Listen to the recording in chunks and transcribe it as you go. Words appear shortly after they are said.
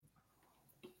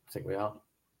think we are.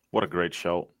 What a great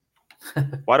show.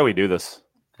 Why do we do this?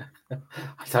 I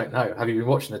don't know. Have you been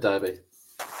watching the Derby?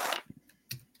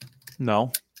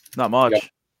 No, not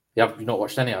much. You've not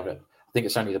watched any of it? I think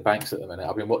it's only the Banks at the minute.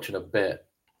 I've been watching a bit.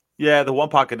 Yeah, the One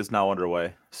Pocket is now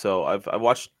underway. So I've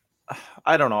watched.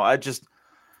 I don't know. I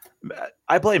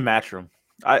play Matchroom.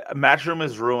 Matchroom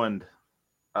has ruined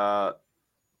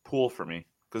pool for me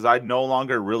because I no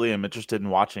longer really am interested in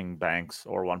watching Banks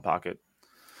or One Pocket.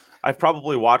 I've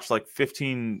probably watched like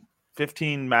 15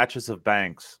 matches of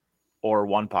Banks or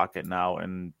One Pocket now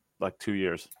in like 2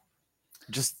 years.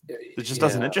 It just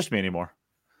doesn't interest me anymore.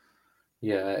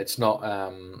 Yeah, it's not.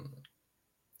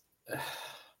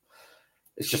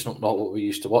 It's just not what we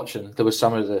used to watching. There was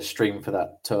some of the stream for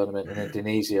that tournament in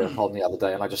Indonesia on the other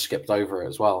day, and I just skipped over it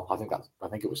as well. I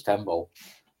think it was 10 ball,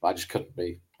 but I just couldn't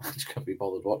be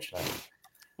bothered watching it.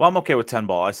 Well, I'm okay with 10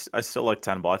 ball. I still like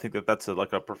 10 ball. I think that's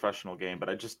like a professional game, but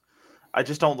I just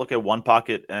don't look at One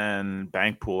Pocket and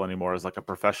Bank Pool anymore as like a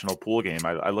professional pool game.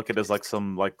 I look at it as like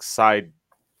some like side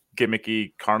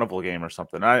gimmicky carnival game or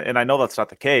something. And I know that's not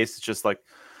the case. It's just like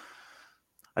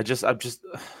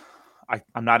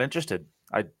I'm not interested.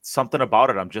 Something about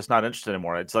it, I'm just not interested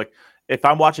anymore. It's like if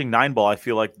I'm watching 9 ball, I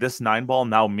feel like this 9 ball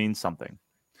now means something.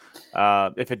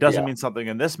 If it doesn't mean something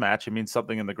in this match, it means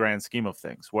something in the grand scheme of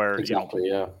things. Where exactly,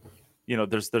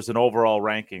 there's an overall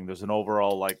ranking, there's an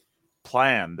overall like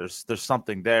plan. There's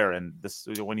something there, and this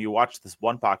when you watch this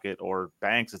One Pocket or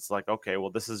Banks, it's like okay,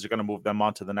 well this is going to move them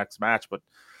on to the next match, but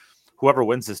whoever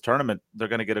wins this tournament, they're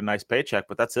going to get a nice paycheck,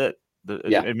 but that's it.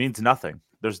 It means nothing.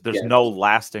 There's no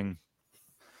lasting.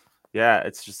 Yeah,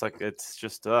 it's just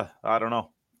I don't know.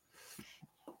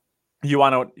 You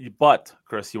want to, but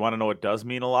Chris, you want to know what does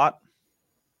mean a lot?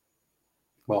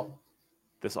 Well,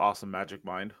 this awesome Magic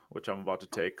Mind, which I'm about to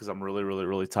take because I'm really, really,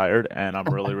 really tired, and I'm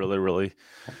really, really, really.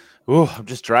 I'm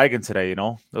just dragging today. It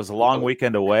was a long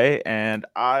weekend away, and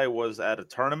I was at a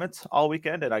tournament all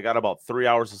weekend, and I got about 3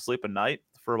 hours of sleep a night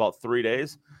for about 3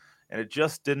 days, and it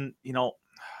just didn't.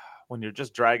 When you're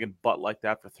just dragging butt like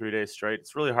that for 3 days straight,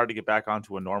 it's really hard to get back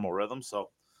onto a normal rhythm. So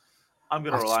I'm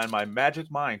going to rely on my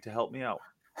Magic Mind to help me out.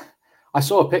 I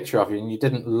saw a picture of you, and you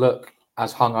didn't look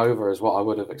as hungover as what I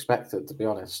would have expected, to be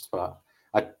honest. But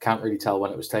I can't really tell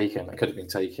when it was taken. It could have been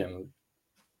taken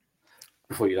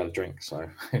before you'd had a drink. So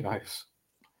who knows?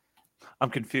 I'm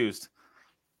confused.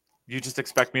 You just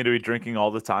expect me to be drinking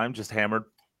all the time, just hammered,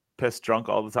 pissed, drunk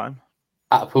all the time?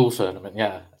 At a pool tournament,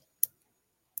 yeah.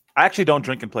 I actually don't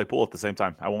drink and play pool at the same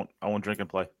time. I won't drink and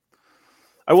play.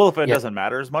 I will if it doesn't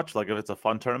matter as much, like if it's a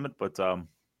fun tournament. But so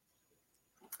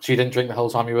you didn't drink the whole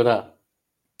time you were there?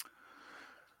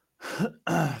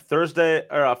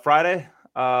 Friday?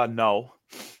 No.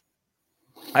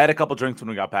 I had a couple drinks when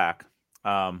we got back,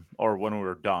 or when we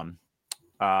were done,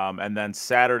 and then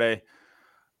Saturday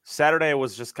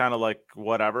was just kind of like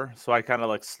whatever. So I kind of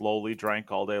like slowly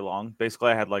drank all day long.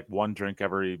 Basically, I had like one drink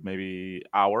every maybe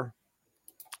hour.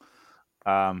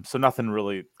 So nothing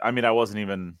really. I mean, I wasn't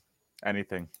even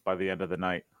anything by the end of the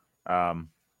night. But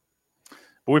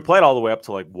we played all the way up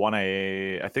to like 1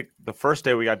 a.m. I think the first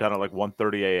day we got done at like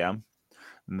 1:30 a.m.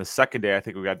 And the second day, I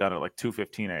think we got done at like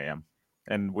 2:15 a.m.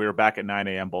 And we were back at 9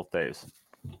 a.m. both days.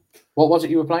 What was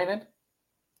it you were playing in?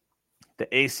 The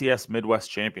ACS Midwest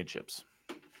Championships.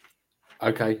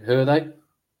 Okay, who are they?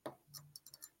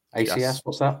 ACS, yes.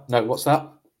 What's that? No, what's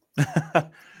that?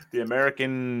 The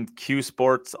American Q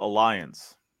Sports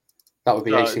Alliance. That would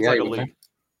be ACA, it's like a league.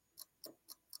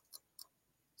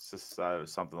 It's just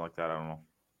something like that. I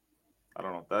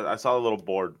don't know. I saw a little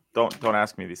board. Don't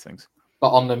ask me these things.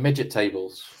 But on the midget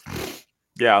tables.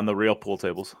 Yeah, on the real pool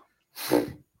tables.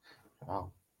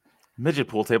 Wow. Midget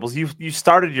pool tables. You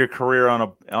started your career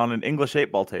on an English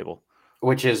 8-ball table,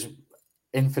 which is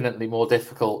infinitely more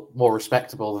difficult, more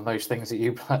respectable than those things that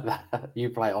you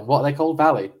play on. What are they called?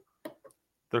 Valley.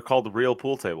 They're called real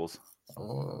pool tables.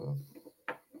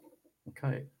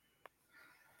 Okay.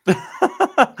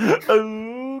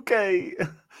 Okay.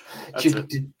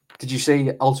 Did you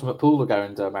see Ultimate Pool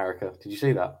going to America? Did you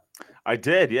see that? I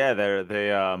did. Yeah,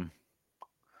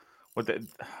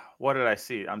 what did I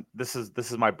see? This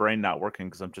is my brain not working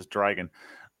because I'm just dragging.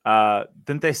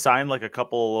 Didn't they sign like a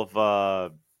couple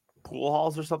of pool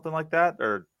halls or something like that?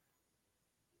 Or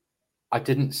I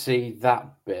didn't see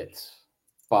that bit,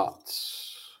 but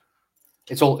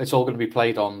it's all going to be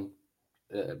played on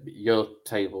your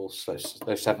tables. Those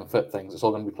 7-foot things. It's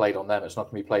all going to be played on them. It's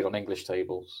not going to be played on English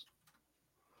tables,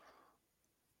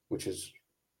 which is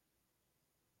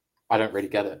I don't really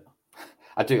get it.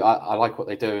 I do. I like what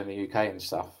they do in the UK and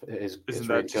stuff. Isn't that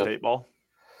really just 8-ball?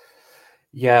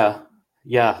 Yeah.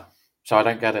 So I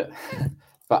don't get it,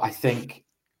 but I think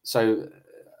so.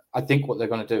 I think what they're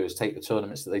going to do is take the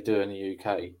tournaments that they do in the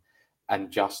UK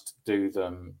and just do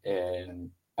them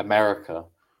in America,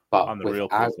 but on the real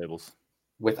pool tables.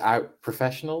 without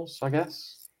professionals, I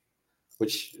guess.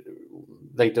 Which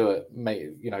they do it.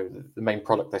 The main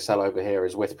product they sell over here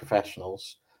is with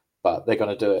professionals, but they're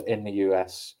going to do it in the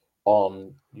US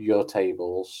on your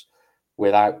tables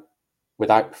without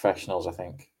professionals, I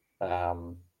think.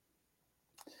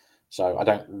 So I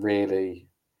don't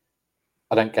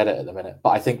get it at the minute, but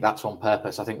I think that's on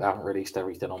purpose. I think they haven't released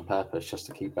everything on purpose just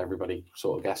to keep everybody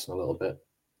sort of guessing a little bit.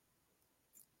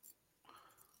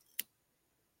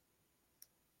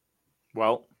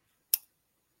 Well,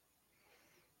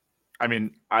 I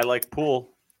mean, I like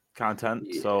pool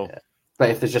content, so. But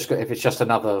if it's just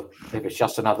another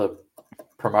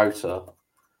promoter,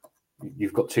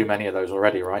 you've got too many of those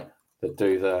already, right? That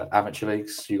do the amateur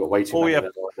leagues. You've got way too many of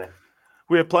them already.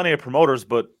 We have plenty of promoters,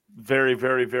 but very,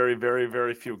 very, very, very,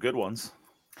 very few good ones.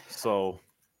 So,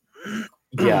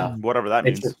 yeah, whatever that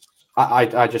means.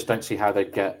 I just don't see how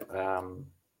they'd get.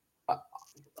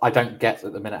 I don't get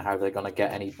at the minute how they're going to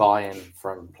get any buy-in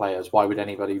from players. Why would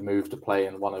anybody move to play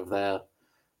in one of their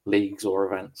leagues or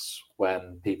events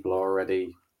when people are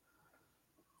already,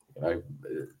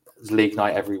 it's league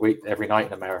night every night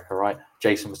in America, right?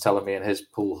 Jason was telling me in his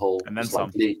pool hall, and then it's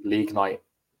some. like league night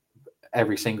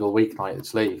every single weeknight.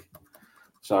 It's league.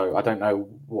 So I don't know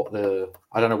what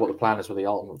the plan is with the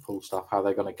ultimate pool stuff. How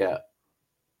they're going to get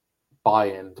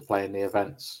buy-in to play in the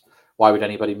events? Why would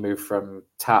anybody move from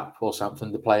tap or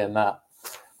something to play in that?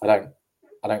 I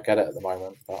don't get it at the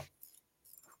moment, but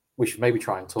we should maybe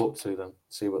try and talk to them,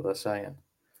 see what they're saying.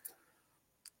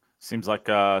 Seems like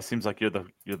you're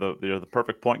the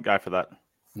perfect point guy for that.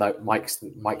 No, Mike's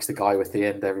the guy with the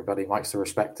end. Everybody, Mike's the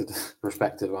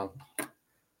respected one.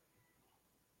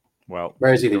 Well,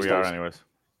 where is he? Here these we days? are, anyways.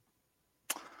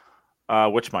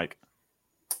 Which Mike?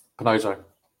 Pinozo.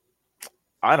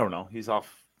 I don't know. He's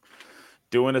off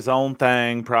doing his own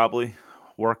thing, probably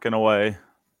working away.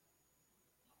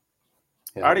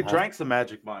 Yeah, I already drank some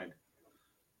Magic Mind.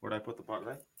 Where'd I put the pot?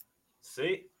 Right?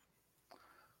 See,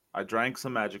 I drank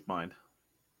some Magic Mind.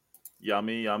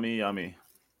 Yummy, yummy, yummy.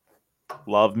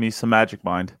 Love me some Magic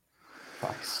Mind.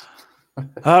 Nice.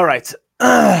 All right.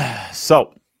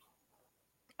 So,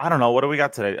 I don't know. What do we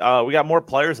got today? We got more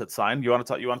players that signed. You want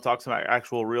to talk some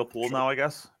actual real pool now, I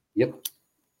guess? Yep.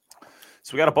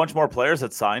 So we got a bunch more players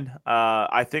that signed.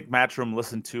 I think Matchroom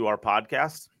listened to our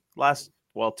podcast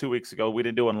 2 weeks ago. We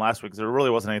didn't do one last week because there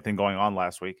really wasn't anything going on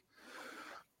last week.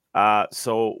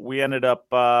 So we ended up,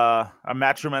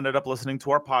 Matchroom ended up listening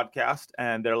to our podcast,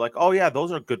 and they're like, oh yeah,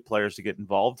 those are good players to get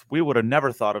involved. We would have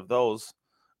never thought of those.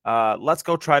 Let's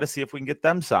go try to see if we can get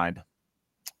them signed.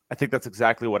 I think that's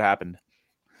exactly what happened.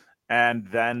 And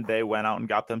then they went out and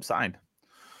got them signed.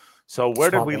 So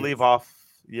where did we leave off?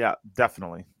 Yeah,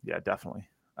 definitely.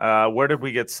 Where did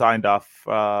we get signed off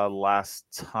last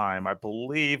time? I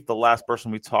believe the last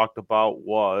person we talked about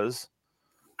was,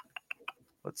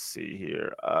 let's see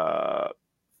here.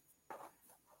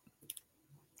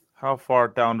 How far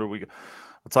down do we go?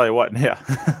 I'll tell you what, yeah.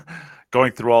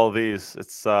 Going through all of these,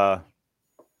 it's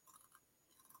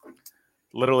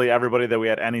literally everybody that we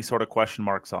had any sort of question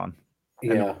marks on.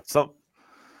 Yeah. And so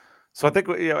I think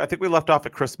we left off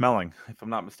at Chris Melling, if I'm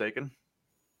not mistaken.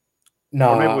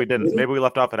 No, or maybe we didn't. Really? Maybe we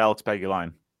left off at Alex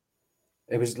Baguline.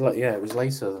 It was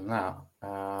later than that.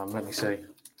 Let me see.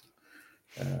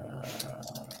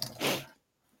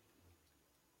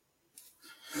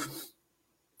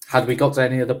 Had we got to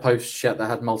any of the posts yet that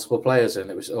had multiple players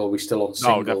in? Are we still on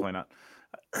single? No, definitely not.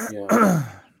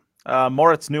 Yeah.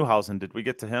 Moritz Neuhausen, did we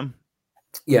get to him?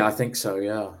 Yeah, I think so,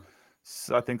 yeah.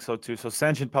 I think so too. So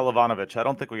Sanjin Pelovanovic, I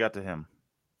don't think we got to him.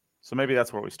 So maybe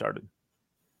that's where we started.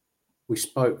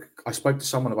 I spoke to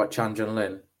someone about Chan Jun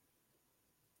Lin,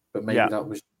 but maybe that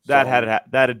was that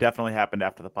had definitely happened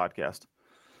after the podcast.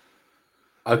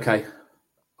 Okay.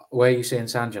 Where are you seeing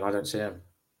Sanjin? I don't see him.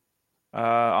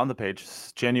 On the page,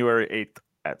 January 8th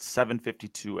at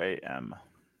 7:52 a.m.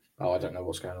 Oh, I don't know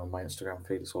what's going on my Instagram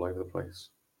feed. It's all over the place.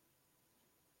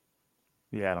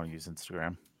 Yeah, I don't use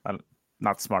Instagram. I'm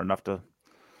not smart enough to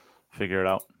figure it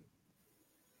out.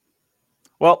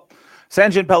 Well,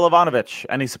 Sanjin Pelovanovic,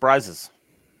 any surprises?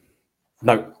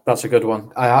 No, that's a good one.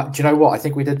 Do you know what? I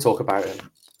think we did talk about him.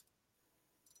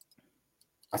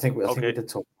 I think we did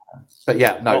talk about him. But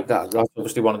yeah, no, that's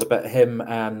obviously one of the better. Him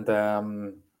and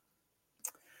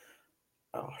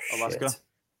Alaska. Shit.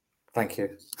 Thank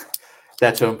you.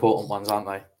 They're two important ones, aren't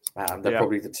they? They're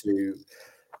probably the two.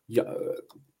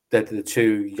 They're the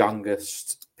two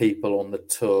youngest people on the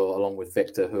tour, along with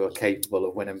Victor, who are capable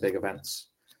of winning big events.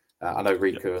 I know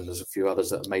Riku and there's a few others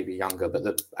that are maybe younger, but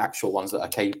the actual ones that are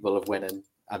capable of winning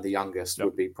and the youngest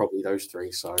would be probably those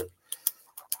three. So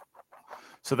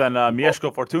then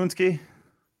Mieszko Fortunski.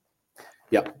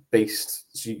 Yep,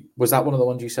 beast. So was that one of the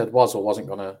ones you said was or wasn't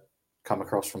going to come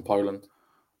across from Poland?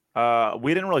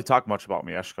 We didn't really talk much about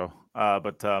Mieszko,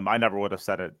 but I never would have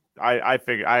said it.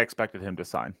 I expected him to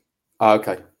sign.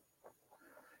 Okay.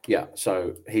 Yeah,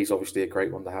 so he's obviously a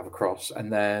great one to have across.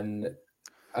 And then,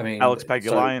 I mean, Alex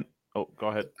Pegulayan. Go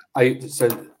ahead. So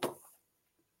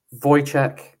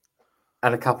Wojciech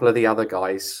and a couple of the other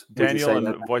guys. Daniel and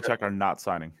Wojciech are not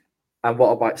signing. And what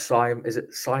about Simon? Is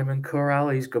it Simon Corral?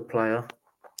 He's a good player.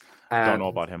 Don't know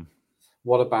about him.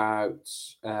 What about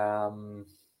some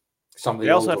of the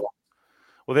older ones?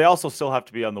 Well, they also still have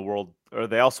to be on the world, or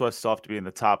they also still have to be in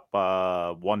the top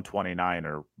 129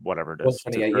 or whatever it is.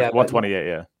 128, yeah. 128,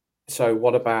 yeah. So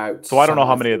what about... So I don't know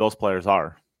how many of those players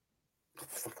are.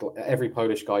 Every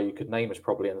Polish guy you could name is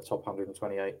probably in the top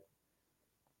 128.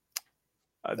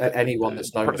 Anyone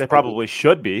that's known... They probably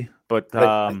should be, but...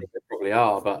 I think they probably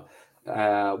are, but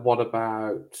what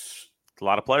about... A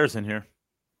lot of players in here.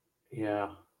 Yeah.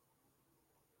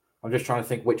 I'm just trying to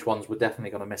think which ones we're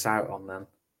definitely going to miss out on then.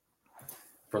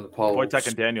 From the polls. Wojtek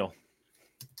and Daniel.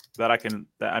 That I can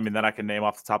name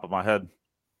off the top of my head.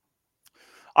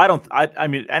 I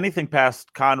mean, anything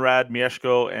past Conrad,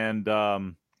 Mieszko,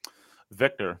 and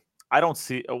Victor, I don't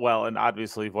see, well, and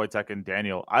obviously Wojtek and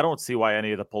Daniel, I don't see why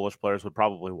any of the Polish players would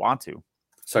probably want to.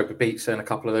 So Babitsa and a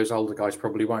couple of those older guys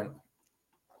probably won't.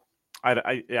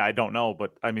 I don't know,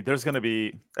 but I mean, there's going to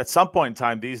be at some point in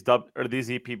time these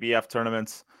EPBF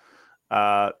tournaments,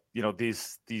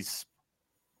 these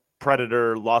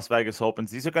Predator Las Vegas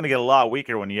Opens, these are going to get a lot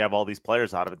weaker when you have all these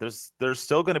players out of it. There's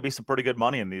still going to be some pretty good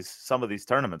money in some of these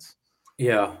tournaments.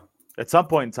 Yeah. At some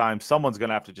point in time, someone's going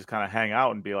to have to just kind of hang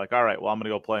out and be like, all right, well, I'm going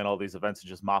to go play in all these events and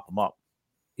just mop them up.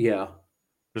 Yeah.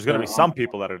 There's going to be some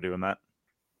people that are doing that.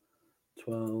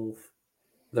 12.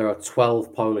 There are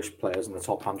 12 Polish players in the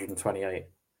top 128,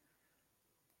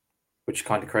 which is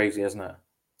kind of crazy, isn't it?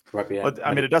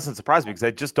 I mean, it doesn't surprise me because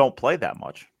they just don't play that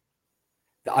much.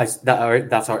 That are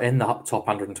in the top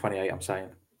 128, I'm saying.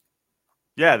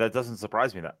 Yeah, that doesn't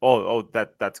surprise me.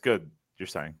 That's good, you're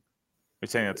saying. You're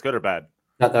saying that's good or bad?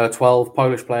 That there are 12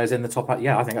 Polish players in the top.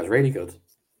 Yeah, I think that's really good.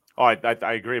 Oh, I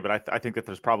agree, but I think that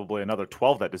there's probably another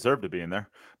 12 that deserve to be in there,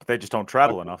 but they just don't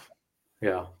travel enough.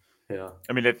 Yeah. Yeah.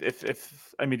 I mean, if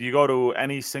you go to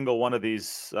any single one of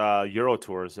these Euro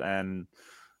tours and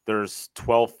there's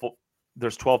 12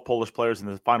 Polish players in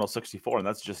the final 64, and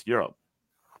that's just Europe.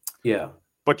 Yeah.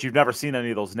 But you've never seen any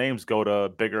of those names go to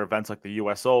bigger events like the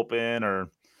U.S. Open or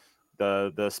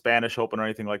the Spanish Open or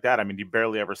anything like that. I mean, you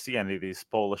barely ever see any of these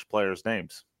Polish players'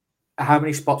 names. How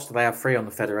many spots do they have free on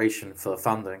the federation for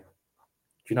funding?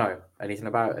 Do you know anything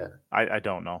about it? I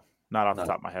don't know. Not off the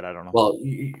top of my head, I don't know. Well,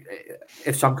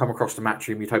 if some come across the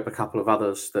Matchroom, you'd hope a couple of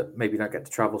others that maybe don't get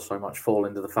to travel so much fall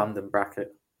into the funding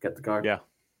bracket, get to go. Yeah.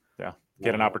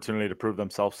 Get an opportunity to prove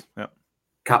themselves. Yeah.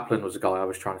 Kaplan was a guy I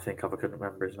was trying to think of. I couldn't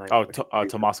remember his name. Oh,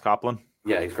 Tomas Kaplan?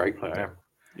 Yeah, he's a great player.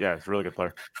 Yeah, he's a really good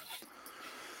player.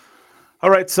 All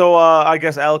right, so I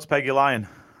guess Alex Pegulayan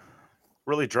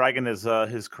really dragging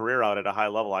his career out at a high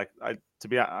level. I'm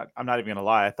not even going to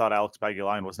lie. I thought Alex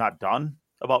Pegulayan was not done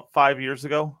about 5 years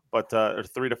ago, or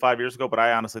 3 to 5 years ago. But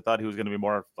I honestly thought he was going to be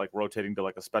more like rotating to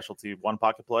like a specialty one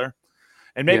pocket player.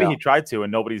 And maybe he tried to,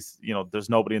 and there's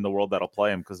nobody in the world that'll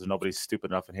play him because nobody's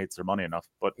stupid enough and hates their money enough.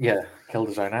 But yeah, killed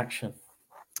his own action.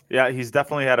 Yeah, he's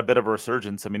definitely had a bit of a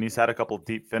resurgence. I mean, he's had a couple of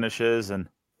deep finishes, and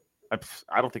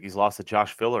I don't think he's lost to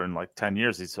Josh Filler in like 10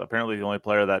 years. He's apparently the only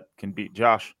player that can beat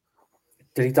Josh.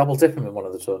 Did he double dip him in one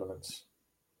of the tournaments?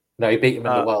 No, he beat him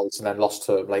in the Worlds and then lost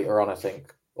to him later on, I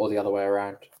think, or the other way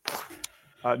around.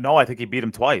 No, I think he beat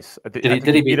him twice. Did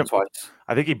he beat him twice?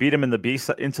 I think he beat him into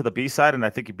the B side, and I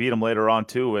think he beat him later on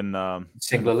too in the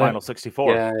final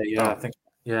 64. Yeah, I think.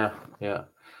 Yeah.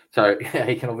 So yeah,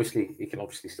 he can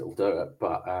obviously still do it,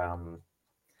 but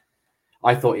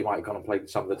I thought he might have gone and played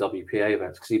some of the WPA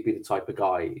events because he'd be the type of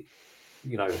guy,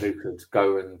 who could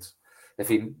go and if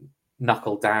he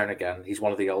knuckled down again, he's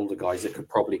one of the older guys that could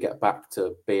probably get back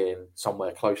to being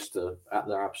somewhere close to at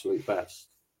their absolute best.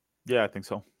 Yeah, I think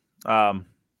so.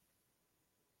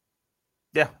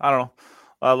 Yeah, I don't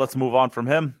know. Let's move on from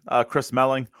him. Chris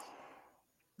Melling.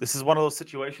 This is one of those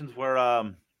situations where,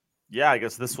 I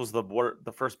guess this was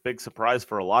the first big surprise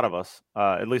for a lot of us,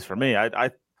 at least for me.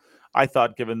 I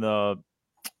thought given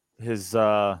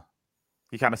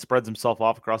he kind of spreads himself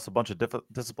off across a bunch of different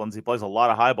disciplines. He plays a lot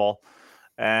of highball,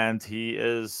 and he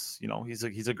is,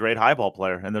 he's a great highball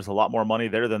player. And there's a lot more money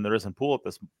there than there is in pool at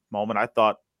this moment. I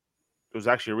thought there was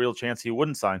actually a real chance he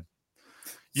wouldn't sign.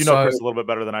 You know So, Chris a little bit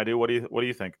better than I do. What do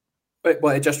you think?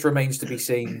 well, it just remains to be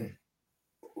seen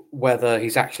whether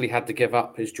he's actually had to give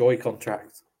up his Joy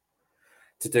contract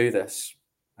to do this.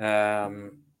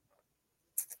 And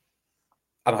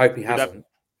I hope he hasn't.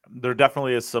 There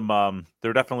definitely is some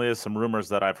rumors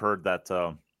that I've heard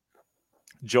that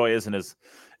Joy isn't as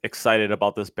excited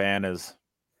about this ban as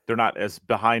they're not as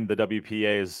behind the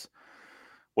WPA as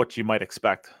what you might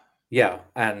expect. Yeah,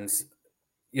 and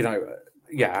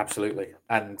yeah, absolutely.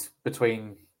 And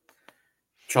between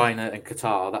China and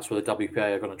Qatar, that's where the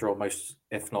WPA are going to draw most,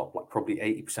 if not like probably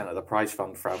 80% of the prize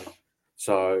fund from.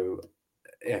 So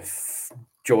if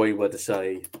Joy were to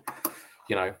say,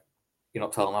 you're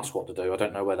not telling us what to do, I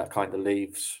don't know where that kind of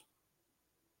leaves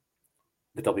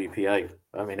the WPA.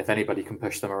 I mean, if anybody can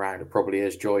push them around, it probably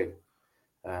is Joy.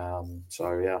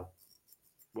 So yeah.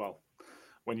 Well,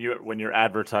 when you're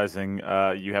advertising,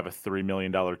 you have a $3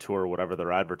 million tour, whatever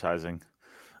they're advertising,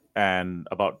 and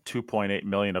about 2.8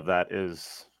 million of that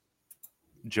is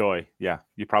Joy. Yeah,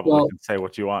 you probably can say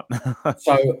what you want.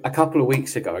 So a couple of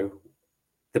weeks ago,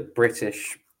 the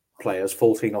British players,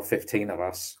 14 or 15 of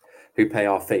us who pay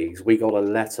our fees, we got a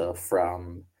letter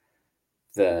from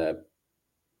the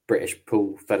British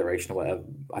Pool Federation or whatever,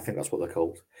 I think that's what they're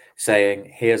called,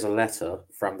 saying, here's a letter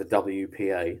from the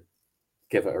WPA.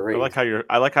 Give it a read.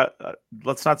 I like how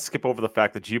let's not skip over the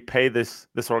fact that you pay this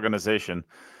organization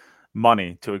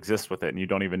money to exist with it, and you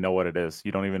don't even know what it is.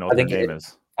 You don't even know what their name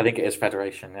is. I think it is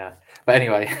Federation, yeah. But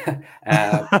anyway,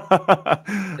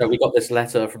 so we got this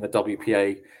letter from the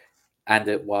WPA, and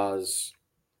it was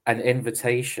an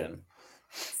invitation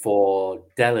for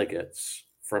delegates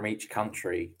from each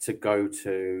country to go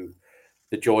to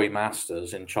the Joy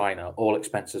Masters in China, all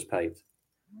expenses paid.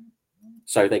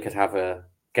 So they could have a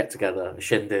get together, a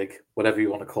shindig, whatever you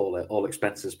want to call it, all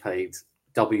expenses paid,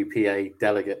 WPA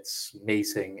delegates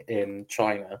meeting in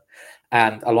China.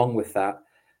 And along with that,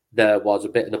 there was a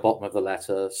bit at the bottom of the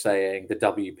letter saying the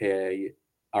WPA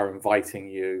are inviting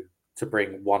you to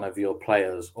bring one of your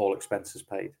players, all expenses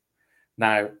paid.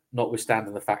 Now,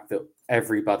 notwithstanding the fact that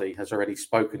everybody has already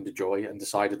spoken to Joy and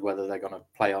decided whether they're going to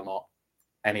play or not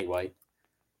anyway,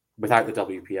 without the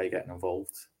WPA getting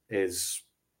involved, is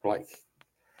like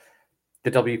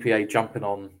the WPA jumping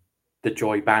on the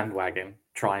Joy bandwagon,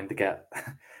 trying to get,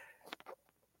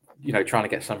 trying to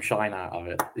get some shine out of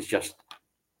it is just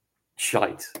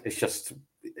shite. It's just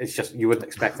you wouldn't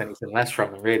expect anything less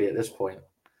from them really at this point.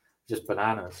 Just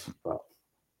bananas. But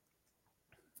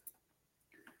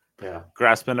yeah,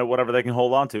 grasping at whatever they can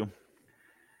hold on to.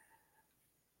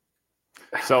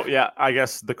 So yeah, I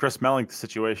guess the Chris Melling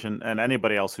situation and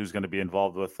anybody else who's going to be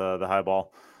involved with the high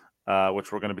ball,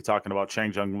 which we're going to be talking about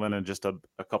Chang Jung Lin in just a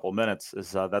couple of minutes,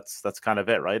 is that's kind of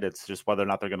it, right? It's just whether or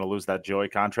not they're going to lose that Joy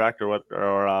contract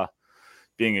or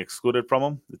being excluded from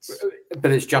them.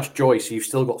 But it's just Joy, so you've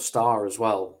still got Star as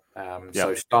well.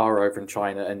 So Star over in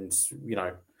China, and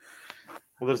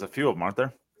well, there's a few of them, aren't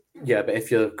there? Yeah, but if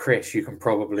you're Chris, you can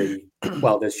probably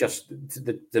there's just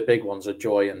the big ones are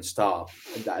Joy and Star.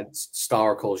 And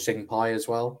Star are called Xing Pai as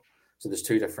well. So there's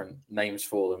two different names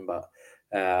for them, but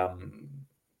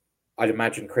I'd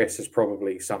imagine Chris is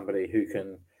probably somebody who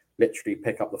can literally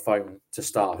pick up the phone to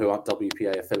Star, who aren't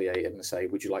WPA affiliated, and say,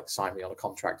 would you like to sign me on a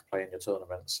contract to play in your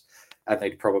tournaments? And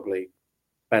they'd probably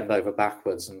bend over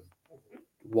backwards and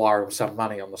wire him some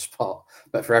money on the spot.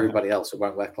 But for everybody else, it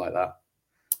won't work like that.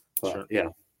 But, sure.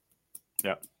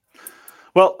 Yeah.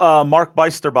 Well, Mark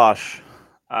Beisterbosch,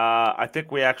 I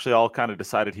think we actually all kind of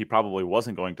decided he probably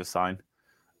wasn't going to sign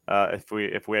if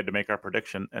we had to make our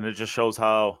prediction. And it just shows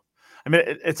how, I mean,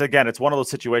 it's one of those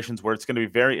situations where it's going to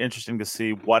be very interesting to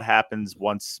see what happens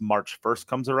once March 1st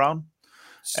comes around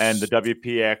and the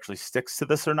WPA actually sticks to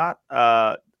this or not.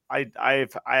 I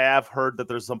have heard that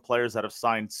there's some players that have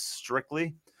signed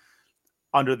strictly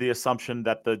under the assumption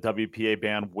that the WPA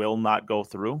ban will not go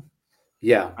through.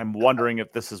 Yeah. I'm wondering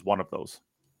if this is one of those.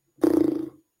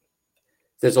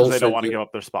 There's also they don't want to give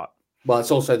up their spot. Well, it's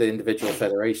also the individual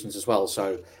federations as well.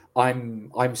 So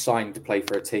I'm signed to play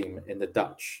for a team in the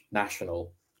Dutch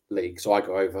National League. So I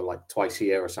go over like twice a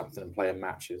year or something and play in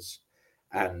matches.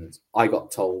 And I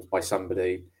got told by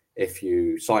somebody, if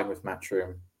you sign with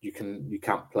Matchroom, you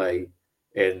can't play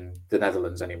in the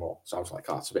Netherlands anymore. So I was like,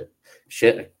 it's a bit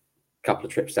shit. A couple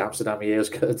of trips to Amsterdam a year is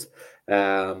good.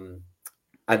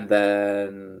 And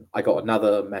then I got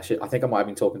another message. I think I might have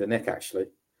been talking to Nick actually,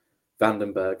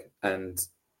 Vandenberg, and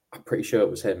I'm pretty sure it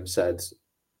was him. Said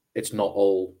it's not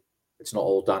all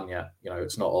done yet.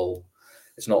 It's not all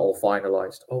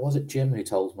finalized. Or was it Jim who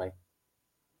told me?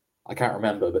 I can't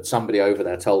remember, but somebody over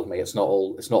there told me it's not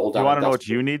all done. You want to know what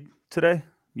you need today?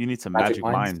 You need some magic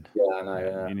mind. Yeah, I know.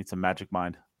 Yeah. You need some magic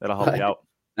mind. That'll help you out.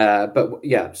 But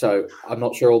yeah, so I'm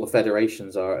not sure all the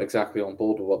federations are exactly on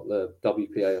board with what the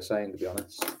WPA are saying, to be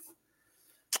honest.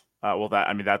 Well,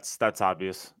 that's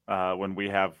obvious. When we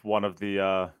have one of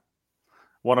them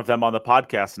on the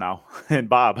podcast now, and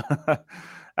Bob,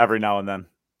 every now and then.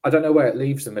 I don't know where it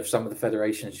leaves them if some of the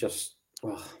federations just.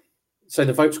 Well, so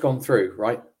the vote's gone through,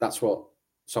 right? That's what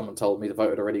someone told me. The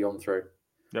vote had already gone through.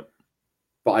 Yep.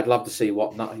 But I'd love to see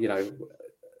what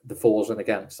the fors and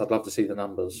against. I'd love to see the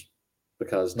numbers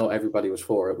because not everybody was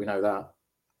for it. We know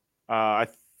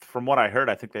that. From what I heard,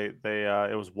 I think they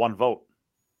it was one vote.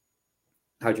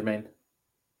 How do you mean?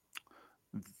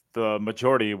 The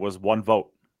majority was one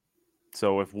vote.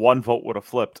 So if one vote would have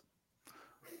flipped,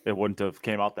 it wouldn't have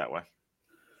came out that way.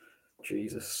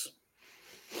 Jesus.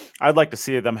 I'd like to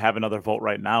see them have another vote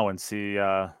right now and see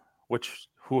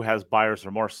who has buyer's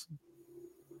remorse.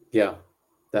 Yeah,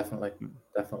 definitely.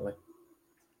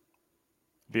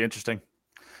 Be interesting.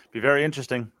 Be very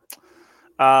interesting.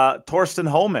 Torsten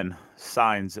Holman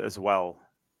signs as well.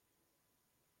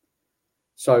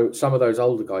 So some of those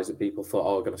older guys that people thought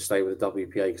are going to stay with the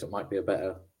WPA because it might be a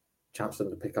better chance for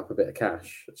them to pick up a bit of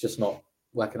cash. It's just not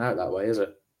working out that way, is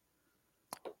it?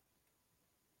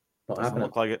 Not Doesn't happening.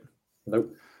 look like it.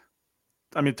 Nope.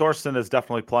 I mean, Torsten is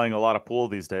definitely playing a lot of pool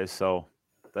these days, so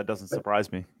that doesn't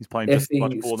surprise me. He's playing just as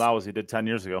much pool now as he did 10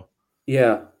 years ago.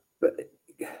 Yeah, but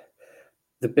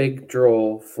the big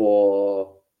draw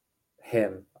for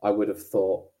him, I would have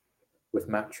thought, with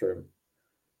Matchroom,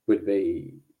 would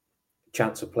be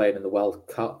chance of playing in the World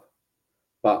Cup.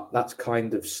 But that's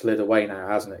kind of slid away now,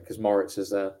 hasn't it? Because Moritz is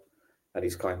there, and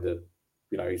he's kind of,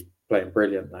 he's playing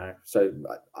brilliant now. So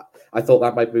I thought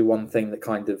that might be one thing that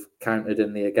kind of counted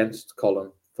in the against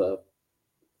column for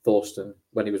Thorsten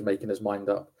when he was making his mind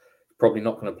up. Probably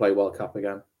not going to play World Cup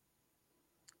again.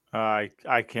 I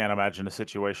can't imagine a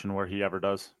situation where he ever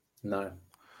does. No.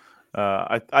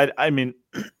 I mean,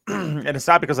 and it's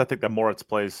not because I think that Moritz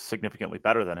plays significantly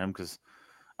better than him. Because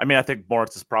I think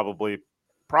Moritz is probably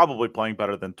playing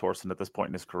better than Torsten at this point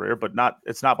in his career, but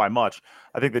it's not by much.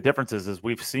 I think the difference is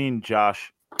we've seen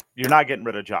Josh. You're not getting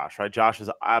rid of Josh, right? Josh is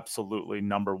absolutely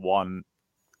number one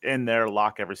in their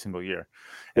lock every single year.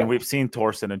 And we've seen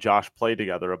Torsten and Josh play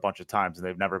together a bunch of times, and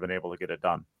they've never been able to get it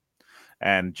done.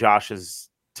 And Josh has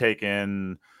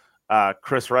taken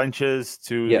Chris Wrenches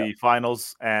to the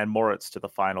finals and Moritz to the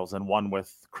finals, and won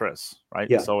with Chris, right?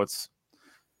 Yeah. So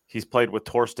he's played with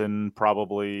Torsten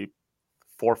probably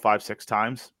 4, 5, 6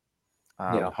 times.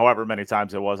 However many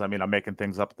times it was. I mean, I'm making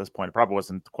things up at this point. It probably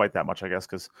wasn't quite that much, I guess,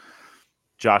 because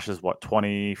Josh is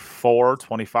 24,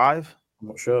 25? I'm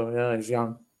not sure. Yeah, he's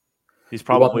young. He's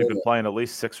probably been playing at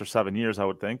least 6 or 7 years, I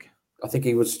would think. I think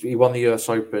he won the US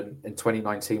Open in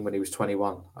 2019 when he was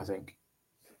 21, I think.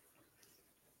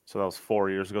 So that was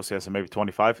 4 years ago. So maybe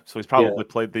 25. So he's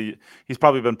probably he's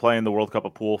probably been playing the World Cup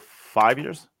of Pool 5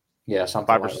 years. Yeah,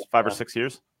 something five or 6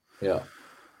 years. Yeah.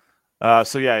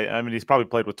 So yeah, I mean, he's probably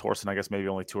played with Torsten, I guess maybe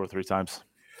only 2 or 3 times.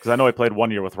 Because I know he played 1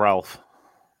 year with Ralph.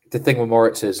 The thing with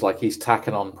Moritz is he's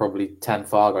tacking on probably 10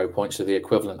 Fargo points to the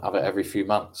equivalent of it every few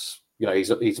months.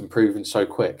 He's improving so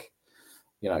quick.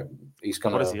 He's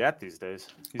gonna. What is he at these days?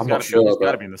 I'm not sure. He's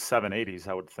got to be in the 780s,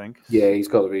 I would think. Yeah, he's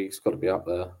got to be up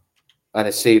there, and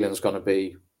his ceiling's going to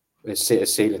be his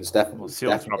ceiling's definitely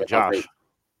probably Josh.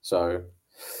 So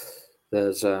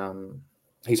there's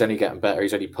he's only getting better.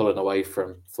 He's only pulling away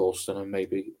from Thorsten and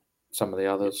maybe some of the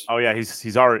others. Oh yeah,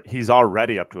 he's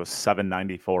already up to a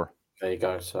 794. There you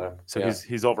go. So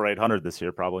he's over 800 this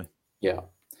year probably. Yeah,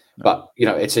 but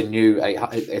it's a new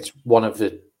 800. It's one of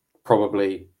the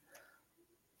probably.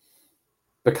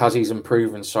 Because he's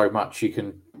improving so much,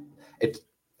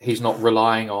 he's not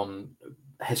relying on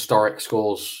historic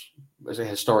scores,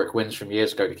 historic wins from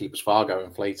years ago to keep his Fargo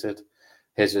inflated.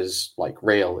 His is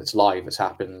real, it's live, it's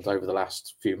happened over the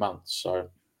last few months. So,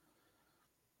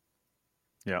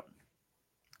 yeah,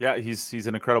 he's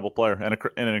an incredible player and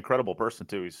an incredible person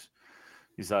too.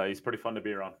 He's pretty fun to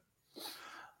be around.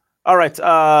 All right,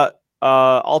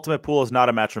 Ultimate Pool is not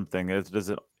a Matchroom thing.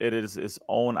 It is its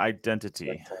own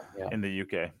identity in the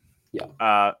UK. Yeah.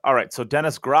 All right. So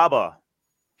Dennis Graba.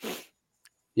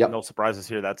 Yep. No surprises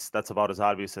here. That's about as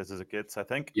obvious as it gets, I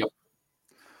think. Yep.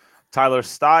 Tyler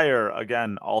Steyer,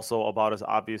 again, also about as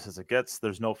obvious as it gets.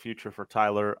 There's no future for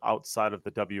Tyler outside of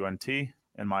the WNT,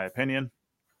 in my opinion.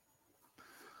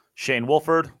 Shane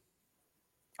Wolford.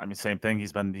 I mean, same thing.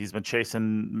 He's been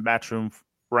chasing Matchroom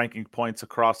ranking points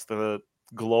across the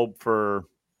globe for,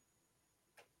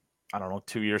 I don't know,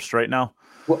 2 years straight now.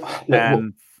 What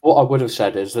I would have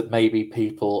said is that maybe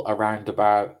people around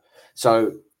about,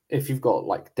 so if you've got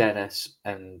Dennis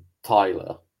and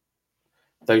Tyler,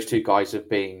 those two guys have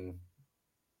been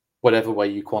whatever way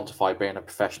you quantify being a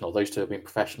professional, those two have been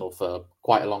professional for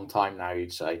quite a long time now,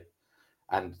 you'd say,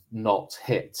 and not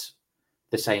hit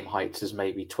the same heights as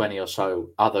maybe 20 or so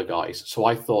other guys. So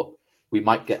I thought we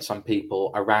might get some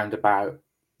people around about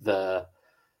the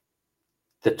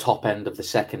top end of the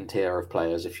second tier of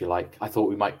players, if you like. I thought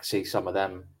we might see some of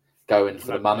them go in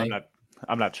for the money.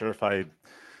 I'm not sure if I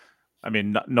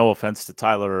mean, no offense to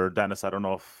Tyler or Dennis. I don't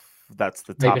know if that's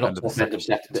the top end of the second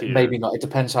tier. Maybe not. It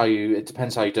depends how you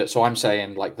do it. So I'm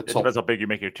saying like the top. It depends how big you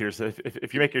make your tiers.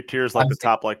 If you make your tiers like the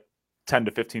top like 10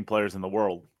 to 15 players in the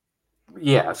world.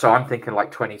 Yeah, so I'm thinking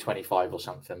like 2025 or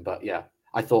something. But yeah,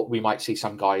 I thought we might see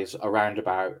some guys around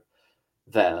about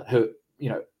there who,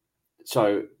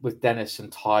 so with Dennis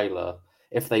and Tyler,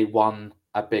 if they won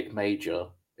a big major,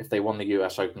 if they won the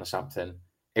US Open or something,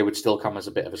 it would still come as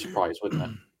a bit of a surprise, wouldn't it?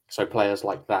 So players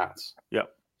like that, yeah,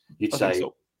 you'd say.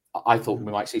 So. I thought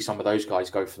we might see some of those guys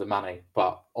go for the money,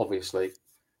 but obviously,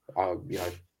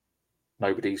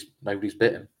 nobody's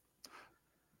bitten.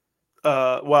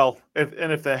 Well,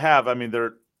 if they have, I mean,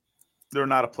 they're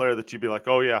not a player that you'd be like,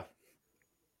 oh yeah,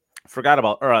 forgot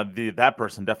about, or that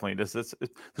person definitely does. There's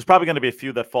probably going to be a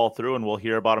few that fall through, and we'll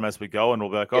hear about them as we go, and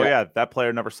we'll be like, oh yeah, that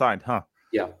player never signed, huh?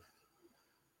 Yeah.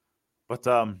 But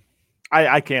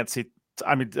I can't see.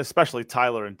 I mean, especially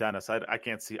Tyler and Dennis. I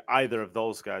can't see either of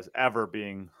those guys ever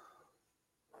being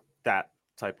that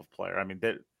type of player. I mean,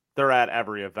 they're at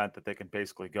every event that they can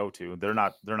basically go to. They're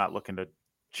not looking to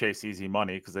chase easy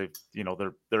money because they're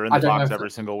in the box every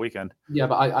single weekend. Yeah,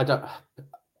 but I don't.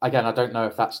 Again, I don't know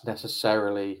if that's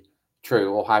necessarily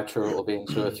true or how true it will be in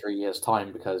 2 or 3 years'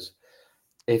 time. Because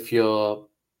if you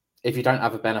don't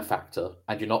have a benefactor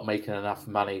and you're not making enough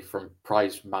money from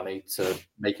prize money to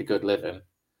make a good living,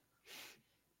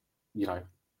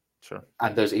 sure,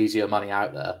 and there's easier money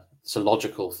out there, it's a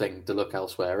logical thing to look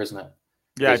elsewhere, isn't it?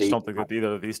 Yeah, I just don't think that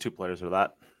either of these two players are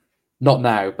that. Not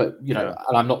now, but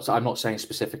and I'm not saying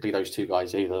specifically those two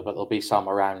guys either, but there'll be some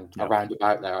around about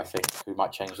there, I think, who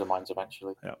might change their minds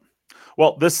eventually. Yeah.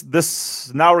 Well,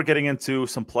 this now we're getting into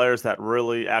some players that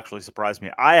really actually surprised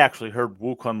me. I actually heard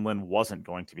Woo Kun Lin wasn't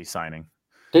going to be signing.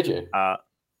 Did you? I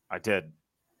did.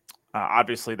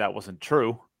 Obviously, that wasn't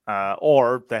true,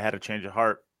 or they had a change of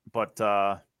heart. But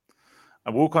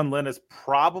Woo Kun Lin is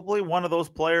probably one of those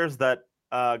players that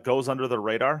goes under the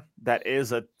radar. That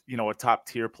is a top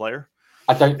tier player.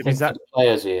 I don't think for the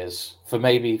players he is. For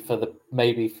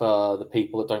the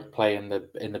people that don't play in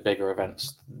the bigger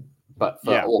events, but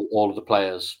for all of the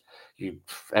players,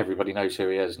 everybody knows who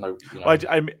he is. No,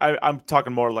 I'm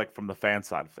talking more like from the fan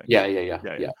side of things.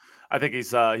 Yeah. I think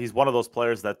he's one of those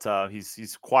players that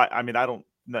he's quite. I mean, I don't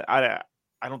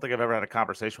think I've ever had a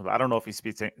conversation with him. I don't know if he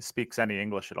speaks any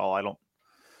English at all.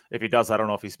 If he does, I don't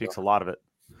know if he speaks a lot of it.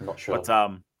 I'm not sure.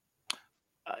 But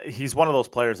he's one of those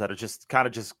players that are just kind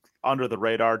of just under the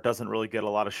radar, doesn't really get a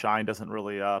lot of shine, doesn't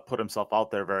really put himself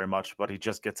out there very much, but he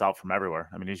just gets out from everywhere.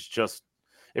 I mean,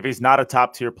 if he's not a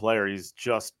top tier player, he's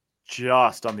just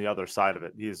on the other side of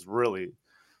it. He's really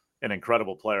an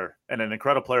incredible player and an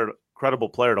incredible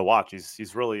player to watch.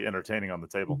 He's really entertaining on the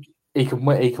table. He can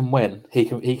win. He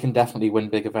can definitely win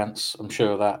big events. I'm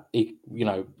sure of that. He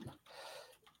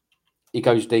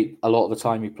goes deep a lot of the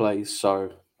time he plays,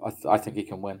 so I think he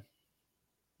can win.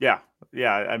 Yeah.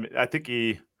 I mean, I think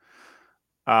he.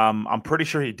 I'm pretty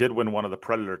sure he did win one of the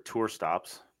Predator Tour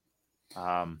stops.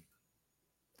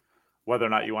 Whether or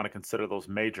not you want to consider those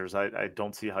majors, I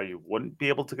don't see how you wouldn't be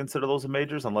able to consider those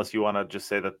majors unless you want to just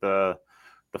say that the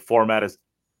format is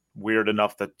weird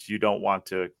enough that you don't want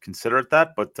to consider it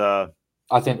that. But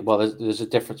I think, there's a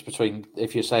difference between,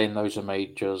 if you're saying those are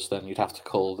majors, then you'd have to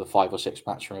call the 5 or 6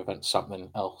 matchroom events something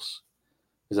else.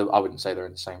 Because I wouldn't say they're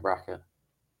in the same bracket.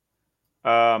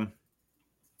 Yeah,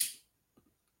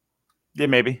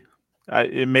 maybe.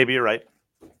 Maybe you're right.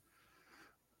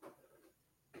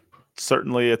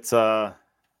 Certainly, it's an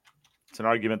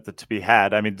argument to be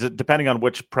had. I mean, depending on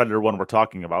which Predator one we're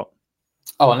talking about.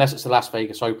 Oh, unless it's the Las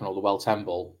Vegas Open or the World 10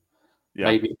 Ball. Yeah.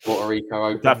 Maybe Puerto Rico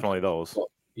Open. Definitely those.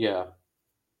 Yeah.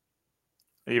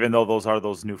 Even though those are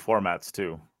those new formats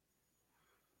too.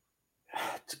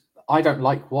 I don't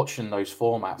like watching those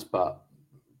formats, but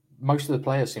most of the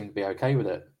players seem to be okay with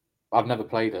it. I've never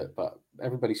played it, but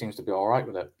everybody seems to be all right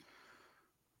with it.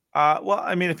 Well,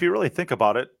 I mean, if you really think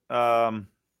about it,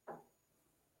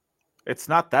 it's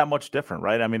not that much different,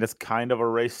 right? I mean, it's kind of a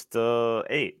race to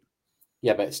 8.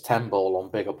 Yeah, but it's 10 ball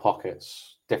on bigger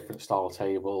pockets, different style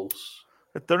tables.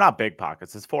 They're not big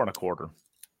pockets. It's 4 1/4.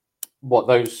 What,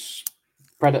 those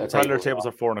Predator tables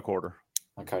are 4 1/4.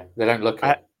 Okay, they don't look.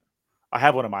 I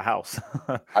have one in my house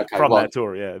from that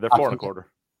tour. Yeah, they're 4 1/4.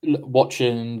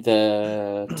 watching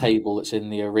the table that's in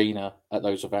the arena at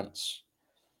those events,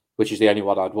 which is the only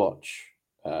one I'd watch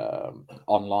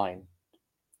online,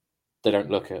 they don't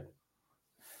look at.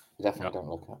 They definitely don't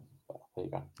look at. But there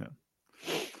you go.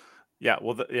 Yeah,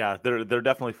 well, they're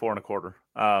definitely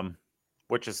 4.25.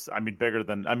 Which is, I mean, bigger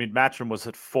than, I mean, Matchroom was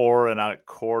at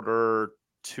 4.25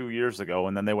 2 years ago,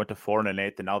 and then they went to 4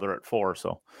 1/8, and now they're at 4.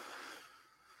 So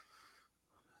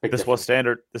this was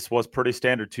standard. This was pretty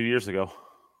standard 2 years ago.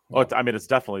 Yeah. I mean, it's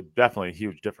definitely a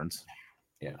huge difference.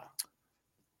 Yeah.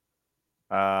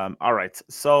 All right.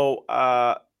 So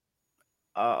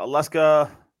Aleska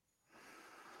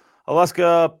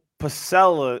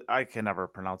Pasella, I can never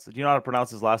pronounce it. Do you know how to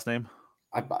pronounce his last name?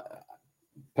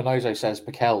 Pinozo says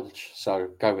Pekelj, so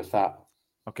go with that.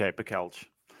 Okay, Pekelj.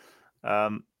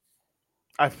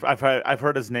 I've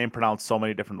heard his name pronounced so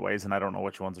many different ways, and I don't know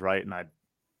which one's right. And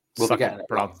we'll be getting it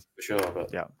wrong for sure.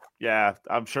 But yeah,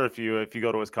 I'm sure if you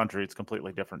go to his country, it's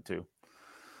completely different too.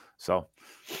 So,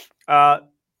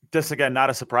 this again, not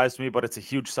a surprise to me, but it's a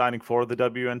huge signing for the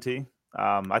WNT.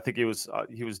 I think he was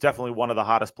definitely one of the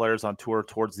hottest players on tour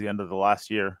towards the end of the last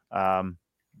year.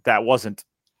 That wasn't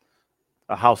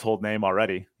a household name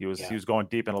already. He was going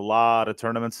deep in a lot of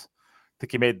tournaments. I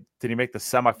think did he make the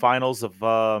semifinals of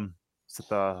is it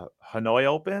the Hanoi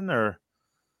Open or?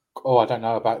 Oh, I don't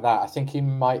know about that. I think he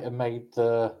might have made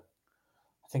the.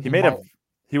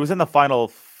 He was in the final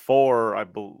 4, I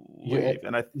believe.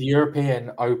 And the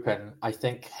European Open, I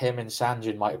think him and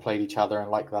Sanjin might have played each other in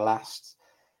like the last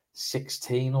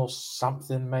 16 or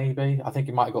something, maybe. I think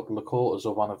he might have got the quarters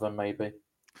or one of them, maybe.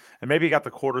 And maybe he got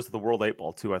the quarters of the World 8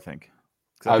 Ball too, I think.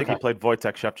 Because I think he played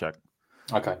Wojtek Szewczak.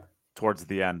 Okay. Towards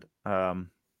the end.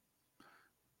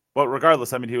 But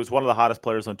regardless, I mean, he was one of the hottest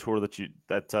players on tour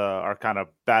that are kind of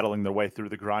battling their way through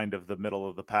the grind of the middle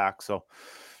of the pack. So,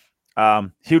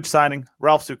 huge signing.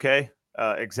 Ralph Souquet,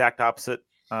 exact opposite.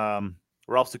 Ralph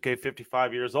Souquet,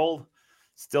 55 years old,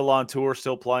 still on tour,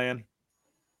 still playing.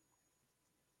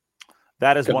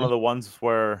 That is one of the ones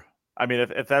where, I mean,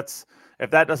 if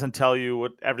that doesn't tell you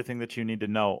everything that you need to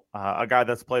know, a guy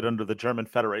that's played under the German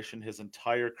Federation his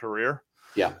entire career,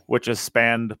 which has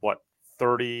spanned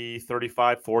 30,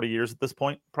 35, 40 years at this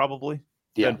point, probably.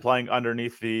 Been playing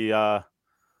underneath the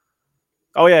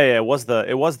it was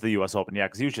the US Open,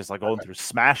 because he was just like going through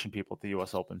smashing people at the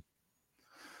US Open.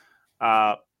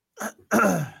 But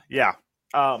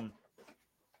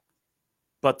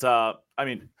I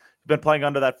mean, been playing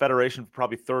under that federation for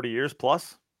probably 30 years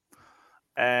plus,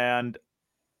 and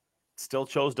still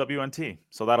chose WNT.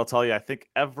 So that'll tell you, I think,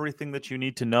 everything that you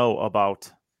need to know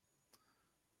about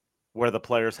where the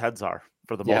players' heads are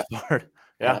for the most part.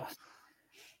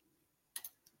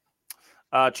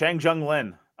 Chang Jung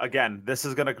Lin. Again, this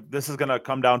is gonna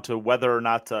come down to whether or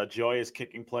not Joy is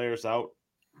kicking players out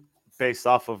based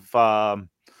off of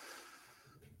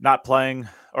not playing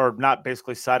or not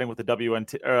basically siding with the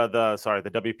WNT or the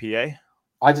WPA.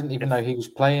 I didn't even know he was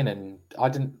playing, and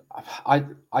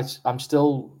I'm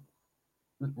still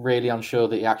really unsure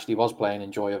that he actually was playing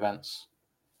in Joy events.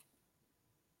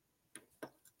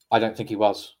 I don't think he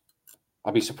was.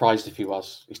 I'd be surprised if he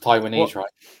was. He's Taiwanese,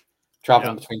 right?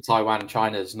 Traveling between Taiwan and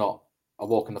China is not a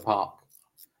walk in the park.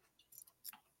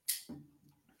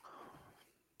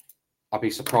 I'd be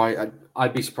surprised.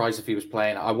 I'd be surprised if he was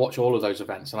playing. I watch all of those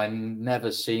events, and I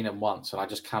never seen him once, and I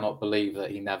just cannot believe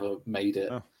that he never made it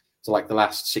to like the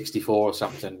last 64 or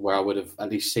something, where I would have at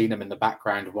least seen him in the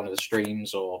background of one of the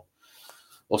streams or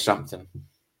something.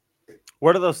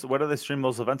 Where do they stream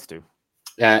those events to?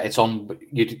 Yeah, it's on.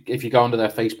 If you go onto their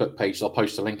Facebook page, they'll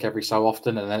post a link every so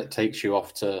often, and then it takes you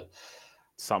off to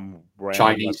some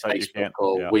Chinese Facebook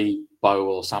or Weibo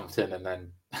or something, and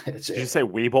then did you say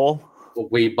Weibo? Or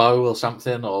Weibo or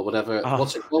something or whatever.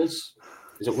 What's it called? Is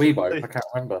it Weibo? I can't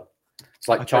remember. It's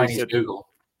like Chinese Google.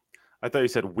 I thought you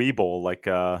said Weibo, like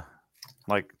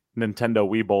Nintendo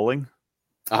Wii Bowling.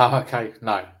 Okay,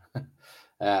 no.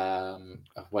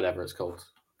 Whatever it's called.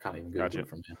 Can't even Google it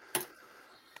from here.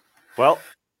 Well,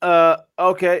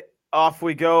 okay. Off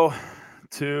we go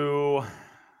to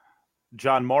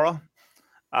John Mora.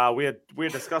 We had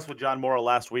discussed with John Mora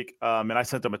last week, and I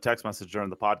sent him a text message during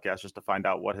the podcast just to find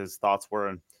out what his thoughts were.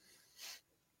 And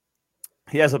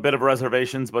he has a bit of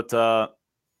reservations, but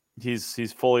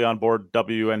he's fully on board.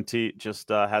 WNT just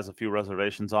has a few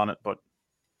reservations on it, but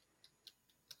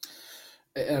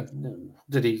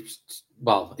did he?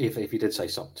 Well, if he did say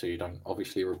something to you, don't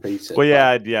obviously repeat it.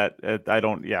 Well, I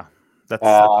don't. Yeah, that's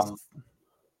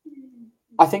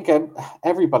I think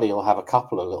everybody will have a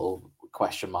couple of little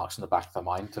question marks in the back of their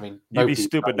mind. I mean, you'd be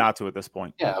stupid not to at this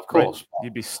point. Yeah, of course. Right?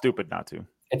 You'd be stupid not to.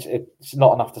 It's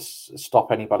not enough to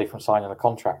stop anybody from signing a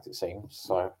contract, it seems.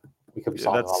 So we could be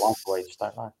signing our life away, just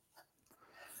don't know.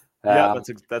 Yeah,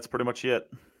 that's pretty much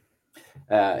it.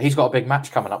 He's got a big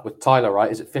match coming up with Tyler, right?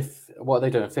 Is it what are they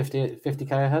doing?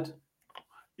 50K ahead?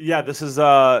 Yeah, this is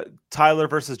Tyler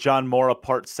versus John Mora,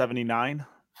 part 79.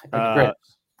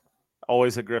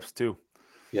 Always at Griff's too.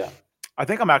 Yeah. I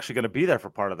think I'm actually going to be there for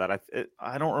part of that.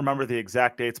 I don't remember the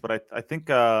exact dates, but I think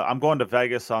I'm going to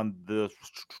Vegas on the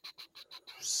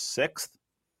 6th.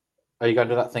 Are you going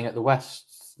to that thing at the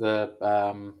West?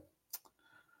 The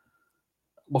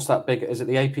what's that big? Is it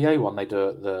the APA one they do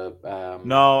at the?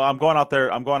 No, I'm going out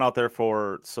there. I'm going out there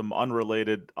for some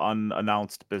unrelated,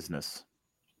 unannounced business,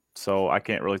 so I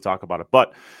can't really talk about it.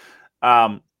 But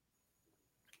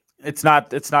it's not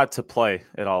to play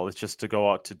at all. It's just to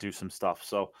go out to do some stuff.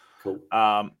 So cool.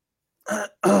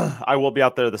 I will be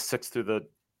out there the 6th through the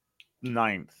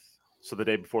 9th. So the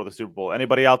day before the Super Bowl.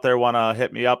 Anybody out there want to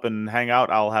hit me up and hang out?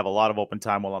 I'll have a lot of open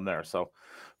time while I'm there. So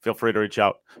feel free to reach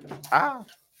out. I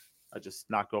just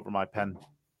knocked over my pen.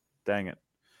 Dang it.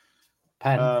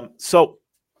 Pen? So,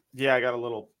 yeah, I got a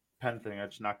little pen thing. I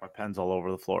just knocked my pens all over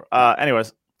the floor.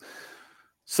 Anyways.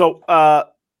 So,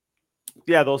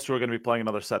 yeah, those two are going to be playing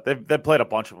another set. They've played a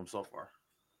bunch of them so far.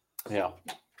 Yeah.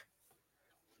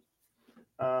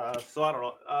 So I don't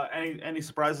know. Any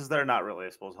surprises there? Not really,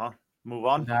 I suppose, huh? Move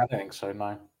on. No, I don't think so.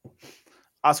 No.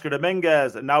 Oscar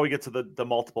Dominguez, and now we get to the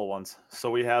multiple ones. So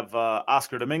we have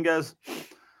Oscar Dominguez,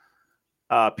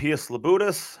 Pius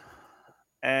Labutis,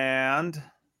 and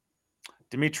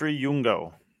Dimitri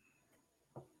Jungo.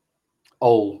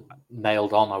 All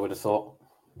nailed on, I would have thought.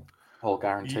 All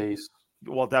guarantees.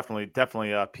 Well, definitely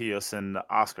Pius and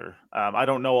Oscar. I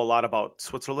don't know a lot about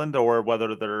Switzerland or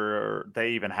whether they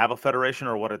even have a federation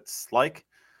or what it's like.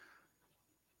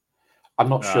 I'm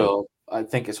not sure. I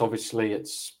think it's Jungo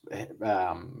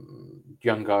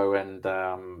and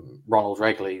Ronald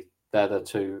Regley. They're the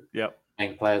two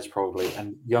main players probably.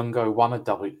 And Jungo won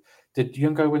Did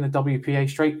Jungo win the WPA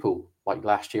straight pool like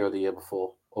last year or the year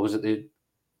before? Or was it the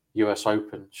US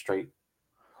Open straight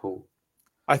pool?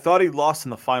 I thought he lost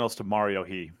in the finals to Mario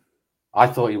He. I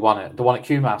thought he won it. The one at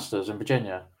Q Masters in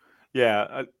Virginia.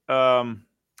 Yeah.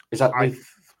 Is that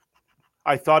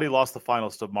I thought he lost the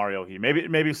finals to Mario He.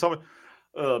 Maybe somebody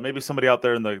out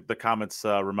there in the comments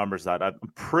remembers that. I'm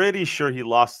pretty sure he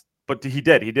lost, but he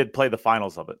did play the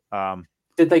finals of it.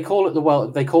 Did they call it the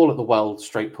world? They call it the world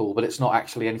straight pool, but it's not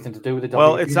actually anything to do with the.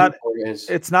 Well, it's not.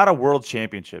 It's not a world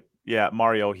championship. Yeah,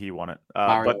 Mario He won it,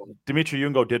 but Dimitri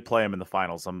Jungo did play him in the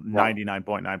finals. I'm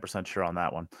 99.9% sure on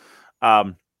that one.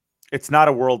 It's not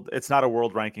a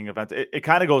world ranking event. It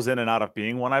kind of goes in and out of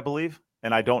being one, I believe,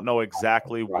 and I don't know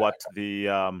exactly what the.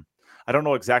 I don't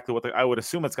know exactly what I would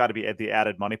assume it's got to be at the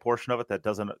added money portion of it that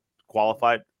doesn't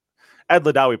qualify. Ed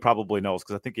Ladawi probably knows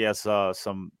because I think he has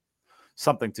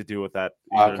something to do with that,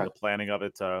 either in the planning of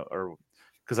it or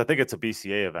because I think it's a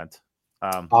BCA event,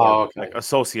 like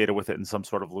associated with it in some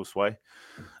sort of loose way.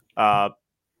 But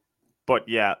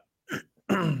yeah,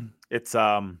 it's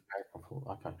yeah,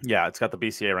 it's got the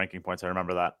BCA ranking points. I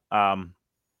remember that.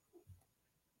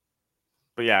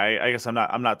 But yeah, I guess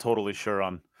I'm not totally sure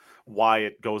on why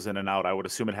it goes in and out. I would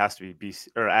assume it has to be BC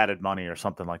or added money or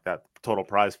something like that, total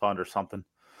prize fund or something.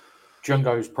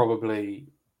 Jungo's probably,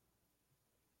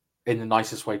 in the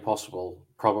nicest way possible,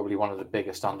 probably one of the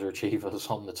biggest underachievers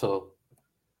on the tour.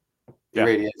 He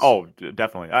really is. Oh,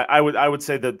 definitely. I would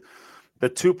say that the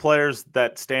two players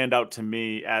that stand out to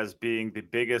me as being the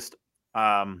biggest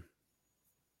we'll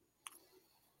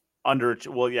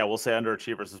say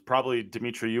underachievers is probably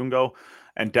Dimitri Jungo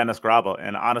and Dennis Graba.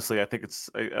 And honestly, I think it's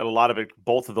a lot of it.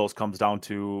 Both of those comes down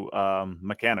to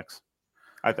mechanics.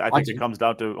 I think it comes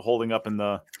down to holding up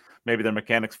in maybe their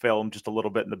mechanics fail them just a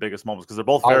little bit in the biggest moments because they're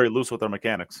both very loose with their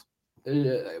mechanics. I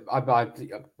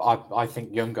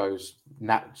think Jungo's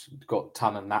got a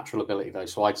ton of natural ability though,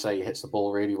 so I'd say he hits the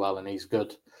ball really well and he's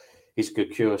good. He's a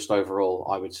good curist overall,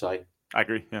 I would say. I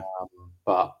agree. Yeah,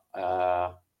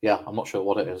 yeah, I'm not sure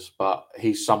what it is, but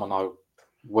he's someone I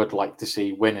would like to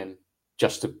see winning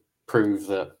just to prove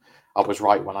that I was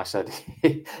right when I said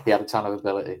he had a ton of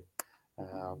ability.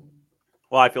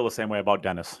 Well, I feel the same way about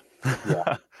Dennis.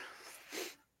 Yeah.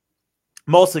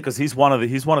 Mostly because he's one of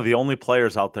the only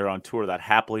players out there on tour that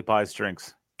happily buys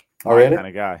drinks. Oh, really? Kind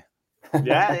of guy.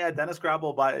 Yeah. Dennis Grab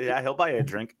will buy. Yeah, he'll buy you a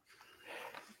drink.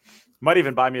 Might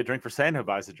even buy me a drink for saying he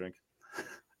buys a drink.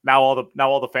 Now all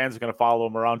the fans are going to follow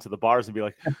him around to the bars and be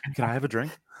like, "Can I have a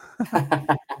drink?"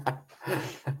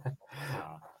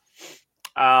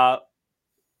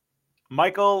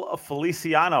 Michael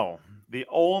Feliciano, The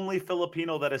only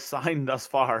Filipino that is signed thus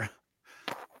far.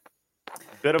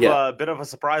 Bit of a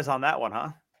surprise on that one, huh?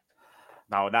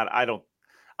 No, not. I don't.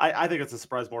 I think it's a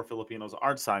surprise more Filipinos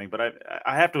aren't signing, but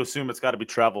I have to assume it's got to be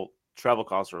travel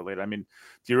costs related. I mean,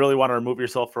 do you really want to remove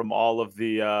yourself from all of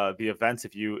the events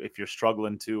if you're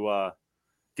struggling to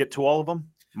get to all of them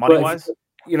money wise?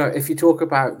 If you talk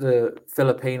about the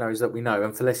Filipinos that we know,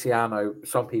 and Feliciano,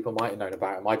 some people might have known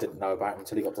about him. I didn't know about him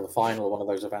until he got to the final of one of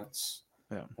those events.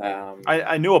 Yeah,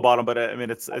 I knew about him, but I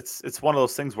mean, it's one of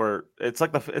those things where it's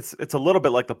like it's a little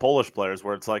bit like the Polish players,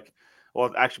 where it's like, well,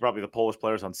 actually, probably the Polish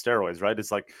players on steroids, right?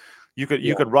 It's like you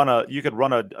could run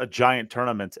a giant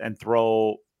tournament and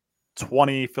throw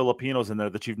 20 Filipinos in there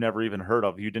that you've never even heard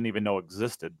of, you didn't even know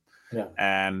existed,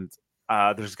 and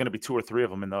there's going to be 2 or 3 of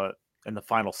them in the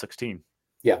final 16.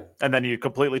 Yeah, and then you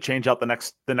completely change out the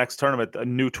next tournament, a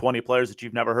new 20 players that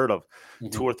you've never heard of.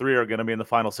 Mm-hmm. 2 or 3 are going to be in the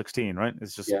final 16, right?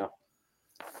 It's just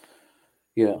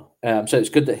yeah. So it's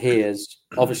good that he is.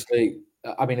 Obviously,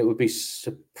 I mean, it would be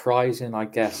surprising, I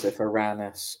guess, if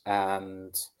Aranis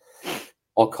and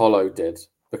Okolo did,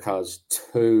 because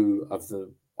 2 of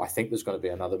them, I think there's going to be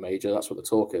another major. That's what the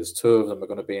talk is. 2 of them are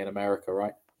going to be in America,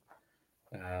 right?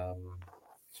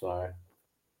 So.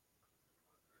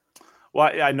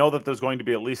 Well, I know that there's going to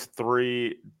be at least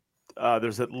 3.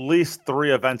 There's at least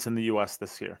 3 events in the U.S.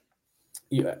 this year.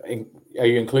 Yeah, are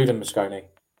you including Mosconi?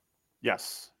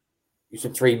 Yes. You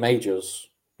said 3 majors.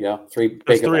 Yeah, 3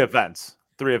 There's big 3 events.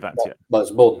 3 events. Yeah. But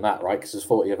it's more than that, right? Because there's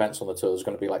 40 events on the tour. There's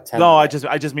going to be like 10. No, I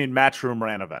just mean Matchroom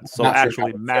ran events. So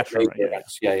actually, Matchroom ran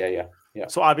events. Yeah.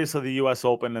 So obviously the U.S.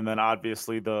 Open, and then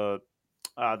obviously the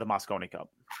Mosconi Cup.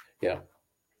 Yeah.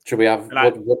 Should we have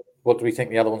what do we think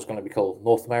the other one's going to be called?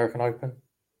 North American Open?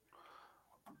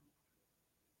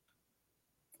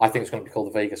 I think it's going to be called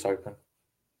the Vegas Open.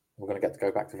 We're going to get to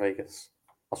go back to Vegas.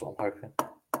 That's what I'm hoping.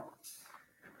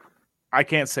 I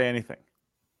can't say anything.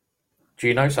 Do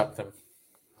you know something?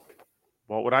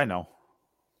 What would I know?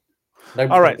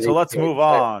 All right, so let's move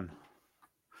on.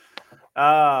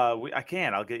 I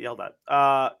can't. I'll get yelled at.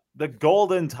 The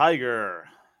Golden Tiger,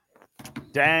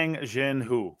 Dang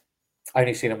Jinhu. I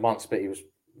only seen him once, but he was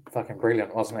fucking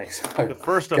brilliant, wasn't he? So the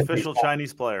first official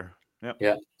Chinese player. Yep.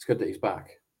 Yeah, it's good that he's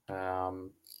back.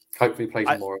 Hopefully, he plays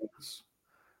in more events.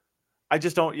 I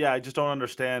just don't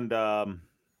understand. I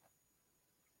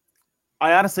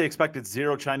honestly expected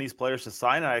 0 Chinese players to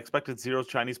sign. I expected 0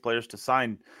 Chinese players to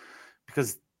sign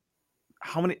because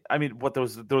how many? I mean, there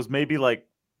was maybe like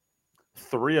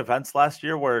 3 events last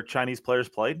year where Chinese players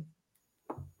played.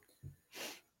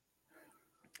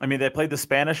 I mean, they played the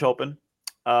Spanish Open.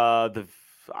 I would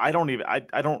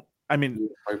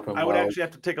actually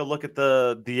have to take a look at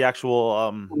the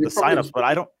actual the signups, but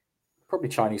I don't. Probably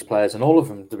Chinese players in all of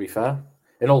them, to be fair,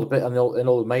 in all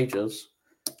the majors.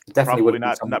 Definitely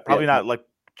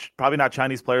probably not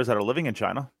Chinese players that are living in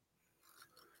China.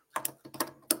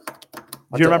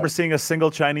 Do you remember seeing a single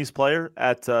Chinese player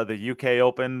at the UK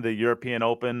Open, the European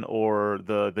Open, or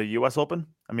the US Open?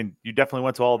 I mean, you definitely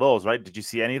went to all those, right? Did you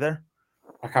see any there?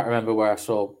 I can't remember where I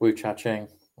saw Wu Cha-Ching.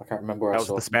 I can't remember where I saw.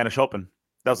 That was the Spanish Open.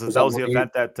 That was the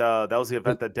event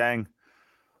that Dang.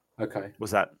 Okay.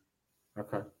 Was that?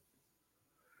 Okay.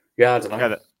 Yeah, I don't know.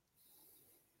 Yeah,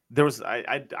 there was.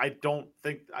 I don't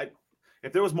think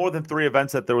if there was more than 3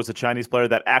 events that there was a Chinese player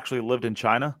that actually lived in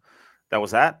China that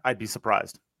was at, I'd be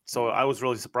surprised. So I was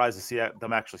really surprised to see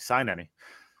them actually sign any.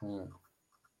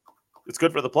 It's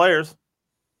good for the players.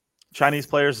 Chinese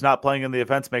players not playing in the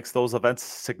events makes those events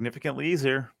significantly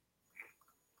easier.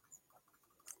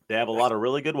 They have a lot of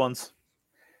really good ones.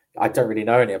 I don't really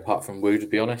know any apart from Wu, to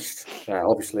be honest.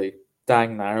 Obviously,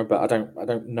 Dang now, but I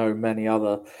don't know many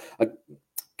other. I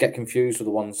get confused with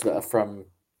the ones that are from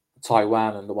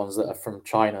Taiwan and the ones that are from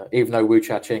China. Even though Wu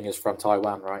Cha-Ching is from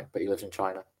Taiwan, right? But he lives in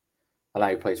China. And now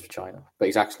he plays for China, but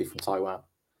he's actually from Taiwan.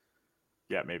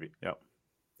 Yeah, maybe. Yeah.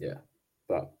 Yeah,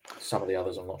 but some of the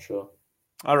others, I'm not sure.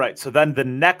 All right, so then the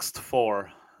next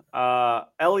 4,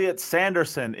 Elliot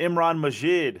Sanderson, Imran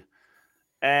Majid,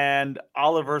 and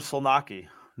Oliver Solnaki.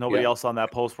 Nobody else on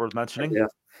that post worth mentioning? Yeah,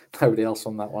 nobody else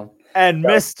on that one. And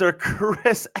Mr.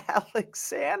 Chris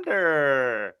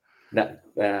Alexander.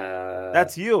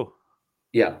 That's you.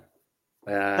 Yeah.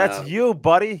 That's you,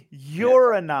 buddy.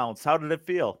 You're announced. How did it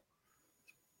feel?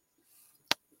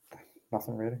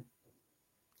 Nothing really.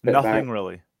 Nothing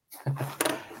really.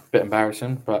 Bit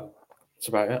embarrassing, but that's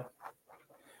about it.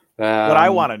 What I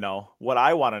want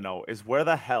to know is where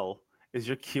the hell is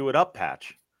your Cue It Up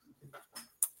patch?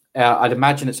 I'd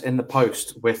imagine it's in the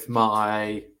post with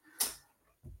my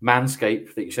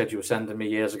Manscaped that you said you were sending me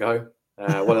years ago.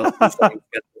 What else you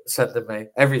sent me?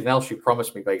 Everything else you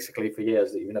promised me basically for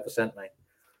years that you never sent me.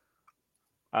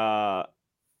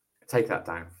 Take that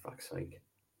down, for fuck's sake.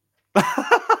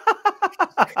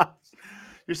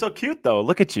 You're so cute, though.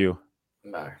 Look at you.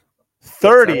 No.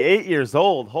 38 years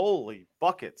old. Holy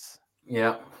buckets.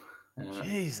 Yeah.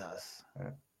 Jesus.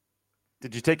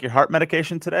 Did you take your heart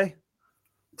medication today?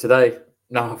 Today?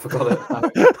 No, I forgot it.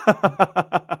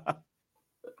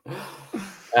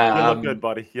 You look good,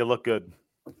 buddy. You look good.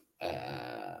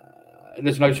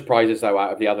 There's no surprises, though,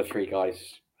 out of the other three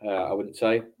guys, I wouldn't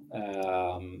say.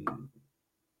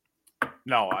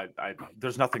 No,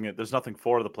 there's nothing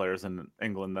for the players in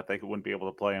England that they wouldn't be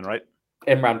able to play in, right?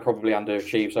 Imran probably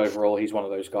underachieves overall. He's one of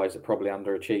those guys that probably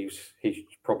underachieves. He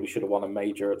probably should have won a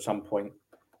major at some point.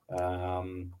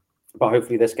 But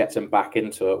hopefully this gets him back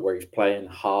into it where he's playing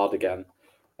hard again.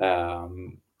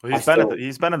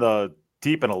 He's been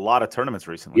deep in a lot of tournaments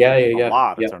recently. Yeah. A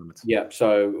lot of tournaments. Yeah.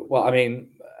 So, well, I mean,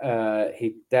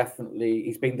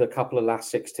 he's been to a couple of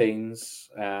last 16s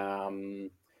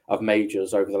of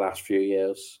majors over the last few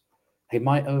years. He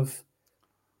might have,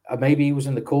 maybe he was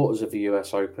in the quarters of the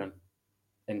US Open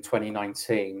in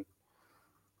 2019.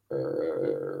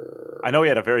 I know he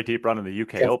had a very deep run in the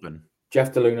UK Open.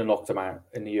 Jeff DeLuna knocked him out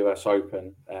in the US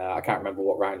Open. I can't remember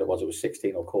what round it was. It was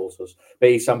 16 or quarters. But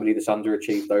he's somebody that's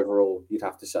underachieved overall, you'd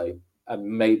have to say. And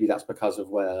maybe that's because of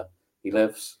where he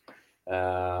lives.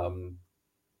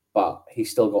 But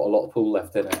he's still got a lot of pool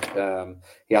left in it.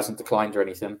 He hasn't declined or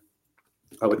anything.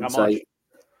 I wouldn't say.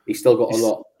 He's still got a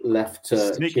lot left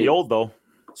to Sneaky old, though.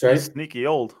 Sorry? Sneaky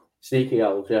old,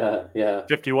 yeah.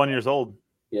 51 years old.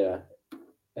 Yeah.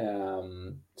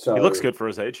 So he looks good for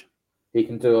his age. He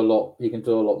can do a lot. He can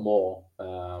do a lot more.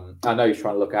 I know he's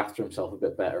trying to look after himself a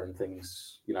bit better and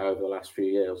things, over the last few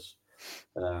years.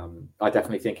 I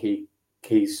definitely think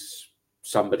he's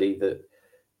somebody that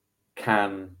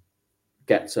can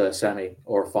get to a semi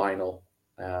or a final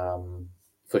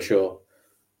for sure.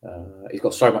 He's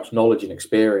got so much knowledge and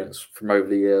experience from over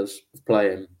the years of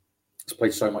playing. He's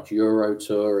played so much Euro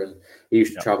Tour, and he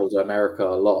used to travel to America a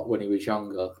lot when he was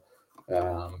younger.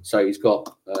 So he's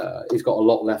got a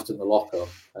lot left in the locker.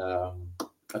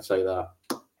 I'd say that.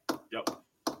 Yep.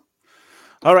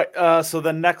 All right. So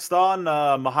then next on,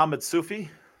 Mohammed Sufi.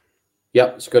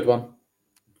 Yep, it's a good one.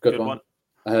 Good one.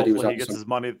 I heard Hopefully he gets his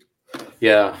money.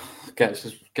 Yeah, gets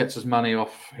his money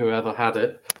off whoever had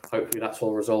it. Hopefully that's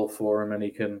all resolved for him, and he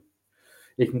can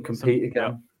compete again.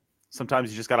 Yeah.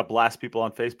 Sometimes you just got to blast people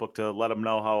on Facebook to let them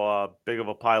know how big of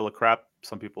a pile of crap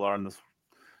some people are in this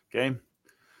game.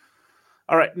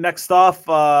 All right, next off,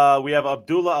 we have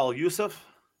Abdullah Al Yusuf.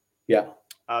 Yeah.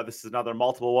 This is another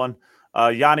multiple one.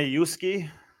 Yanni Yuski,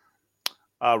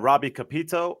 Robbie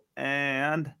Capito,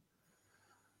 and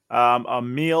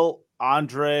Emil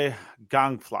Andre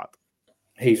Gangflat.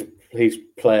 He's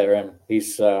player M.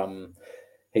 He's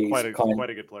quite a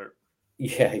good player.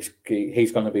 Yeah, he's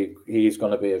going to be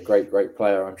a great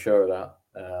player. I'm sure of that.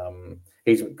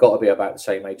 He's got to be about the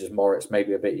same age as Moritz,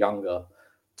 maybe a bit younger.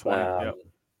 20. Yep.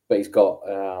 But he's got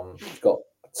a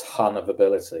ton of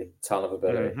ability.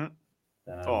 Mm-hmm.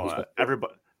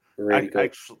 Everybody. Really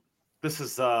good. This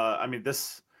is.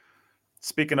 This.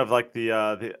 Speaking of like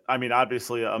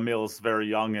obviously Emil's very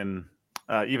young, and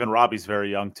even Robbie's very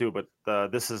young too. But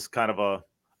this is kind of a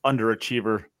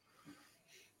underachiever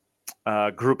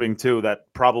grouping too. That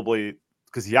probably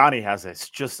because Yanni has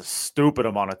just a stupid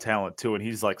amount of talent too, and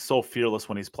he's like so fearless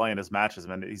when he's playing his matches.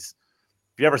 Man, if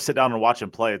you ever sit down and watch him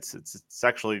play, it's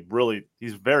actually really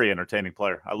he's a very entertaining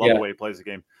player. I love the way he plays the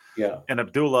game. Yeah. And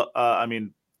Abdullah,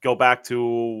 go back to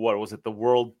what was it, the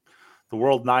World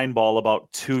 9 ball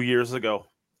about 2 years ago.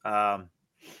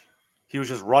 He was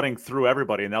just running through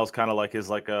everybody, and that was kind of like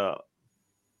his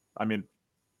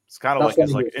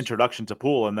introduction to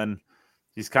pool, and then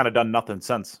he's kind of done nothing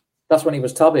since. That's when he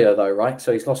was tubbier though, right?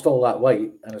 So he's lost all that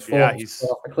weight and he's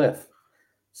off the cliff.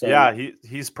 So, yeah, he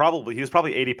was probably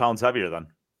 80 pounds heavier then.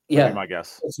 Yeah, my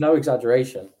guess. It's no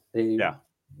exaggeration.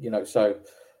 So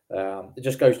it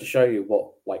just goes to show you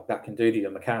what that can do to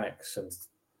your mechanics, and it's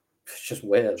just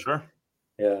weird. Sure.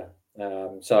 Yeah.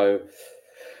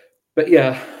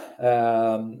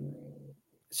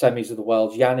 Semis of the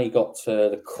world. Yanni got to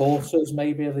the quarters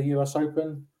maybe of the US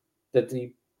Open.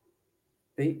 Did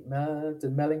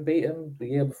Melling beat him the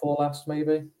year before last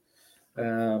maybe?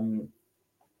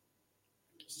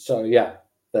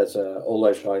 There's all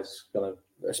those guys gonna,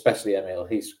 especially Emil.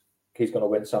 He's gonna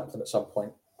win something at some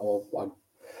point. I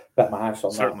bet my house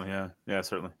on certainly, that. Yeah,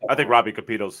 certainly. I think Robbie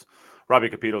Capito's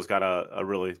got a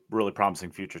really, really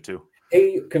promising future too.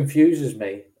 He confuses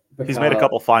me. He's made a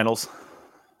couple finals.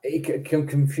 He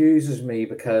confuses me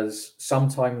because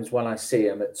sometimes when I see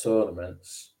him at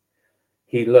tournaments,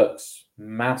 he looks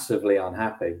massively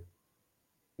unhappy.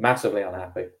 massively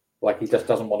unhappy. Like he just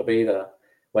doesn't want to be there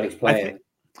when he's playing.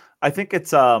 I think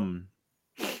it's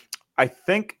I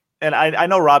think, and I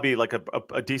know Robbie like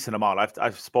a decent amount.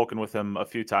 I've spoken with him a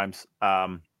few times.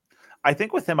 I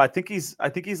think with him, I think he's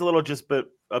a little just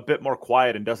a bit more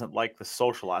quiet and doesn't like the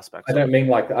social aspects. I don't mean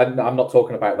like I'm not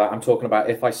talking about that. I'm talking about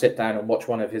if I sit down and watch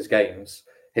one of his games,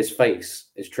 his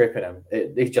face is tripping him.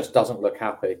 He just doesn't look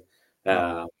happy,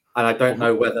 and I don't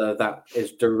know whether that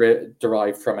is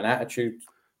derived from an attitude.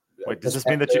 Wait, does this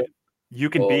mean that you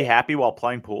can be happy while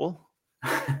playing pool?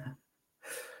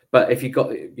 But if you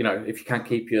can't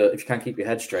keep your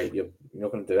head straight, you're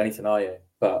not going to do anything, are you?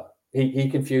 But he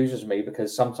confuses me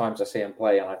because sometimes I see him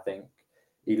play and I think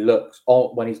he looks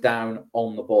when he's down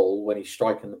on the ball, when he's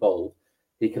striking the ball,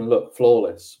 he can look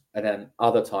flawless, and then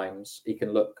other times he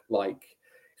can look like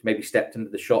he's maybe stepped into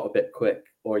the shot a bit quick,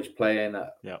 or he's playing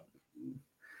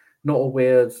not a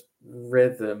weird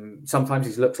rhythm. Sometimes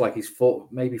he looks like he's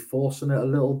maybe forcing it a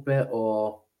little bit,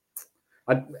 or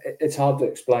it's hard to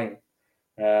explain.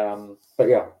 But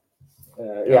yeah,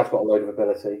 he has got a load of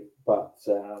ability, but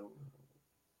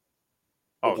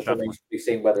it just remains to be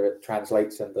seen whether it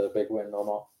translates into a big win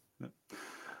or not.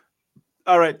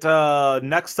 All right,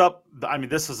 next up, I mean,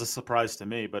 this is a surprise to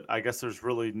me, but I guess there's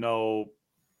really no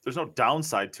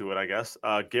downside to it, I guess.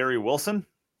 Gary Wilson.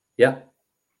 Yeah.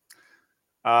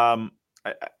 I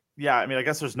mean, I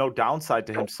guess there's no downside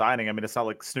to him signing. I mean, it's not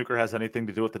like snooker has anything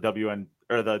to do with the WN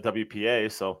or the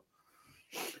WPA, so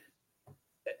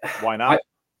why not?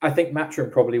 I think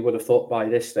Matchroom probably would have thought by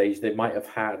this stage they might have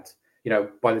had,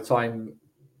 by the time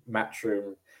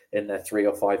Matchroom in their 3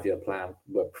 or 5 year plan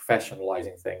were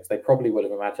professionalizing things, they probably would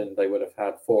have imagined they would have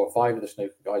had 4 or 5 of the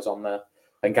snooker guys on there,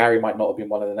 and Gary might not have been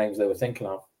one of the names they were thinking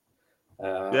of.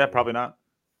 Yeah, probably not.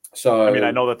 So I mean,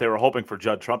 I know that they were hoping for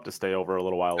Judd Trump to stay over a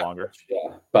little while longer.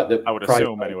 Yeah, but I would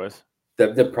assume, anyways.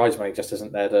 The prize money just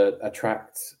isn't there to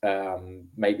attract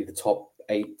maybe the top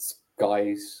 8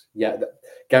 guys. Yeah,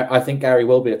 I think Gary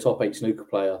will be a top 8 snooker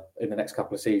player in the next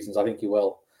couple of seasons. I think he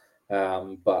will.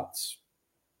 But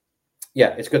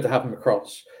yeah, it's good to have him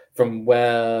across from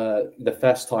where the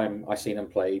first time I seen him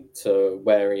play to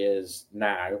where he is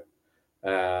now.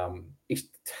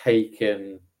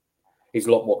 He's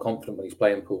a lot more confident when he's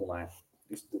playing pool now.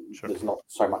 There's not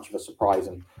so much of a surprise.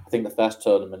 And I think the first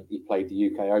tournament he played the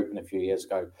UK Open a few years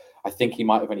ago, I think he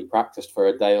might have only practiced for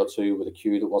a day or two with a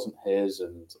cue that wasn't his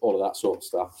and all of that sort of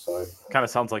stuff. So kind of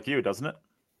sounds like you, doesn't it?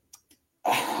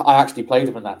 I actually played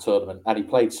him in that tournament and he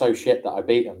played so shit that I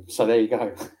beat him. So there you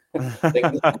go.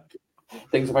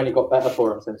 Things have only got better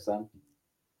for him since then.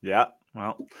 Yeah.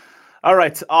 Well, all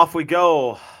right, off we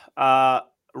go.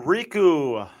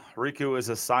 Riku is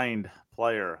a signed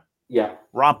player. Yeah.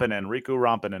 Riku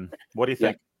Rompinen. What do you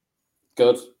think?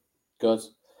 Good.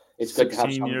 It's 16 good to have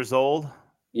 16 years old.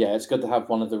 Yeah, it's good to have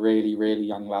one of the really, really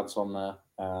young lads on there.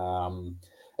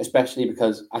 Especially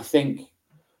because I think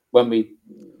when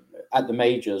at the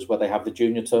majors where they have the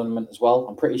junior tournament as well,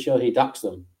 I'm pretty sure he ducks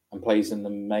them and plays in the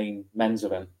main men's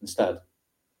event instead.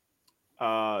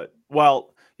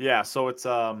 Well, yeah, so it's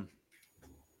I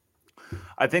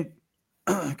think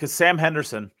because Sam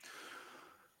Henderson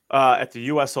at the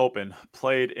U.S. Open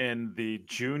played in the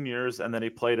juniors and then he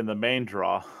played in the main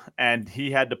draw, and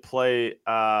he had to play.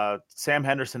 Sam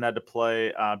Henderson had to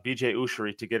play BJ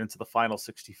Ushery to get into the final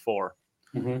 64.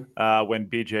 Mm-hmm. When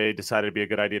BJ decided it'd be a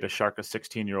good idea to shark a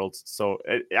 16-year-old. So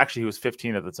actually, he was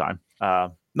 15 at the time.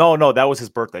 No, that was his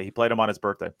birthday. He played him on his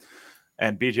birthday.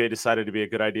 And BJ decided to be a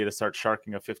good idea to start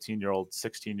sharking a 15-year-old,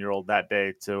 16-year-old that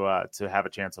day to have a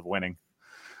chance of winning.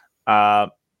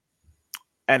 And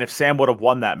if Sam would have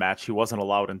won that match, he wasn't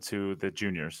allowed into the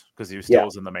juniors because he still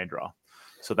was in the main draw.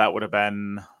 So that would have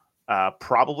been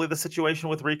probably the situation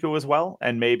with Riku as well.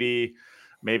 And maybe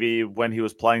when he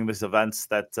was playing these events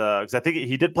because I think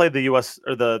he did play the US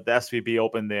or the SVB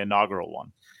Open, the inaugural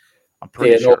one. I'm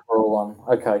pretty sure. The inaugural one.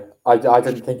 Okay. I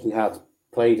didn't think he had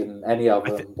played in any of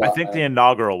them. I think the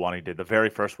inaugural one he did, the very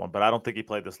first one, but I don't think he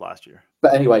played this last year.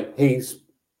 But anyway, he's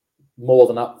more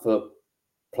than up for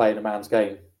playing a man's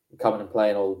game, coming and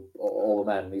playing all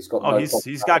the men. He's got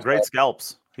he's got great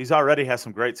scalps. He's already has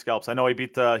some great scalps. I know he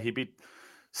beat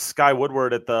Sky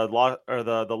Woodward at the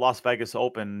Las Vegas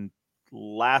Open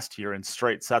last year in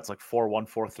straight sets, like 4-1,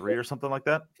 4-3 or something like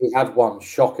that. He had one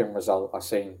shocking result. I've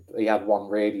seen. He had one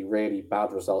really, really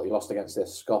bad result. He lost against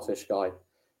this Scottish guy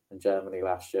in Germany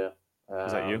last year.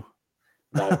 Is that you?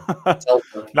 No,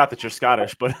 not that you're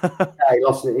Scottish, but yeah,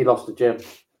 he lost to Jim.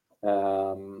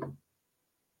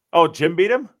 Jim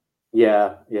beat him.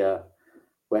 Yeah.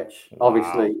 Which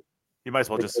obviously he might as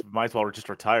well just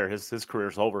retire. His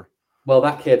career's over. Well,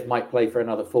 that kid might play for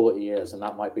another 40 years, and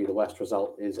that might be the worst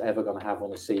result he's ever going to have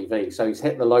on his CV. So he's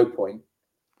hit the low point.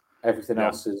 Everything Yeah.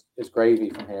 else is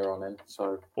gravy from here on in.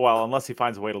 So, Well, unless he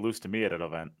finds a way to lose to me at an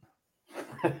event,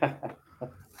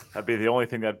 that'd be the only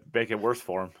thing that'd make it worse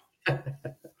for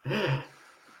him.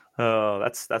 Oh,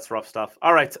 that's rough stuff.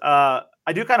 All right.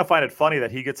 I do kind of find it funny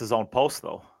that he gets his own post,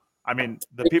 though. I mean,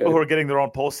 the people who are getting their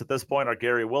own posts at this point are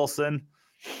Gary Wilson,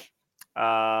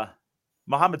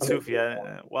 Mohamed Sufi.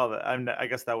 Well, I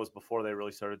guess that was before they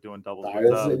really started doing doubles.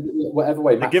 No, whatever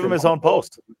way, they give him his own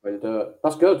post. Way to do it.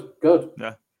 That's good. Good.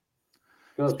 Yeah.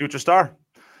 Good. Future star.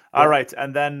 All right,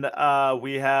 and then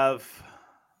we have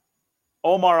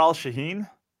Omar Al Shaheen.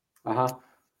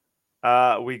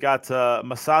 We got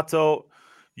Masato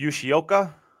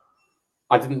Yoshioka.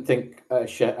 I didn't think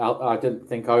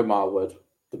Omar would,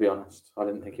 to be honest. I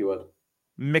didn't think he would.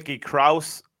 Mickey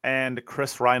Krause and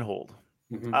Chris Reinhold.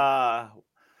 Mm-hmm. Well,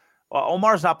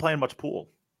 Omar's not playing much pool.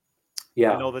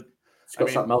 Yeah. I know that. He's got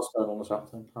something else going on or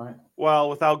something, right? Well,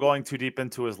 without going too deep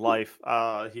into his life,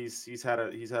 he's had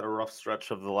a rough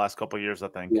stretch of the last couple of years, I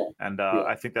think, and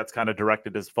I think that's kind of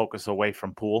directed his focus away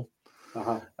from pool.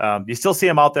 You still see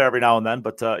him out there every now and then,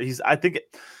 but I think,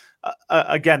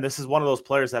 again, this is one of those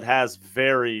players that has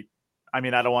very. I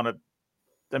mean, I don't want to.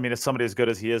 I mean, if somebody as good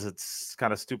as he is, it's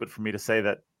kind of stupid for me to say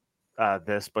that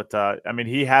but I mean,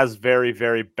 he has very,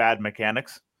 very bad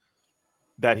mechanics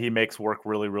that he makes work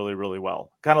really, really, really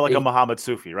well. Kind of like a Mohamed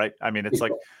Sufi, right? I mean, it's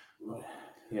like,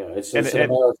 it's an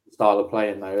American style of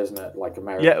playing, though, isn't it? Like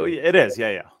American. Yeah, it is.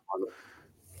 Yeah.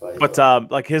 But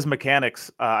like his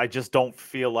mechanics, I just don't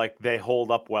feel like they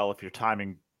hold up well if your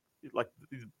timing, like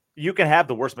you can have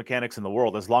the worst mechanics in the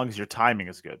world as long as your timing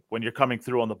is good. When you're coming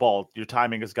through on the ball, your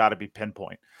timing has got to be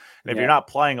pinpoint. And if you're not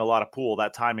playing a lot of pool,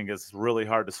 that timing is really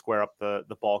hard to square up the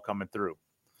ball coming through.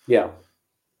 Yeah.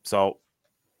 So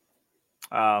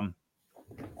I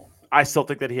still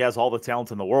think that he has all the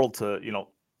talent in the world to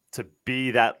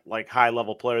be that like high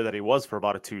level player that he was for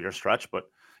about a 2-year stretch,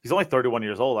 but he's only 31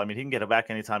 years old. I mean, he can get it back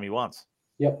anytime he wants.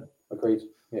 Yep. Agreed.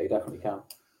 Yeah, he definitely can.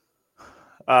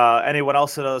 Anyone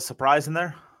else a surprise in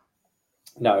there?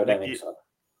 No, I don't think so.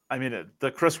 I mean,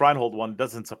 the Chris Reinhold one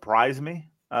doesn't surprise me.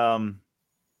 But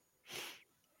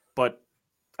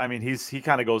I mean, he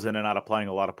kind of goes in and out of playing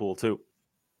a lot of pool too.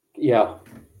 Yeah.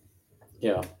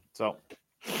 So,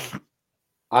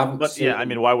 I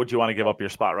mean, why would you want to give up your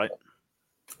spot, right?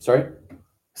 Sorry? I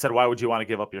said, why would you want to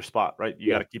give up your spot, right?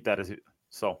 You got to keep that as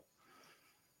so.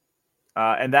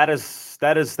 And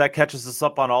that catches us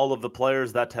up on all of the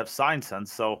players that have signed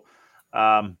since. So,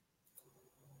 I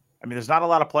mean, there's not a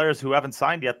lot of players who haven't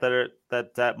signed yet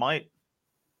that might.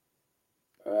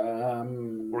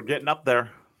 We're getting up there.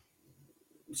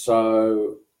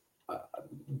 So,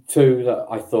 two that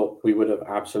I thought we would have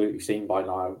absolutely seen by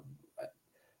now,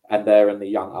 and they're in the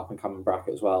young up and coming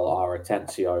bracket as well, are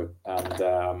Atencio and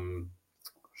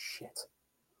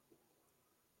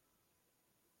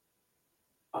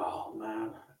oh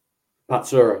man,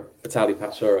 Vitaly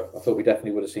Patsura. I thought we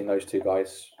definitely would have seen those two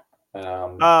guys.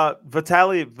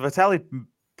 Vitaly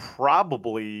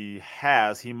probably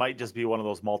has. He might just be one of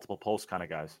those multiple post kind of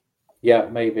guys. Yeah,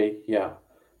 maybe. Yeah,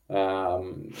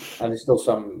 and there's still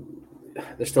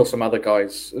some other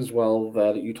guys as well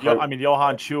there that you'd hope. I mean,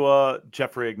 Johan Chua,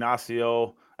 Jeffrey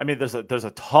Ignacio. I mean, there's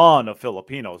a ton of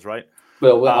Filipinos, right?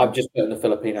 Well, I'm just putting the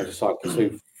Filipinos aside because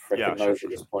who freaking knows at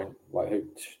this point? Like who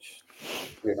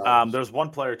knows? There's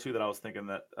one player too that I was thinking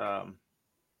that.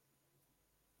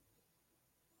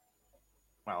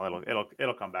 Well,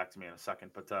 it'll come back to me in a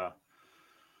second, but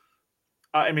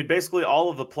I mean, basically all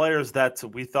of the players that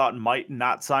we thought might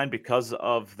not sign because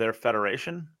of their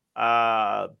federation,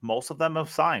 most of them have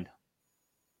signed.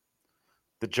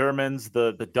 The Germans,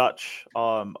 the Dutch,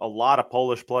 a lot of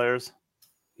Polish players.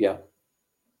 Yeah.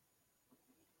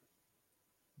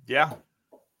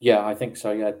 Yeah, I think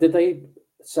so. Yeah. Did they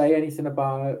say anything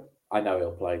about? I know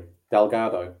he'll play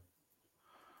Delgado.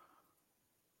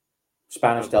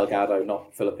 Spanish Delgado,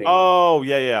 not Filipino. Oh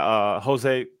yeah.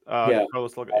 Jose.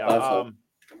 Carlos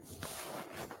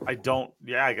I don't.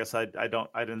 Yeah, I guess I don't.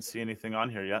 I didn't see anything on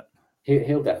here yet.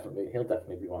 He'll definitely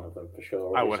be one of them for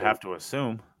sure. I would have to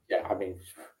assume. Yeah, I mean,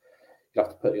 you have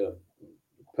to put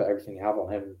everything you have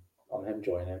on him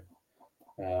joining.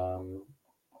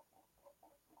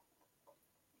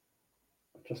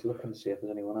 Just looking to see if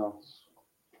there's anyone else.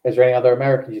 Is there any other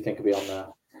Americans you think could be on there?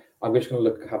 I'm just going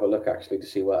to have a look actually to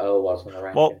see what Earl was on the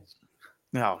rankings. Well,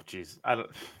 no, jeez, I don't.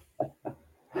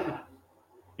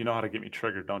 You know how to get me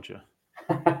triggered, don't you?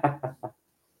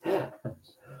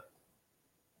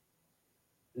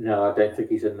 No, I don't think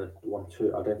he's in the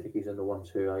 1-2. I don't think he's in the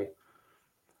 1-2-8.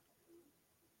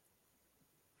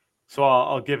 So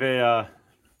I'll give a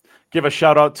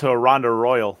shout out to Rhonda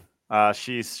Royal.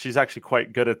 She's actually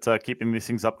quite good at keeping these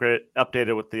things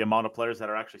updated with the amount of players that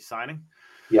are actually signing.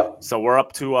 Yeah. So we're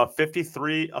up to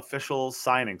 53 official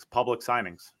signings, public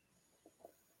signings.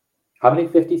 How many?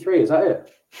 53? Is that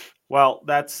it? Well,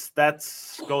 that's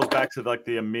goes back to like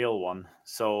the Emil one.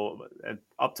 So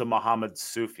up to Mohammed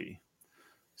Sufi.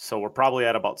 So we're probably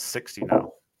at about 60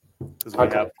 now because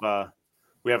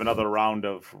we have another round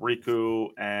of Riku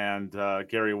and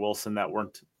Gary Wilson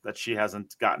that she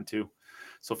hasn't gotten to.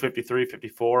 So 53,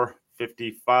 54,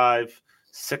 55,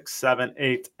 6, 7,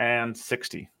 8, and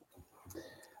 60.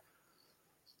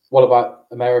 What about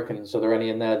Americans? Are there any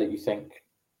in there that you think?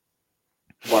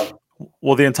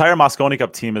 Well, the entire Mosconi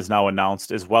Cup team is now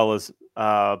announced, as well as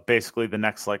basically the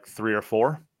next like 3 or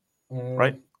 4,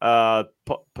 right?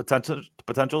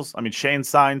 Potentials. I mean, Shane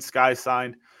signed, Sky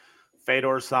signed,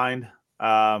 Fedor signed,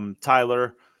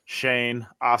 Tyler, Shane,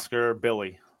 Oscar,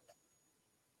 Billy.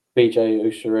 BJ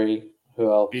Usuri.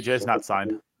 Who else? BJ's not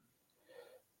signed.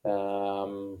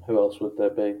 Who else would there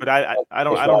be? But I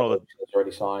don't know that he's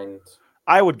already signed.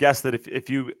 I would guess that if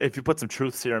you put some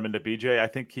truth serum into BJ, I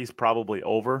think he's probably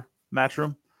over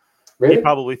Matchroom. Really? He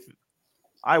probably.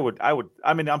 I would.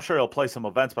 I mean, I'm sure he'll play some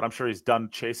events, but I'm sure he's done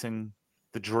chasing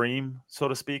the dream, so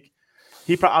to speak.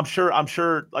 I'm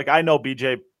sure. Like, I know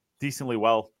BJ decently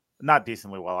well. Not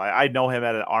decently well. I know him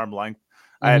at an arm length.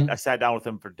 I sat down with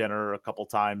him for dinner a couple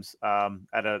times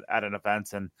at an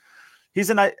event, and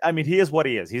he is what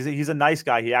he is. He's a nice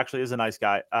guy. He actually is a nice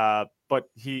guy. But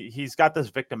he's got this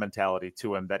victim mentality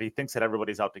to him that he thinks that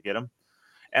everybody's out to get him.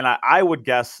 And I would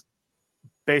guess,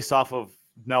 based off of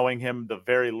knowing him, the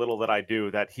very little that I do,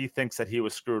 that he thinks that he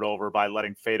was screwed over by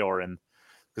letting Fedor in,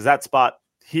 because that spot,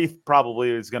 he probably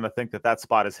is going to think that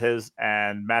spot is his,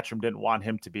 and Matchroom didn't want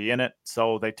him to be in it,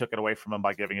 so they took it away from him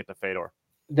by giving it to Fedor.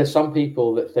 There's some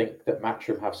people that think that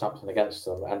Matchroom have something against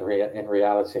them, and in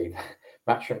reality,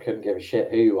 Matchroom couldn't give a shit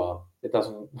who you are. It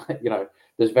doesn't,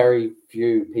 there's very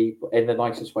few people, in the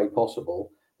nicest way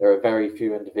possible, there are very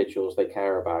few individuals they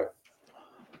care about.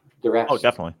 The rest,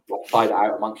 definitely, fight it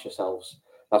out amongst yourselves.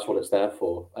 That's what it's there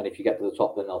for. And if you get to the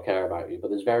top, then they'll care about you. But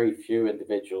there's very few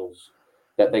individuals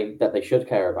that they should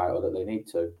care about or that they need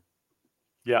to.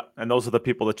 Yeah, and those are the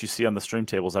people that you see on the stream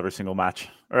tables every single match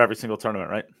or every single tournament,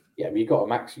 right? Yeah, but you got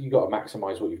to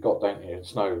maximize what you've got, don't you?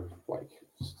 It's no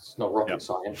rocket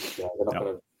science. They're not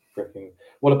going to freaking.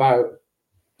 What about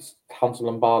Hunter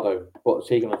Lombardo? What's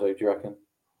he going to do? Do you reckon?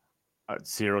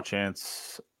 Zero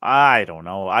chance. I don't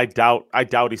know. I doubt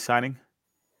he's signing.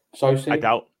 Sosi? I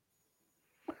doubt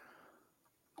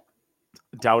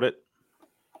it.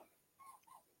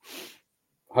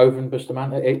 Hoven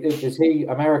Bustamante, is he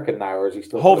American now, or is he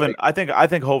still Hoven? I think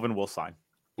Hoven will sign.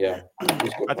 Yeah,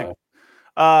 I think.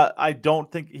 I don't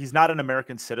think he's not an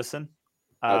American citizen.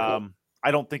 Okay.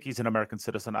 I don't think he's an American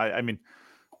citizen. I mean,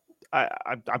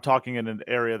 I'm talking in an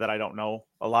area that I don't know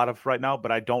a lot of right now,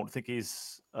 but I don't think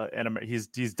he's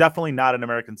he's definitely not an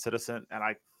American citizen, and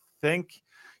I think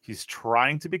he's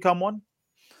trying to become one.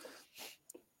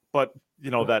 But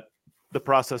that the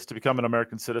process to become an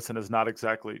American citizen is not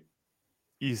exactly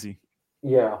easy.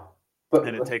 Yeah,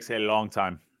 and it takes a long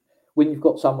time. When you've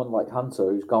got someone like Hunter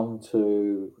who's gone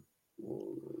to,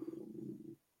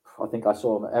 I think I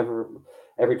saw him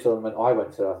every tournament I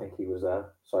went to. I think he was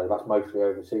there. So that's mostly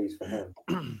overseas for him.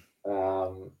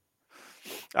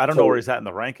 I don't know where he's at in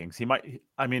the rankings. He might.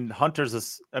 I mean,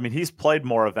 he's played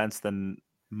more events than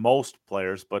most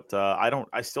players, but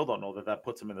I still don't know that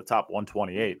puts him in the top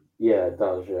 128. Yeah, it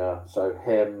does. Yeah. So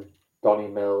him, Donnie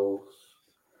Mills,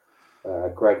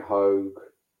 Greg Hogue.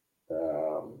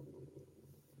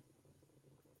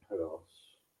 Who else?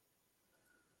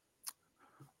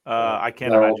 I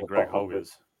can't imagine Greg Hogue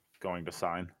is going to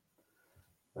sign.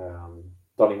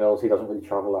 Donnie Mills, he doesn't really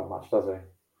travel that much, does he?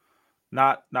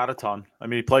 Not a ton. I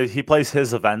mean, he plays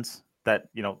his events.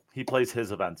 He plays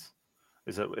his events.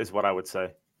 Is what I would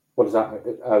say. What is that?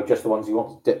 Oh, just the ones he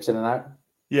wants, dips in and out.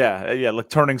 Yeah. Like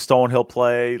Turning Stone, he'll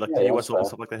play like the US Open,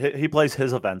 stuff like that. He plays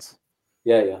his events.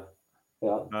 Yeah.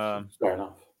 Fair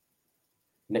enough.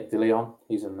 Nick DeLeon,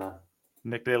 he's in there.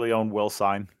 Nick DeLeon will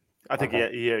sign. I think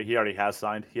he already has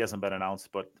signed. He hasn't been announced,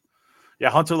 but yeah,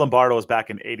 Hunter Lombardo is back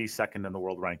in 82nd in the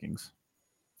world rankings.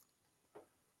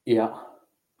 Yeah.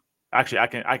 Actually,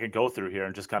 I can go through here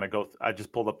and just kind of go. I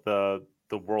just pulled up the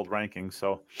world rankings,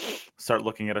 so start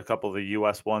looking at a couple of the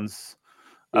U.S. ones.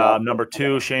 Yeah. Number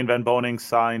 2, Shane Van Boning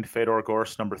signed. Fedor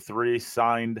Gorst, number 3,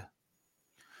 signed.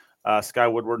 Sky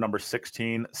Woodward, number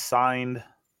 16, signed.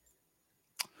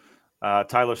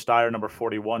 Tyler Steyer, number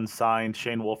 41, signed.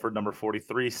 Shane Wolford, number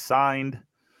 43, signed.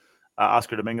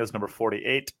 Oscar Dominguez, number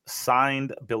 48,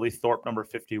 signed. Billy Thorpe, number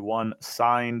 51,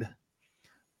 signed.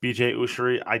 BJ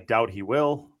Ushery, I doubt he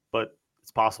will, but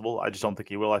it's possible. I just don't think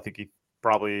he will. I think he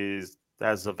probably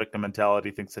has a victim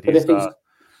mentality, thinks that he's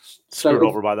screwed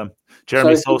over by them.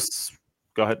 Jeremy Sos,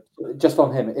 go ahead. Just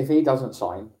on him, if he doesn't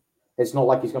sign, it's not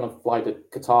like he's going to fly to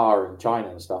Qatar and China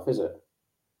and stuff, is it?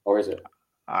 Or is it?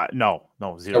 No,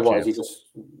 zero so what, chance. Is he just,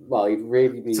 well, he'd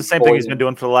really be. It's the same thing he's been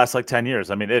doing for the last 10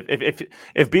 years. I mean, if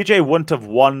BJ wouldn't have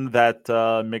won that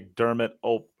McDermott,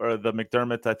 or the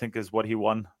McDermott, I think is what he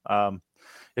won.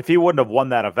 If he wouldn't have won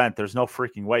that event, there's no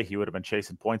freaking way he would have been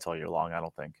chasing points all year long, I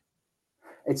don't think.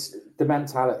 It's the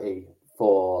mentality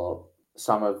for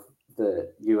some of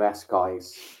the US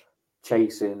guys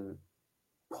chasing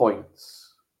points.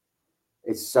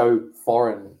 It's so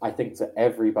foreign, I think, to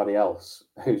everybody else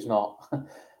who's not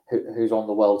who's on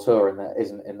the world tour and that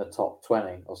isn't in the top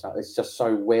 20 or something. It's just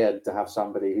so weird to have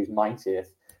somebody who's 90th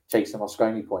chasing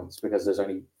Mosconi points because there's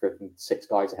only 6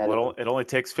 guys ahead of him. It only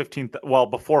takes 15. Well,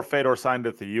 before Fedor signed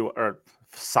with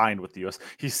signed with the U.S.,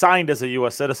 he signed as a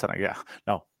U.S. citizen.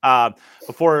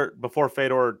 Before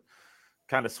Fedor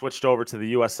kind of switched over to the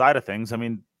U.S. side of things, I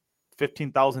mean,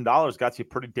 $15,000 got you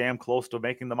pretty damn close to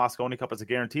making the Mosconi Cup as a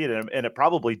guaranteed, and it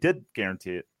probably did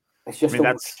guarantee it. It's just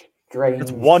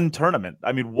it's one tournament.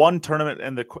 I mean, one tournament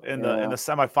in the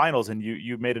semifinals, and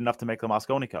you made enough to make the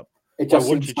Mosconi Cup. Why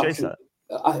wouldn't you chase that?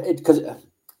 Because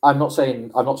I'm not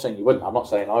saying you wouldn't. I'm not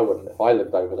saying I wouldn't if I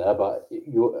lived over there. But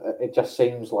it just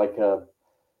seems like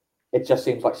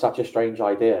such a strange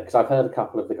idea. Because I've heard a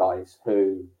couple of the guys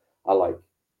who are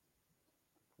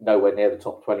nowhere near the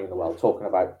top 20 in the world talking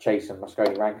about chasing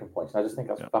Mosconi ranking points, and I just think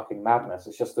that's fucking madness.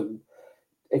 It's just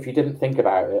if you didn't think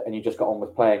about it and you just got on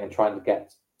with playing and trying to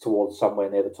get towards somewhere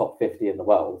near the top 50 in the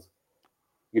world,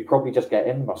 you'd probably just get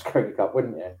in the Mosconi Cup,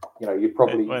 wouldn't you? You'd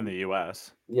probably in the US.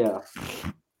 Yeah,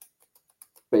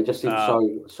 but it just seems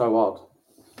so odd.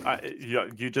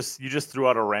 You just threw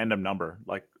out a random number,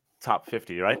 like top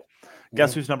 50, right? Mm-hmm.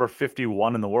 Guess who's number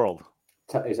 51 in the world?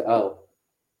 Is it Earl?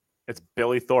 It's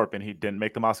Billy Thorpe, and he didn't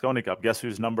make the Mosconi Cup. Guess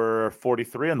who's number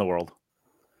 43 in the world?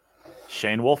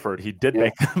 Shane Wolford. He did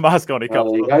make the Mosconi Cup.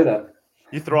 There you go then.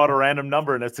 You throw out a random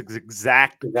number, and it's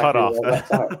exact cutoff.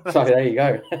 So there you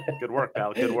go. Good work,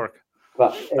 pal. Good work.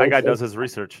 But that guy does his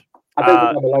research. I don't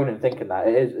think I'm alone in thinking that.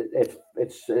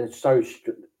 It's so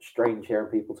strange hearing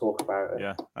people talk about it.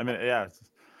 Yeah, I mean, yeah.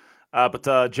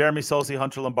 But Jeremy Sosi,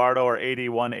 Hunter Lombardo are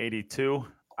 81, 82.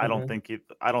 I don't think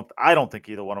I don't think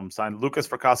either one of them signed. Lucas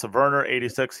Fracassa Werner,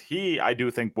 86. I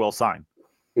do think will sign.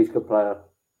 He's a good player.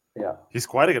 Yeah. He's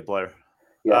quite a good player.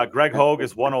 Yeah. Greg Hogue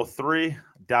is 103.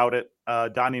 Doubt it.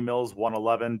 Donnie Mills,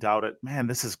 111. Doubt it. Man,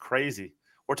 this is crazy.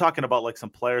 We're talking about some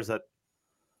players that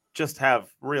just have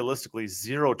realistically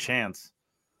zero chance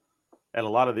at a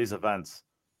lot of these events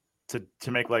to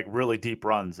make really deep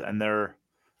runs, and they're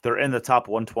in the top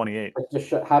 128.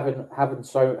 Just having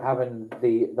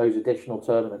those additional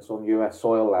tournaments on US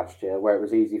soil last year, where it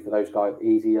was easy for those guys,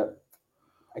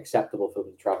 acceptable for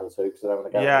them to travel to because they don't want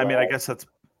to go. Yeah, I mean, I guess that's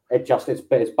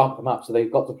it's bumped them up, so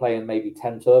they've got to play in maybe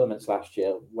 10 tournaments last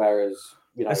year, whereas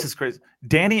this is crazy.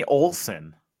 Danny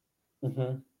Olson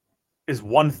is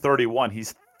 131.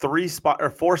 He's 4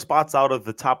 spots out of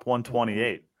the top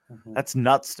 128. That's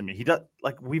nuts to me. He does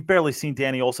we've barely seen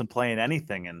Danny Olson playing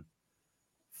anything in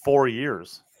 4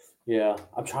 years. Yeah,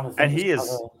 I'm trying to think. And he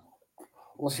is.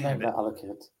 What's the name of that other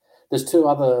kid? There's 2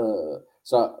 other.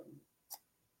 So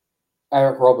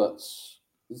Eric Roberts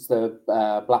is the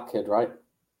black kid, right?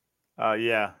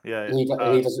 Yeah.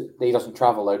 He doesn't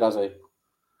travel though, does he?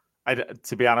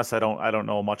 To be honest, I don't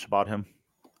know much about him.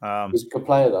 He's a good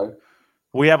player though.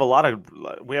 We have a lot of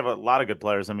good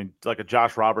players. I mean, like a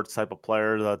Josh Roberts type of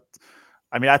player.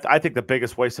 I think the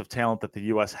biggest waste of talent that the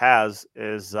U.S. has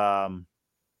is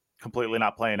completely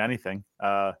not playing anything.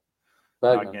 So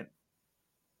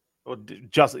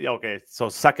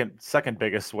second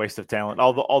biggest waste of talent.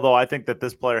 Although I think that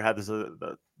this player had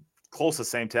the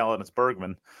closest same talent as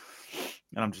Bergman,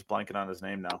 and I'm just blanking on his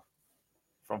name now.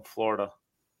 From Florida,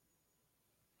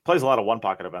 plays a lot of one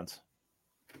pocket events.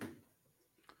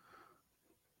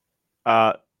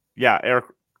 Eric.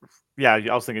 Yeah,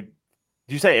 I was thinking.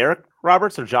 Did you say Eric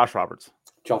Roberts or Josh Roberts?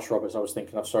 Josh Roberts, I was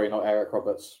thinking of. Sorry, not Eric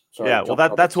Roberts. Sorry, yeah, well,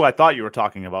 that's who I thought you were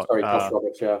talking about. Sorry, Josh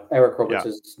Roberts. Yeah, Eric Roberts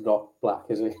is not black,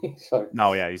 is he? So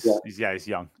no, yeah, he's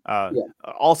young.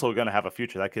 Also going to have a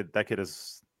future. That kid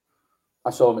is.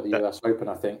 I saw him at the US Open.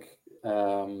 I think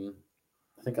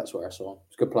that's where I saw him.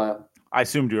 He's a good player. I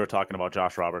assumed you were talking about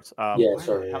Josh Roberts.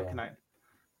 Sorry.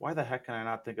 Why the heck can I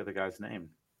not think of the guy's name?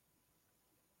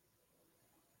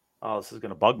 Oh, this is going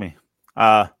to bug me.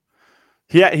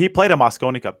 He played a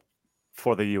Mosconi Cup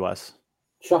for the U.S.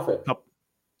 Shuffit.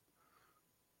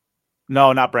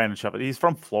 No, not Brandon Shuffit. He's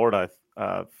from Florida,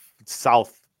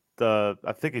 South. I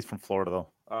think he's from Florida though.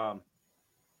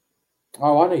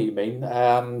 Oh, I know you mean.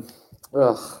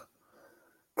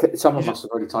 Someone must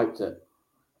have already typed it.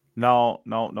 No,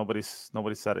 nobody's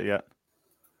said it yet.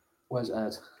 Where's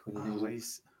Ed?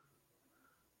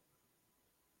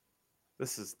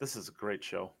 This is a great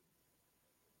show.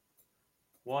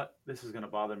 What? This is going to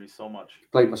bother me so much.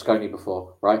 Played Mosconi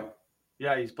before, right?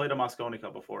 Yeah, he's played a Mosconi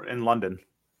Cup before in London.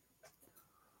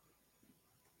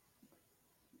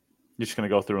 You're just going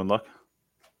to go through and look?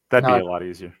 That'd be a lot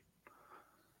easier.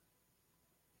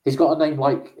 He's got a name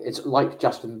like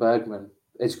Justin Bergman.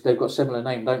 They've got a similar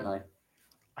name, don't they?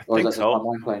 I think so. My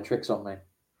mind playing tricks on me?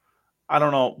 I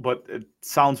don't know, but it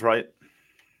sounds right.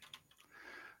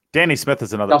 Danny Smith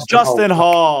is another. Justin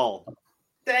Hall.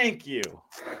 Thank you.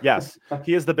 Yes,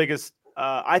 he is the biggest.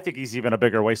 I think he's even a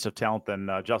bigger waste of talent than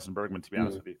Justin Bergman, to be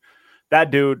honest with you.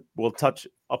 That dude will touch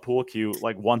a pool cue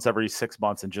like once every 6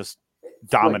 months and just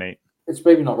dominate. It's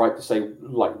maybe not right to say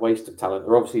like waste of talent.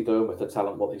 They're obviously doing with the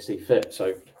talent what they see fit.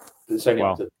 So it's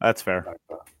only that's fair.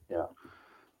 Yeah.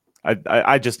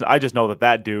 I just know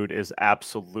that dude is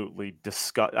absolutely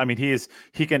disgusting. I mean,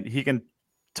 he can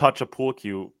touch a pool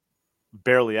cue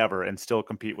barely ever and still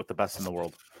compete with the best in the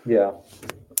world. Yeah.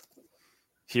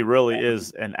 He really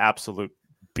is an absolute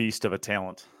beast of a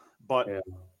talent. But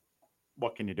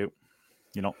what can you do?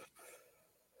 You know,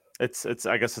 it's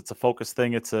I guess it's a focus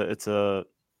thing. It's a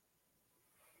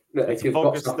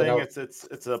focus thing.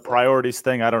 It's a priorities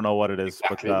thing. I don't know what it is.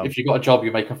 Exactly. But if you've got a job,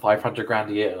 you're making $500,000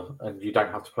 a year, and you don't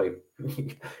have to play,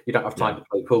 you don't have time to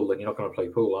play pool, then you're not going to play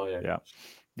pool, are you?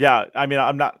 Yeah. I mean,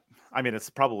 I'm not. I mean, it's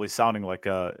probably sounding like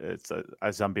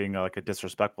as I'm being like a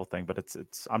disrespectful thing, but it's.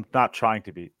 I'm not trying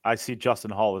to be. I see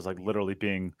Justin Hall as like literally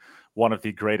being one of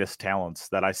the greatest talents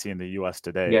that I see in the U.S.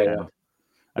 today. Yeah.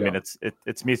 I mean,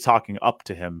 it's me talking up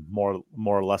to him more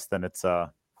or less than it's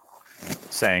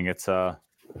saying it's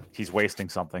he's wasting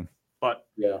something. But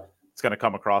it's going to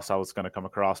come across how it's going to come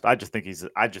across. I just think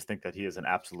that he is an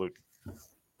absolute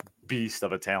beast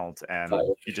of a talent, and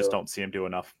you just don't see him do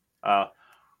enough.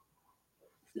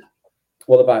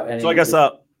 What about any? So I guess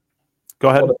go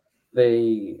ahead.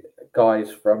 The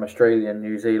guys from Australia and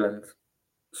New Zealand.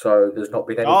 So there's not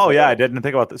been any. Oh yeah, I didn't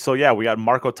think about this. So yeah, we got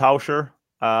Marco Tauscher.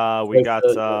 We got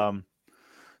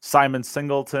Simon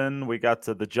Singleton. We got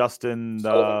the Justin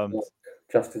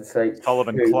Seitz,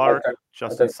 Sullivan Clark,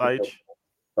 Justin Seitz,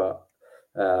 but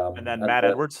and then Matt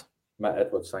Edwards. Matt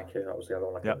Edwards, thank you. That was the other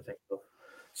one I couldn't think of.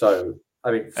 So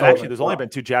I mean, and actually, there's only been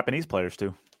 2 Japanese players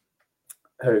too.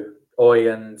 Who?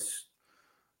 Oi and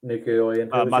Nuku Oi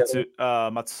and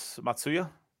Matsuya.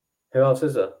 Who else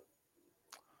is there?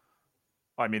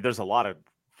 I mean, there's a lot of.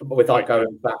 Without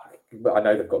going back, I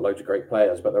know they've got loads of great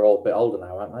players, but they're all a bit older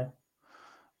now, aren't they?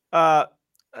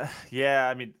 Yeah.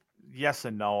 I mean, yes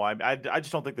and no. I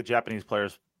just don't think the Japanese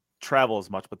players travel as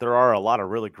much, but there are a lot of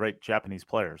really great Japanese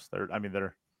players. I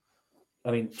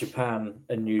mean, Japan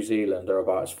and New Zealand are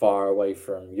about as far away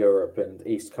from Europe and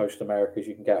East Coast America as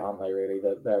you can get, aren't they? Really,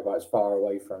 they're about as far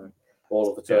away from all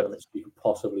of the tournaments you could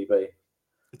possibly be.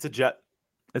 It's a jet.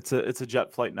 It's a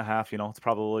jet flight and a half. You know, it's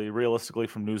probably realistically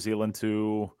from New Zealand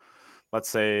to, let's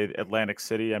say, Atlantic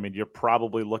City. I mean, you're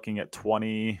probably looking at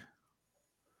 28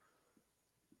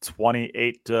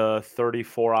 to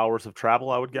 34 hours of travel,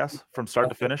 I would guess, from start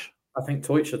to finish. I think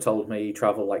Teutsch told me he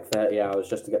traveled like 30 hours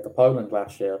just to get to Poland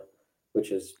last year,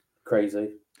 which is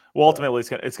crazy. Well, ultimately,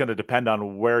 it's going to depend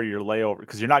on where your layover,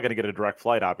 because you're not going to get a direct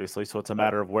flight, obviously. So it's a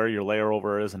matter of where your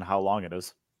layover is and how long it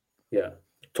is. Yeah,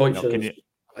 Teutsch.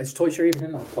 Is Teutsch even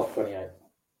in that top 28?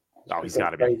 Oh, he's got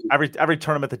to be. Every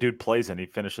tournament the dude plays in, he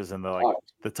finishes in the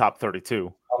top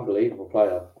 32. Unbelievable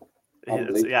player. I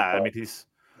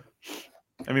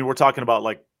mean, we're talking about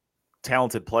like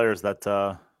talented players that.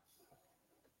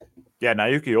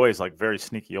 Naoki Oi is like very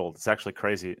sneaky old. It's actually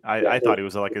crazy. I thought he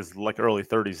was like his early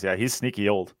 30s. Yeah, he's sneaky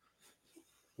old.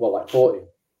 Well, like 40.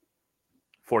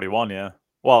 41, yeah.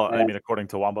 Well, I mean, according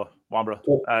to Wambra.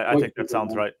 I think that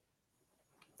sounds right.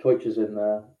 Teutsch is in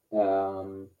there.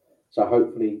 So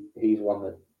hopefully he's one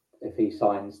that if he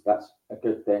signs, that's a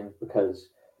good thing because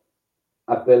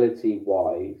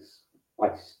ability-wise,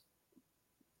 I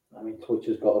mean, Teutsch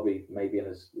has got to be maybe in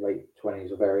his late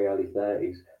 20s or very early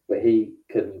 30s, but he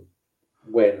can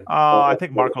win. I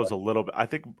think Marco's a little bit. I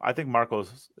think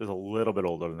Marco's is a little bit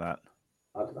older than that.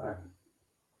 I don't know.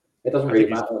 It doesn't really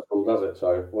matter at all, does it?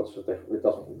 So what's the difference? It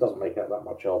doesn't make out that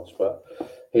much odds, but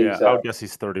I would guess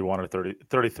he's 31 or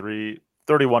 33,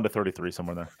 31 to 33,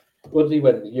 somewhere there. What did he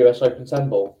win? The US Open 10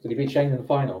 ball? Did he beat Shane in the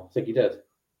final? I think he did.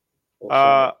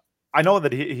 I know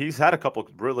that he's had a couple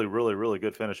really, really, really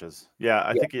good finishes. Yeah,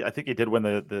 I think he did win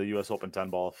the U.S. Open 10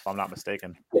 ball, if I'm not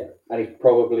mistaken. Yeah, and he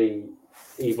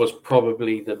was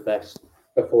probably the best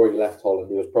before he left Holland.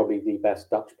 He was probably the best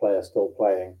Dutch player still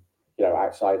playing.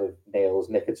 Outside of Niels,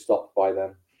 Nick had stopped by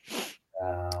then.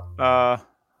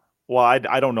 Well,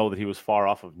 I don't know that he was far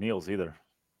off of Niels either.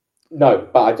 No,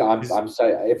 but I'm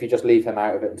saying if you just leave him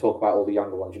out of it and talk about all the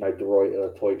younger ones, De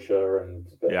Ruyter, Teutsch, and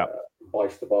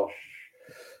Bijsterbosch.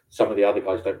 Some of the other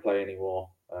guys don't play anymore.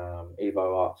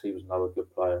 Ivo Arts, he was another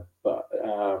good player, but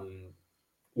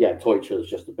Teutsch is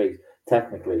just a beast.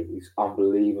 Technically, he's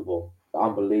unbelievable.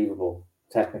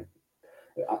 Technically,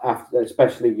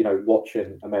 especially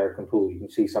watching American pool, you can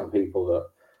see some people that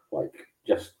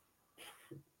just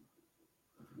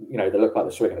they look like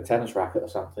they're swinging a tennis racket or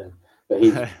something. But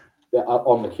he's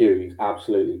on the cue. He's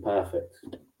absolutely perfect.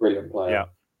 Brilliant player.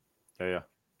 Yeah.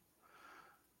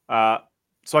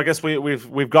 So I guess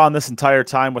we've gone this entire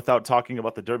time without talking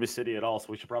about the Derby City at all. So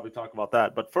we should probably talk about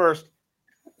that. But first,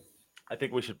 I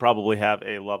think we should probably have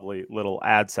a lovely little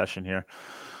ad session here.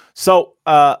 So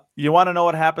you want to know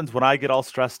what happens when I get all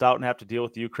stressed out and have to deal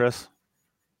with you, Chris?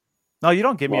 No, you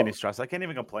don't give me any stress. I can't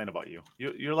even complain about you.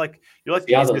 You're like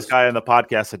the easiest guy on the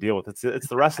podcast to deal with. It's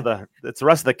the rest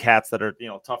of the cats that are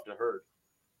tough to herd.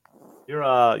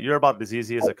 You're about as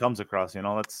easy as it comes across.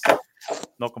 That's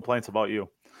no complaints about you.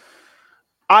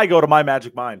 I go to my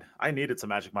Magic Mind. I needed some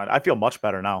Magic Mind. I feel much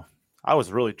better now. I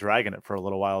was really dragging it for a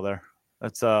little while there.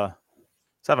 It's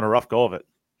having a rough go of it.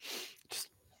 Just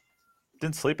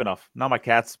didn't sleep enough. Now my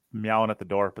cat's meowing at the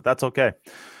door, but that's okay.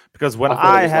 Because when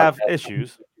I have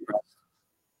issues.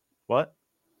 What?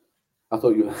 I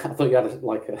thought you had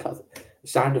a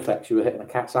sound effects. You were hitting a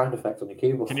cat sound effect on your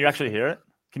keyboard. Can you actually hear it?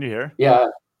 Can you hear? Yeah.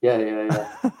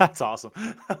 That's awesome.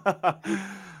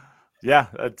 Yeah.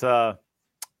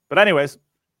 But anyways,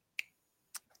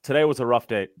 today was a rough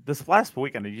day. This last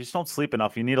weekend, you just don't sleep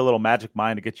enough. You need a little Magic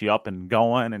Mind to get you up and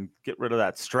going and get rid of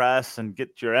that stress and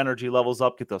get your energy levels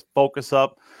up, get the focus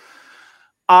up.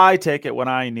 I take it when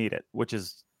I need it, which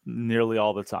is nearly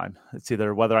all the time. It's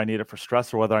either whether I need it for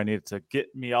stress or whether I need it to get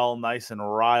me all nice and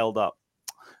riled up,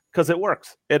 because it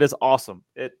works. It is awesome.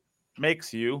 It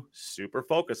makes you super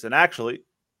focused. And actually,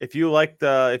 if you're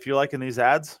liking these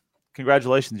ads,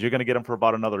 congratulations. You're going to get them for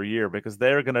about another year because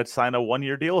they're going to sign a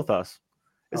 1-year deal with us.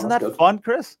 Isn't that good. Fun,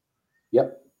 Chris?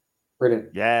 Yep. Brilliant.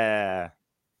 Yeah.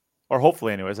 Or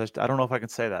hopefully, anyways. I don't know if I can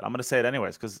say that. I'm going to say it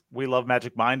anyways because we love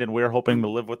Magic Mind and we're hoping to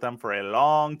live with them for a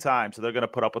long time. So they're going to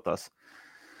put up with us,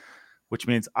 which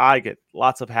means I get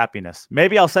lots of happiness.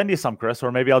 Maybe I'll send you some, Chris,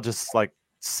 or maybe I'll just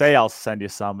say I'll send you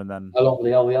some and then. A lot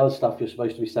of all the other stuff you're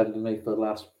supposed to be sending me for the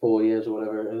last 4 years or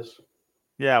whatever it is.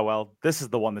 Yeah, well, this is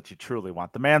the one that you truly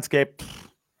want. The Manscaped,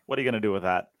 what are you going to do with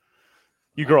that?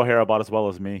 You grow hair about as well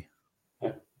as me.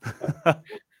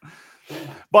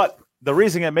 But the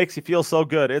reason it makes you feel so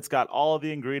good, it's got all of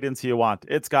the ingredients you want.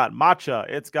 It's got matcha,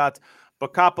 it's got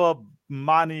Bacapa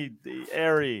Mani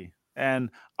Eri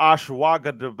and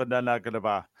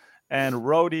Ashwagandha and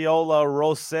Rhodiola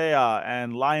rosea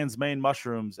and lion's mane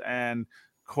mushrooms and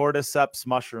cordyceps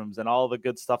mushrooms and all the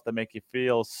good stuff that make you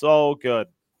feel so good.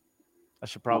 I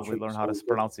should probably learn how to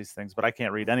pronounce these things, but I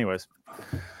can't read anyways.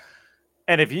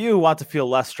 And if you want to feel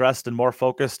less stressed and more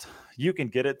focused, you can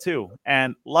get it too.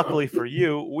 And luckily for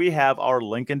you, we have our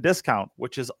Lincoln discount,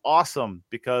 which is awesome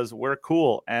because we're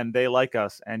cool and they like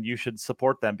us and you should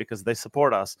support them because they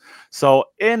support us. So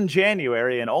in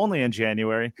January and only in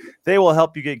January, they will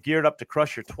help you get geared up to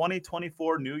crush your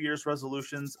 2024 New Year's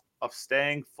resolutions of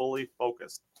staying fully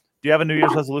focused. Do you have a New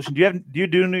Year's resolution? Do you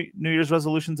do New Year's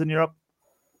resolutions in Europe?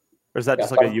 Or is that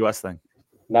just like a US thing?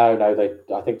 No, I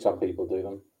think some people do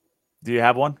them. Do you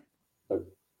have one? No.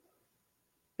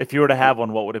 If you were to have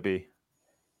one, what would it be?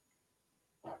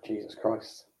 Oh, Jesus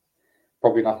Christ.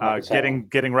 Probably nothing.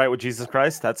 Getting right with Jesus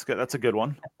Christ. That's good. That's a good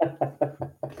one.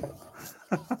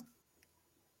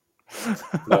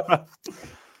 No.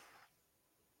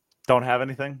 Don't have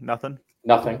anything? Nothing?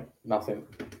 Nothing.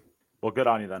 Well, good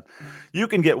on you then. You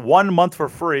can get 1 month for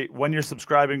free when you're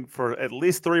subscribing for at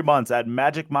least 3 months at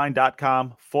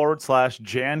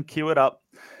magicmind.com/JanQItUp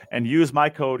and use my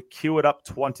code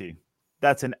QItUp20.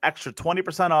 That's an extra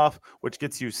 20% off, which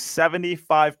gets you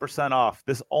 75% off.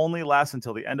 This only lasts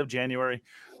until the end of January,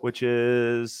 which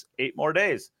is 8 more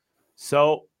days.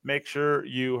 So make sure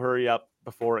you hurry up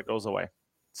before it goes away.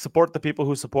 Support the people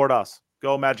who support us.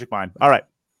 Go Magic Mind. All right.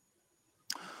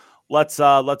 Let's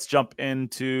jump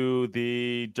into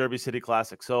the Derby City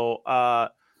Classic. So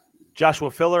Joshua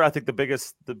Filler, I think the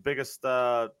biggest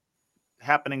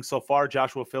happening so far.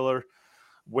 Joshua Filler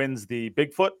wins the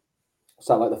Bigfoot. Is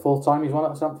that like the 4th time he's won it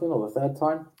or something, or the 3rd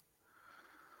time?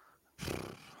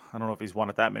 I don't know if he's won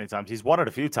it that many times. He's won it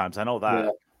a few times. I know that.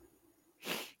 Yeah.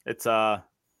 It's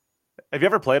Have you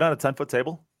ever played on a 10-foot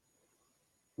table?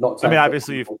 Not 10 I mean, 10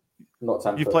 obviously foot, not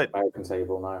 10 you've foot played. American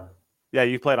table, no. Yeah,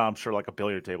 you've played on, I'm sure, like a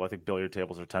billiard table. I think billiard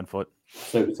tables are 10 foot.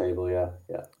 Snooker table, yeah.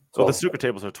 Oh, the 12 snooker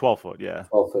tables are 12 foot. Yeah,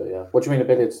 12 foot, yeah. What do you mean a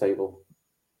billiards table?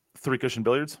 3 cushion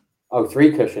billiards. Oh,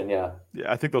 3 cushion, yeah.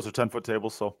 Yeah, I think those are 10-foot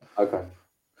tables. So, Okay.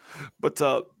 but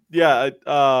yeah,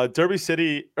 Derby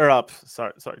City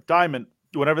sorry, Diamond.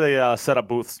 Whenever they set up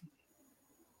booths,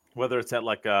 whether it's at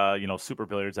like Super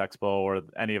Billiards Expo or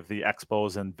any of the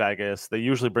expos in Vegas, they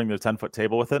usually bring their 10-foot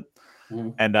table with it,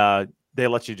 and they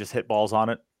let you just hit balls on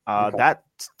it. Okay. That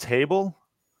table,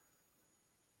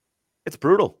 it's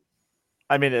brutal.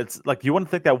 I mean, it's like you wouldn't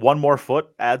think that one more foot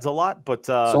adds a lot, but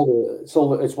it's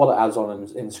what it adds on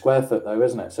in square foot, though,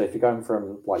 isn't it? So if you're going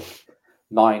from like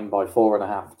 9 by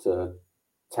 4.5 to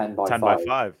 10 by 10 by 5,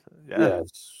 5, yeah,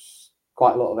 it's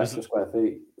quite a lot of extra square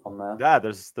feet on there. Yeah,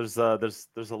 there's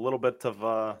a little bit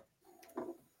of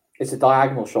It's a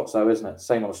diagonal shot, though, isn't it?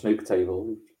 Same on a snooker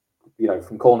table.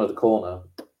 From corner to corner,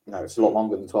 it's a lot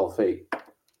longer than 12 feet.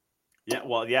 Yeah,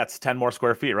 well, yeah, it's 10 more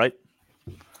square feet, right?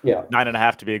 Yeah,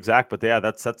 9.5 to be exact, but yeah,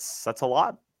 that's a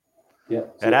lot. Yeah,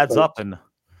 it adds up, and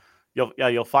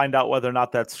you'll find out whether or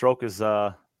not that stroke is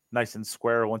nice and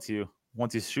square once you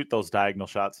shoot those diagonal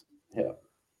shots. Yeah.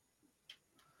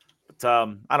 But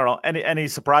I don't know, any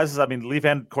surprises. I mean,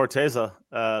 Levan Corteza,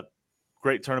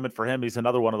 great tournament for him. He's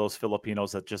another one of those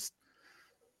Filipinos that just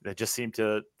seem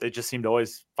to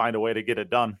always find a way to get it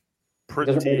done.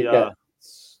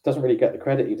 Doesn't really get the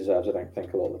credit he deserves, I don't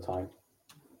think, a lot of the time.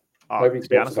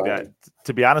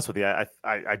 To be honest with you, I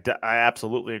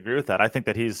absolutely agree with that. I think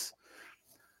that he's,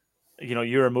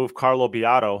 you remove Carlo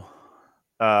Beato,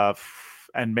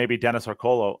 and maybe Dennis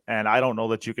Arcolo, and I don't know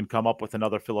that you can come up with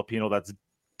another Filipino that's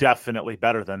definitely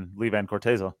better than Levan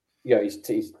Corteza. Yeah, he's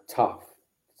tough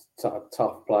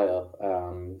player.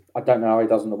 I don't know how he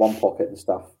does in the one pocket and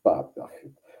stuff, but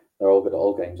they're all good at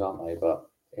all games, aren't they? But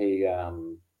he's a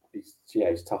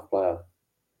tough player.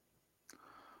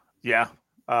 Yeah.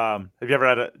 Have you ever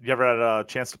had a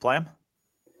chance to play him?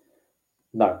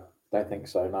 No, don't think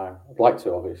so. No, I'd like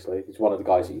to. Obviously, he's one of the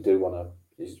guys that you do want to.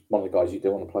 He's one of the guys you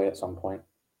do want to play at some point.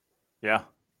 Yeah.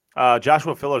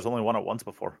 Joshua Filler's only won it once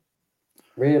before.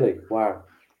 Really? Wow.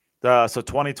 So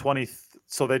 2020.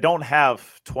 So they don't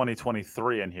have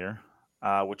 2023 in here,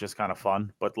 which is kind of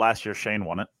fun. But last year Shane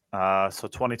won it. So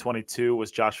 2022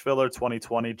 was Josh Filler.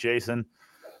 2020 Jason.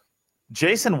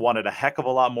 Jason won it a heck of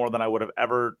a lot more than I would have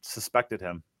ever suspected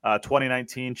him.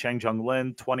 2019, Cheng Jung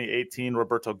Lin. 2018,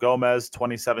 Roberto Gomez.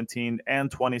 2017 and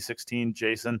 2016,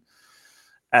 Jason.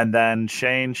 And then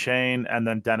Shane, and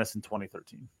then Dennis in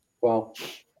 2013. Well,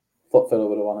 thought Filler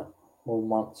would have won it more than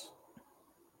once.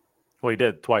 Well, he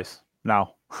did twice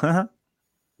now.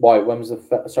 Why? When was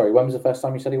the first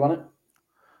time you said he won it?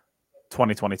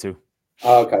 2022.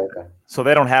 Oh, okay. So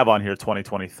they don't have on here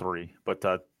 2023,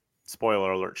 but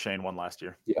spoiler alert, Shane won last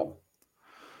year. Yeah.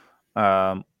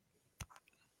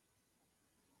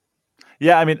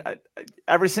 Yeah, I mean,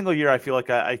 every single year I feel like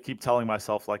I keep telling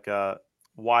myself, like,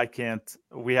 why can't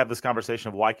we have this conversation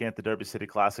of why can't the Derby City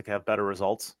Classic have better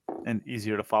results and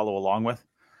easier to follow along with?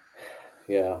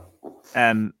 Yeah.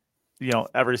 And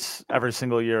every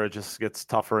single year it just gets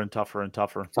tougher and tougher and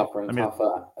tougher. Tougher and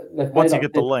tougher. Once you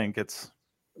get the link, it's.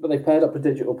 But they've paired up a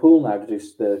digital pool now to do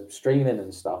the streaming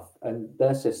and stuff, and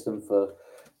their system for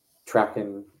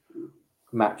tracking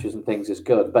matches and things is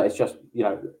good. But it's just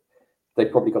they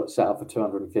probably got it set up for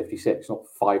 256, not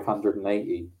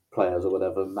 580 players or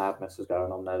whatever madness is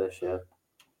going on there this year.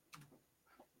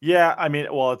 Yeah, I mean,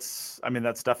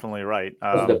 that's definitely right.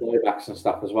 The buybacks and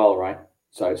stuff as well, right?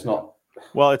 So it's not.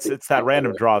 Well, it's that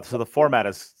random draw. So the format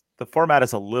is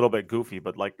a little bit goofy,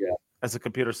 but as a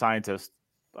computer scientist,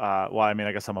 well, I mean,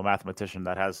 I guess I'm a mathematician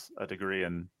that has a degree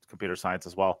in computer science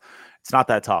as well. It's not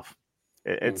that tough.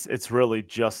 It's really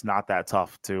just not that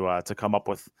tough to come up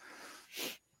with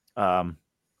an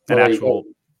actual.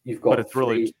 You've got it's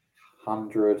really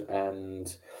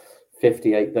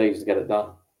 158 days to get it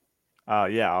done.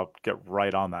 Yeah, I'll get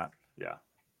right on that. Yeah.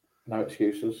 No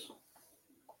excuses.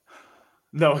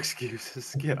 No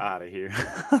excuses. Get out of here.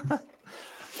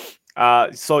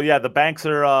 So yeah, the banks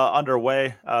are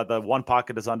underway. The one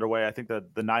pocket is underway. I think the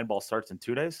 9-ball starts in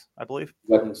 2 days, I believe.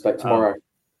 Wednesday, tomorrow.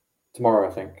 Tomorrow,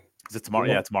 I think. Is it tomorrow?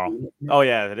 Yeah, tomorrow. Oh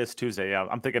yeah, it is Tuesday. Yeah,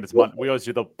 I'm thinking it's Monday. We always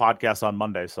do the podcast on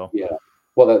Monday, so. Yeah.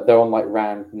 Well, they're on like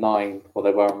round 9. Well,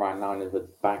 they were on round 9 of the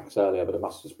banks earlier, but they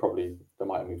might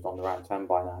have moved on to round 10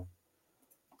 by now.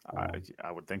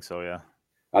 I would think so, yeah.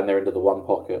 And they're into the one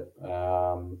pocket.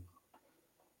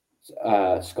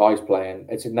 Sky's playing.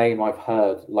 It's a name I've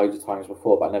heard loads of times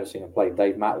before, but I've never seen him play.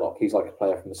 Dave Matlock. He's like a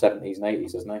player from the 70s and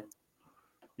 80s, isn't he?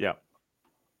 Yeah,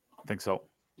 I think so.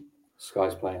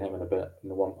 Sky's playing him in a bit in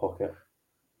the one pocket.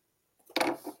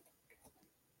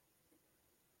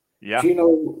 Yeah. Do you know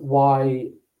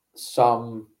why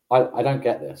some? I don't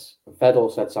get this. Fedor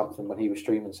said something when he was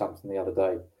streaming something the other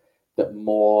day that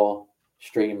more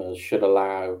streamers should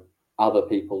allow other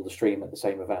people to stream at the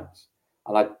same events,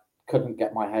 and I couldn't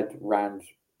get my head around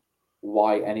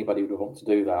why anybody would want to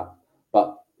do that.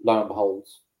 But lo and behold,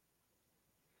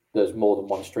 there's more than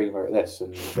one streamer at this,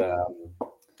 and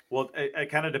Well, it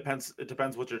kind of depends. It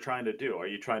depends what you're trying to do. Are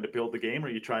you trying to build the game, or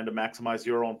are you trying to maximize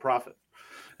your own profit?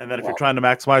 And then if you're trying to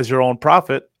maximize your own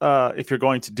profit, if you're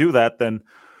going to do that, then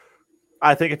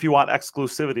I think if you want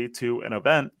exclusivity to an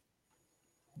event,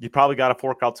 you probably got to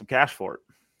fork out some cash for it,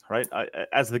 right?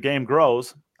 As the game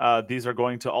grows, these are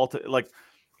going to alter. Like,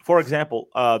 for example,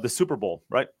 the Super Bowl,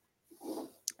 right?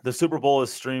 The Super Bowl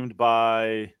is streamed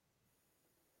by,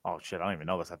 oh shit, I don't even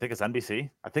know this. I think it's NBC.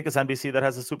 I think it's NBC that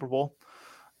has the Super Bowl.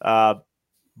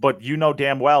 But you know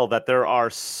damn well that there are,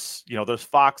 there's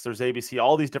Fox, there's ABC,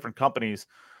 all these different companies,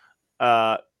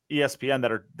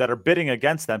 ESPN that are bidding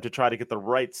against them to try to get the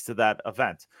rights to that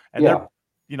event, and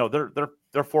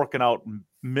they're forking out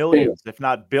millions, if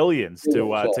not billions,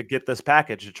 to get this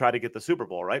package to try to get the Super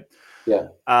Bowl, right? Yeah.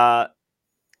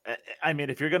 I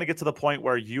mean, if you're going to get to the point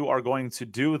where you are going to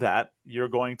do that, you're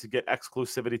going to get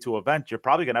exclusivity to an event, you're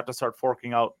probably going to have to start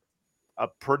forking out a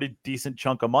pretty decent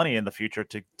chunk of money in the future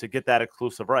to get that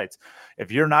exclusive rights.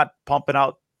 If you're not pumping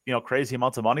out, crazy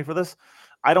amounts of money for this,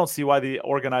 I don't see why the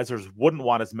organizers wouldn't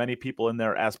want as many people in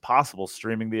there as possible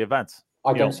streaming the events.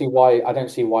 I don't see why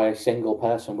a single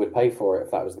person would pay for it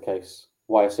if that was the case.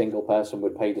 Why a single person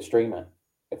would pay to stream it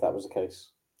if that was the case.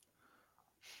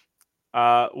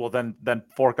 Well, then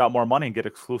fork out more money and get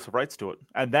exclusive rights to it,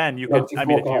 and then you could.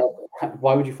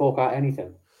 Why would you fork out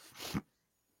anything?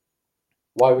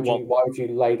 Why would you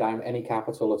lay down any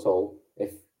capital at all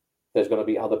if there's going to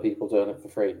be other people doing it for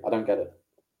free? I don't get it.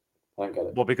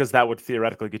 Well, because that would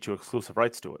theoretically get you exclusive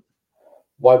rights to it.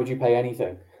 Why would you pay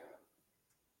anything?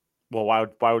 Well,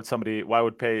 why would somebody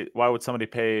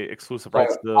pay exclusive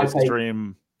rights to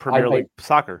stream Premier League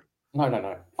soccer?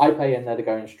 No. I pay in there to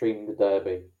go and stream the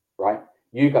Derby, right?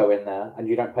 You go in there and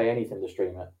you don't pay anything to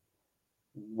stream it.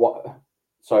 What?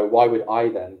 So why would I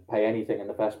then pay anything in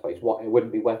the first place? What? It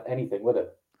wouldn't be worth anything, would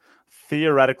it?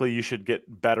 Theoretically, you should get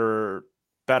better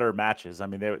matches. I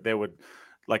mean, they would,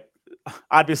 like,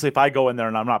 obviously, if I go in there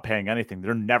and I'm not paying anything,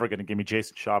 they're never going to give me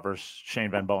Jason Shaw versus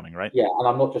Shane Van Boening, right? Yeah, and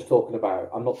I'm not talking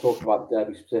about the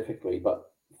Derby specifically,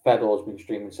 but Fedor's been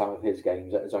streaming some of his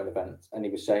games at his own events, and he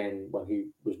was saying when he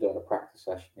was doing a practice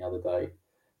session the other day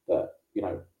that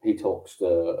he talks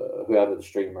to whoever the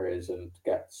streamer is and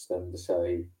gets them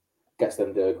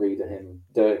to agree to him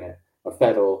doing it. But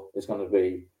Fedor is going to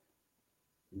be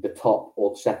the top or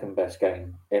the second best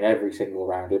game in every single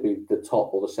round. It'd be the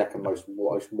top or the second most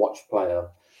watched player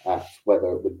at whether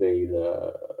it would be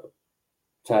the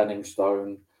Turning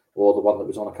Stone or the one that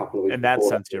was on a couple of weeks. In that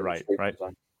sense, you're right.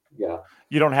 Yeah.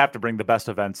 You don't have to bring the best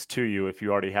events to you if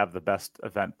you already have the best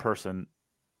event person.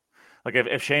 Like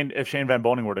if Shane Van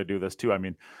Boening were to do this too, I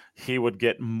mean, he would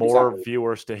get more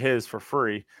viewers to his for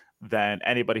free than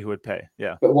anybody who would pay.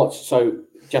 Yeah. But so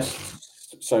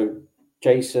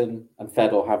Jason and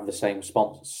Fedor have the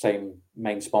same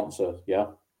main sponsor, yeah?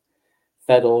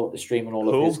 Fedor is streaming all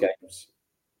of his games.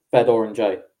 Fedor and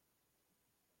Jay.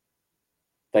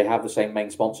 They have the same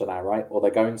main sponsor now, right? Or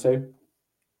they're going to?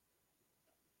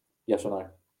 Yes or no?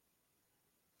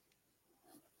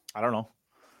 I don't know.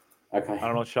 Okay. I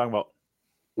don't know what you're talking about.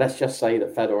 Let's just say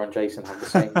that Fedor and Jason have the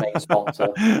same main sponsor.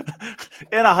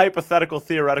 In a hypothetical,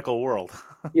 theoretical world.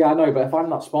 Yeah, I know, but if I'm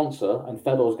that sponsor and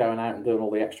Fedor's going out and doing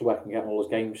all the extra work and getting all his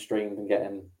games streamed and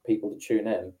getting people to tune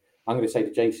in, I'm going to say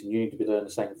to Jason, you need to be doing the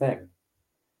same thing.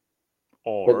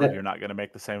 Or you're not going to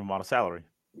make the same amount of salary.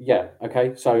 Yeah,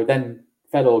 okay. So then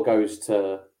Fedor goes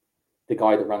to the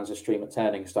guy that runs a stream at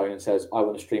Turning Stone and says, I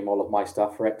want to stream all of my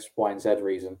stuff for X, Y, and Z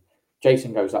reason.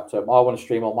 Jason goes up to him, I want to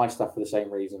stream all my stuff for the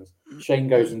same reasons. Shane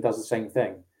goes and does the same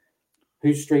thing.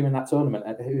 Who's streaming that tournament?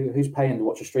 Who's paying to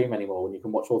watch a stream anymore when you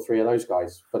can watch all three of those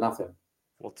guys for nothing?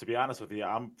 Well, to be honest with you,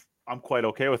 I'm quite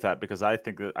okay with that because I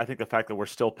think the fact that we're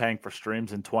still paying for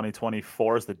streams in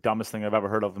 2024 is the dumbest thing I've ever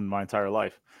heard of in my entire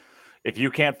life. If you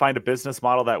can't find a business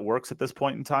model that works at this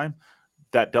point in time,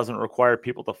 that doesn't require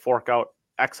people to fork out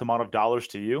X amount of dollars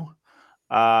to you,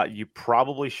 you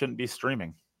probably shouldn't be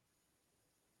streaming.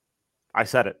 I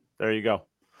said it. There you go.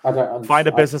 Find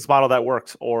a business model that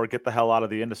works or get the hell out of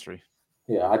the industry.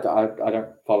 Yeah, I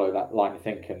don't follow that line of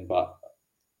thinking, but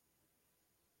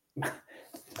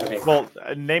I mean, Well,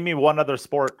 name me one other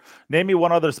sport. Name me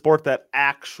one other sport that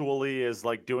actually is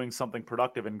like doing something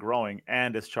productive and growing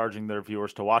and is charging their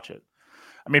viewers to watch it.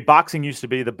 I mean, boxing used to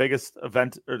be the biggest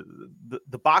event, or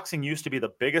the boxing used to be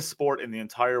the biggest sport in the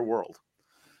entire world.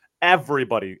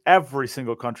 Everybody, every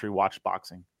single country watched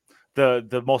boxing.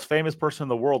 The most famous person in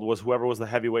the world was whoever was the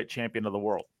heavyweight champion of the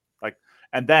world. Like,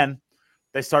 and then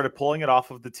they started pulling it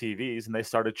off of the TVs and they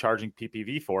started charging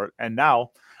PPV for it. And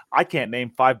now I can't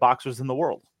name 5 boxers in the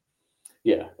world.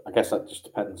 yeah, I guess that just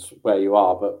depends where you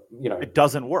are, but It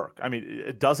doesn't work. I mean,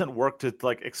 it doesn't work to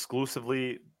like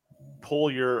exclusively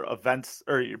pull your events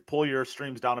or you pull your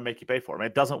streams down and make you pay for them.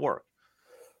 It doesn't work.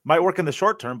 Might work in the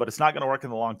short term, but it's not going to work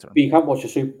in the long term. but you can't watch a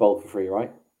Super Bowl for free,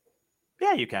 right?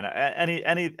 Yeah, you can.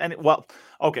 Any. Well,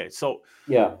 okay. So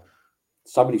Yeah,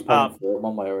 somebody's paying for it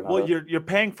one way or another. well, you're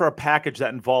paying for a package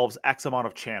that involves X amount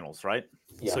of channels, right?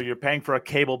 Yeah. So you're paying for a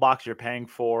cable box. You're paying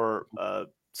for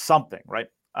something, right?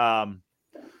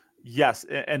 Yes,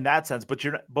 in that sense. But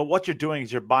what you're doing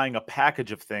is you're buying a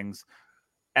package of things,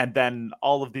 and then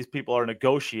all of these people are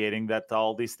negotiating that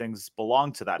all these things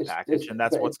belong to that package, and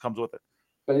that's what comes with it.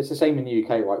 But it's the same in the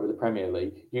UK, right? With the Premier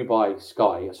League, you buy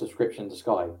Sky, a subscription to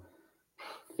Sky,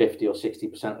 50 or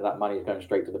 60% of that money is going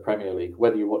straight to the Premier League.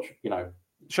 Whether you watch,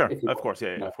 Sure, if you of watch, course,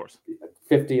 yeah, of course.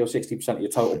 50 or 60% of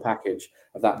your total package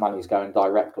of that money is going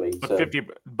directly But to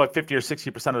 50 or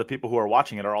 60% of the people who are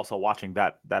watching it are also watching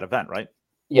that event, right?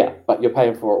 Yeah, but you're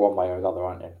paying for it one way or another,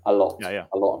 aren't you? A lot. Yeah.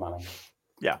 A lot of money.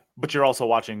 Yeah, but you're also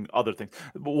watching other things.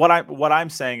 But what I'm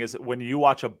saying is when you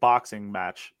watch a boxing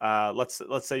match, let's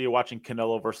say you're watching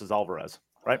Canelo versus Alvarez,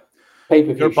 right?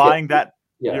 You're buying that.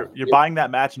 Yeah. You're buying that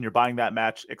match, and you're buying that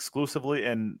match exclusively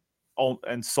and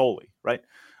solely, right?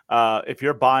 If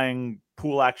you're buying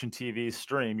Pool Action TV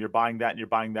stream, you're buying that and you're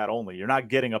buying that only. You're not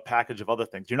getting a package of other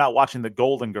things. You're not watching the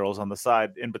Golden Girls on the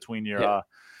side in between your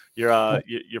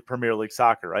Premier League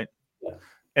soccer, right? Yeah.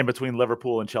 In between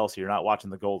Liverpool and Chelsea, you're not watching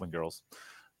the Golden Girls.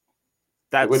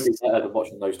 It would be better than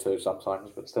watching those two sometimes,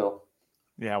 but still.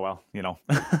 Yeah, well,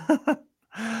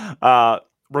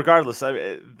 regardless,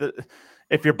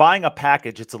 if you're buying a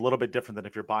package, it's a little bit different than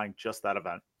if you're buying just that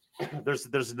event.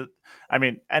 I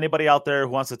mean, anybody out there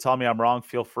who wants to tell me I'm wrong,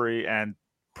 feel free and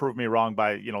prove me wrong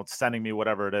by, sending me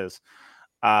whatever it is.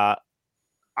 I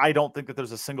don't think that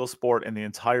there's a single sport in the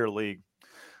entire league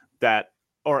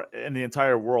or in the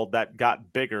entire world that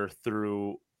got bigger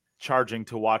through charging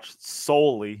to watch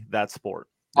solely that sport.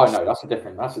 Oh no, that's a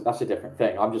different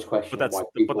thing. I'm just questioning why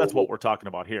people. But that's what we're talking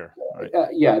about here. Right?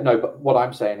 No, but what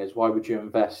I'm saying is, why would you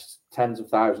invest tens of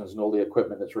thousands in all the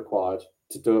equipment that's required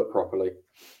to do it properly,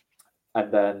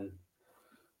 and then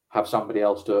have somebody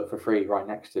else do it for free right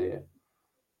next to you?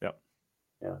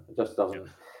 Yeah, it just doesn't. Yeah.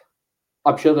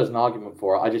 I'm sure there's an argument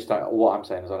for it. I just don't. What I'm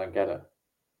saying is, I don't get it.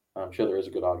 I'm sure there is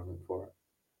a good argument for it.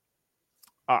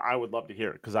 I would love to hear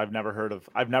it because I've never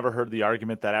heard the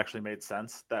argument that actually made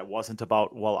sense. That wasn't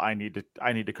about, well, I need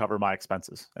to cover my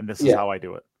expenses, and this is how I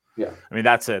do it. Yeah, I mean,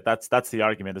 that's it. That's the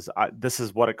argument. This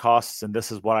is what it costs, and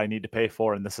this is what I need to pay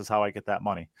for, and this is how I get that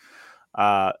money.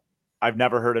 I've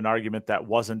never heard an argument that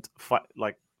wasn't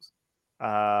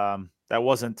that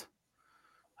wasn't.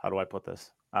 How do I put this?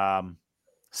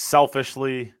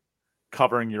 Selfishly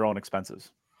covering your own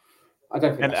expenses. I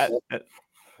don't think.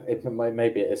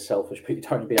 Maybe it is selfish, but you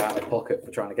don't be out of pocket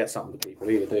for trying to get something to people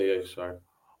either, do you? So.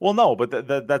 Well, no, but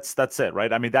that's it,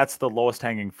 right? I mean, that's the lowest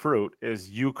hanging fruit is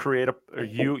you create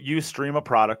you stream a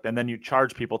product and then you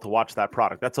charge people to watch that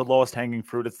product. That's the lowest hanging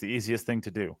fruit. It's the easiest thing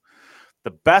to do.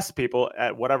 The best people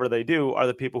at whatever they do are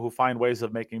the people who find ways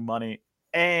of making money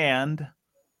and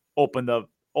open up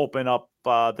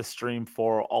the stream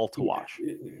for all to watch.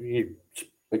 You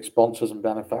big sponsors and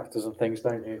benefactors and things,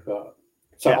 don't you? But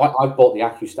I bought the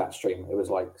AccuStat stream. It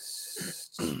was like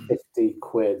 50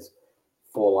 quid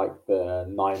for like the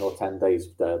 9 or 10 days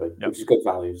of Derby, which is good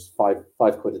value. It's five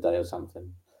quid a day or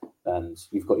something. And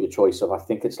you've got your choice of, I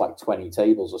think it's like 20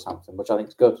 tables or something, which I think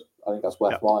is good. I think that's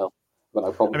worthwhile. But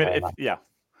no problem.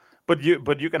 But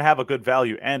you can have a good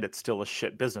value and it's still a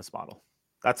shit business model.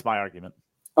 That's my argument.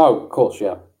 Oh, of course,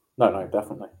 yeah. No,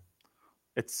 definitely.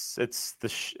 It's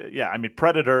I mean,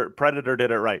 Predator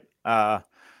did it right.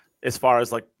 As far as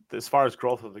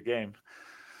growth of the game.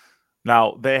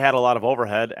 Now, they had a lot of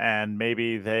overhead, and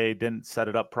maybe they didn't set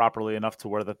it up properly enough to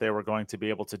where that they were going to be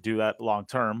able to do that long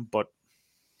term. But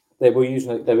they were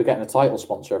getting a title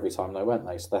sponsor every time they weren't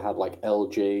they? So they had like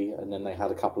LG, and then they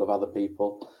had a couple of other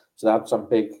people. So they had some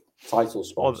big title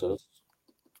sponsors.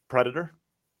 Predator?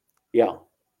 Yeah.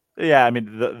 Yeah, I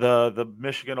mean the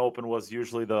Michigan Open was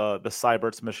usually the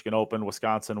Cyberts Michigan Open.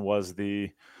 Wisconsin was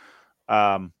the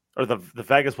or the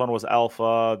Vegas one was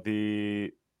Alpha.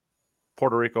 The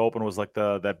Puerto Rico Open was like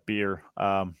that beer.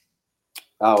 Oh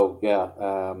yeah,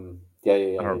 I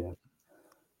don't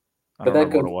But they're remember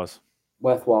what good, it was.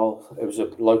 worthwhile. It was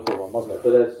a local one, wasn't it? But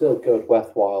they're still good,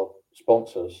 worthwhile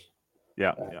sponsors.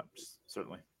 Yeah,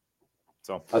 certainly.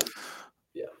 So,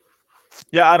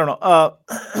 yeah, I don't know.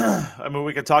 I mean,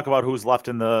 we could talk about who's left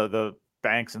in the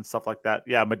banks and stuff like that.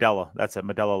 Yeah, Modelo. That's it,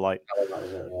 Modelo Light. that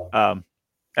was it. Yeah.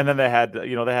 And then they had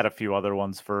a few other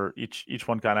ones for each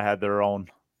one kind of had their own.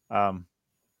 I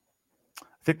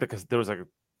think because there was like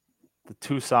the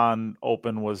Tucson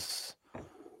Open was.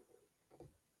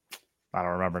 I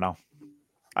don't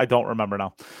remember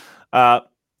now.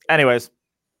 Anyways,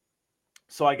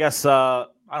 so I guess I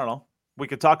don't know. We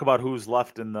could talk about who's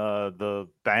left in the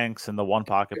banks and the one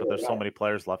pocket, but there's so many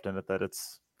players left in it that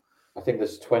it's. I think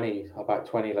there's about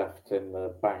 20 left in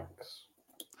the banks.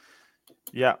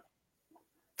 Yeah.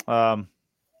 I'm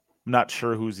not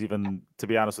sure who's even. To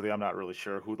be honest with you, I'm not really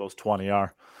sure who those 20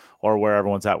 are, or where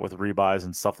everyone's at with rebuys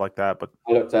and stuff like that. But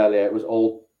I looked earlier; it was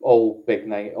all big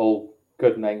name, all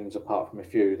good names, apart from a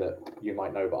few that you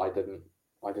might know, but I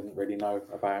didn't really know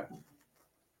about.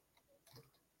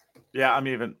 yeah, I'm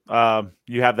even.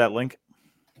 You have that link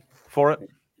for it?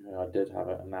 Yeah, I did have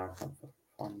it, and now I can't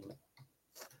find it.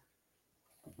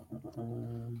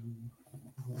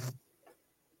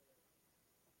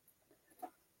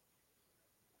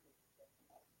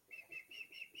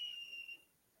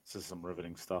 This is some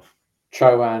riveting stuff.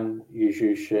 Chowan,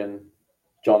 Yuzhushin,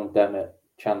 John Demmett,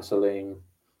 Chanceline.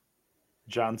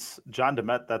 John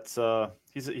Demet, that's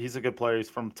he's a good player. He's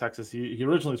from Texas. He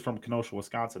originally is from Kenosha,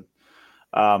 Wisconsin.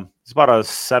 He's about a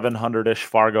 700-ish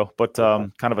Fargo, but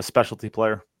kind of a specialty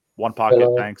player. One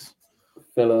pocket banks.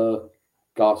 Filler,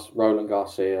 Roland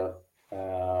Garcia,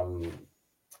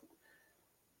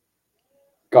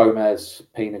 Gomez,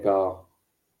 Pinagar,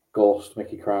 Gorst,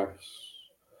 Mickey Kraus,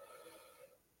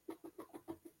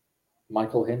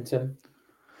 Michael Hinton.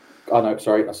 Oh no,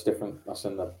 sorry, that's different. That's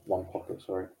in the one pocket.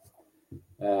 Sorry.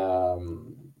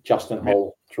 Justin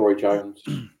Hall, Troy Jones.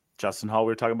 Justin Hall,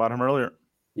 we were talking about him earlier.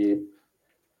 Yeah.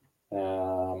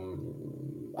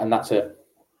 And that's it.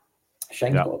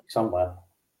 Shane's got to be somewhere.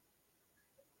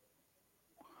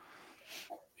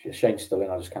 Shane's still in.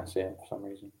 I just can't see him for some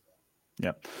reason.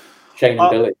 Yeah. Shane and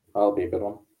Billy. That'll be a good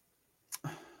one.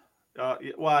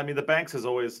 Well, I mean, the banks is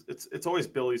always it's always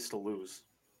Billy's to lose.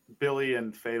 Billy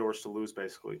and Fedor's to lose,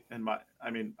 basically.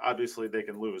 Obviously they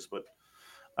can lose, but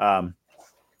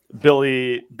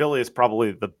Billy is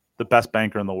probably the best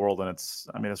banker in the world, and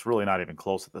it's really not even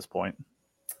close at this point.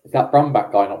 Is that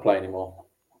Brumback guy not playing anymore?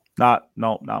 Not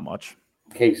much.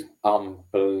 He's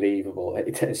unbelievable.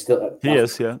 It's still he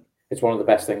is, yeah. It's one of the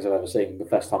best things I've ever seen. The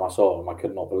first time I saw him, I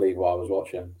could not believe what I was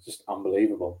watching. It's just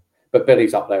unbelievable. But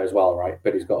Billy's up there as well, right?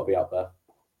 Billy's got to be up there.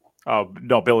 Oh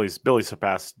no, Billy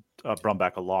surpassed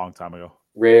Brumback a long time ago.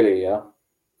 Really? Yeah.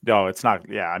 No, it's not.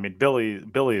 Yeah, I mean Billy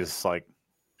is like,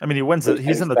 he wins it.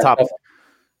 He's in the top.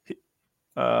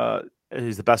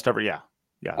 He's the best ever. Yeah.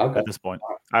 Okay. At this point,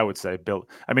 I would say Bill.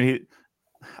 I mean,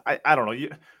 I don't know.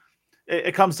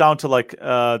 It comes down to like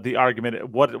the argument.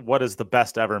 What does the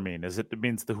best ever mean? It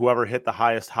means whoever hit the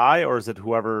highest high, or is it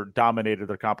whoever dominated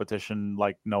their competition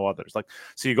like no others? Like,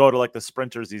 so you go to like the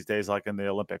sprinters these days, like in the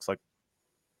Olympics, like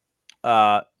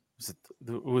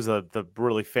who was the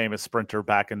really famous sprinter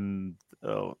back in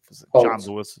John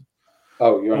Lewis?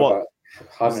 Oh, you're about.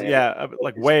 Yeah,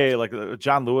 like way like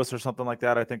John Lewis or something like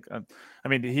that. I think.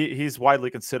 He's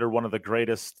widely considered one of the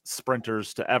greatest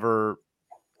sprinters to ever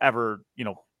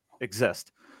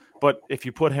exist. But if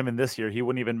you put him in this year, he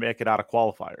wouldn't even make it out of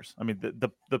qualifiers. I mean,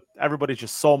 the everybody's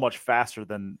just so much faster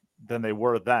than they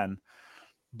were then.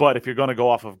 But if you're going to go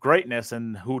off of greatness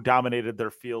and who dominated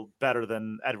their field better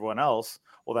than everyone else,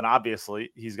 well, then obviously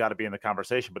he's got to be in the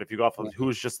conversation. But if you go off of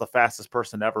who's just the fastest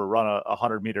person to ever run a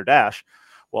 100-meter dash,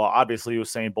 well, obviously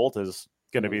Usain Bolt is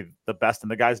going to be the best,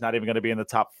 and the guy's not even going to be in the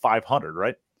top 500,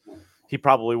 right? He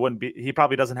probably wouldn't be. He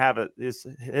probably doesn't have it.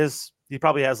 He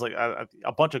probably has like a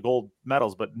bunch of gold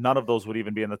medals, but none of those would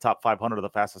even be in the top 500 of the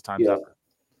fastest times ever.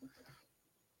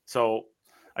 So,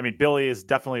 I mean, Billy has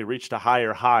definitely reached a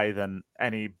higher high than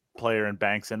any player in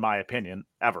banks, in my opinion,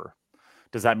 ever.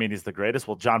 Does that mean he's the greatest?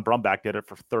 Well, John Brumback did it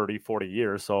for 30, 40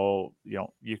 years. So,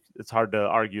 it's hard to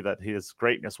argue that his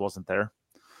greatness wasn't there.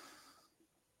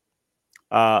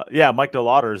 Mike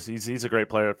DeLauders, he's a great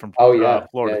player from Florida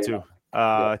too.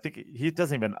 I think he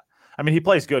doesn't even. I mean, he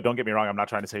plays good. Don't get me wrong. I'm not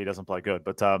trying to say he doesn't play good,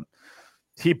 but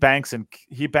he banks the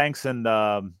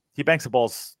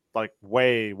balls like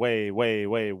way, way, way,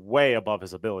 way, way above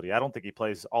his ability. I don't think he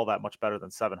plays all that much better than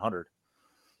 700.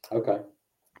 Okay,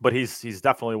 but he's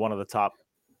definitely one of the top,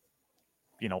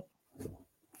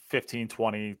 15,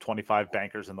 20, 25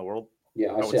 bankers in the world.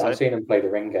 Yeah, I would say. I seen him play the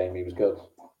ring game. He was good.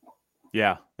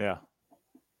 Yeah.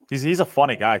 He's a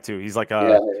funny guy too. He's like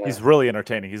he's really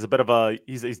entertaining. He's a bit of a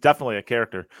he's definitely a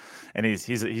character, and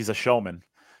he's a showman.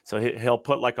 So he'll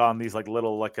put like on these like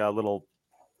little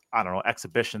I don't know,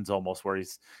 exhibitions almost, where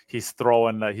he's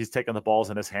throwing he's taking the balls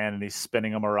in his hand and he's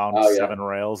spinning them around 7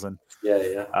 rails, and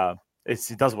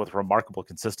he does it with remarkable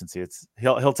consistency.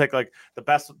 He'll take like the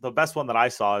best one that I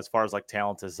saw as far as like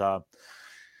talent is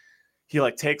he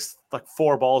like takes like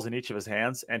 4 balls in each of his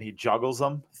hands and he juggles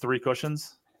them 3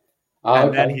 cushions.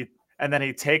 And then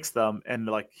he takes them and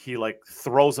he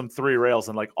throws them 3 rails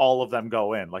and like all of them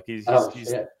go in. Like he's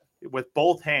with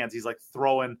both hands, he's like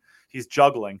he's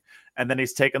juggling, and then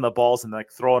he's taking the balls and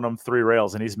like throwing them 3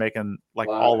 rails, and he's making like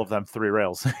all of them 3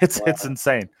 rails. It's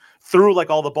insane through like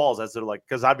all the balls as they're like,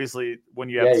 because obviously when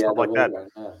you have stuff like that.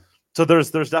 So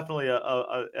there's definitely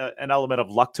an element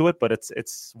of luck to it, but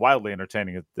it's wildly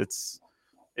entertaining. It's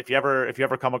if you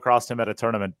ever come across him at a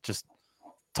tournament, just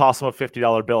toss him a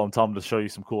 $50 bill and tell him to show you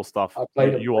some cool stuff.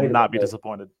 You will not be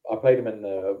disappointed. I played him in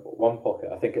one pocket,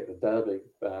 I think at the Derby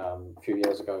a few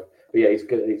years ago. But yeah, he's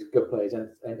good. He's a good player. He's an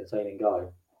entertaining guy.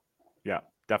 Yeah,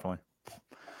 definitely.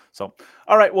 So,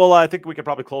 all right. Well, I think we could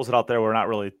probably close it out there. We're not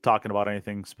really talking about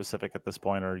anything specific at this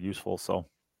point or useful. So,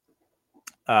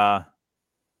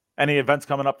 any events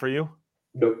coming up for you?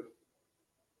 Nope.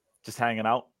 Just hanging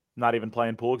out, not even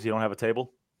playing pool because you don't have a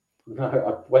table? No,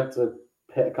 I went to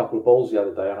hit a couple of balls the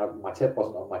other day, and my tip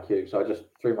wasn't on my cue, so I just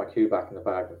threw my cue back in the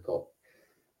bag and thought,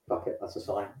 "Fuck it, that's a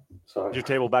sign." So, is your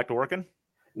table back to working?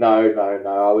 No.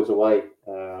 I was away.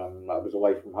 I was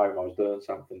away from home. I was doing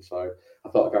something, so I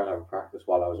thought I'd go and have a practice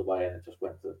while I was away, and it just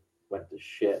went to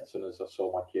shit as soon as I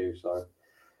saw my cue. So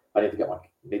I need to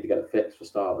get it fixed for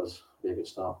starters. Be a good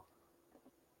start.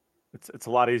 It's a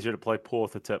lot easier to play pool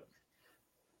with a tip.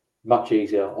 Much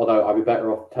easier, although I'd be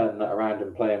better off turning that around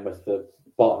and playing with the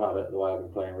bottom of it the way I've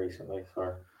been playing recently.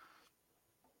 So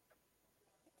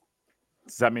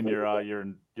does that mean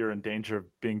you're in danger of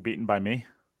being beaten by me?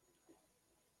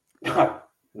 No,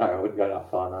 I wouldn't go that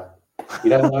far. No, you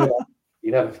never know that.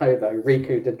 You never know that.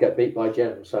 Riku did get beat by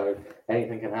Jim, so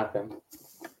anything can happen.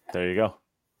 There you go.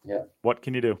 Yeah. What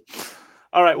can you do?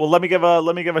 All right. Well, let me give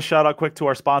a shout out quick to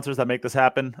our sponsors that make this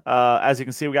happen. As you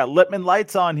can see, we got Littman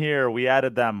Lights on here. We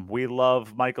added them. We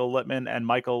love Michael Littman and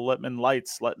Michael Littman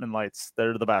Lights. Littman Lights.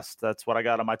 They're the best. That's what I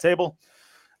got on my table.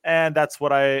 And that's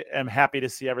what I am happy to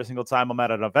see every single time I'm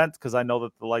at an event, because I know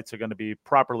that the lights are going to be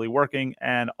properly working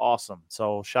and awesome.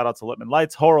 So shout out to Littman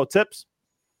Lights. Horo Tips.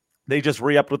 They just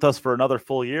re-upped with us for another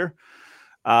full year.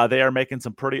 They are making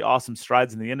some pretty awesome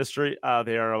strides in the industry.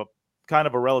 They are kind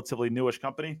of a relatively newish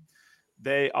company.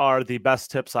 They are the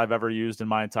best tips I've ever used in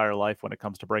my entire life when it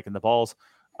comes to breaking the balls.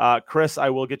 Chris,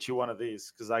 I will get you one of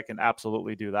these because I can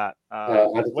absolutely do that.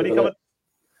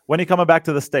 When are you coming back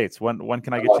to the States? When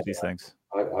can I get you these things?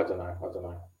 I don't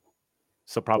know.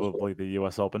 So probably the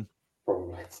U.S. Open.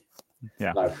 Probably.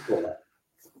 Yeah. No,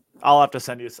 I'll have to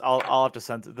send you. I'll have to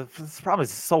send. It's probably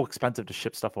so expensive to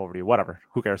ship stuff over to you. Whatever.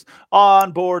 Who cares?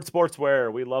 On Board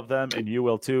Sportswear. We love them, and you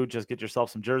will too. Just get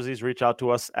yourself some jerseys. Reach out to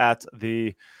us at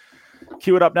the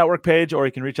Cue It Up Network page, or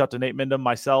you can reach out to Nate Mindham,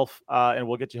 myself, and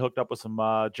we'll get you hooked up with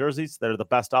some jerseys. They're the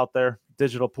best out there.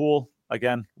 Digital Pool,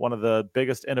 again, one of the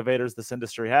biggest innovators this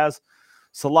industry has.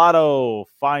 Solado,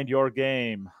 find your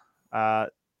game.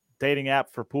 Dating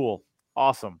app for pool.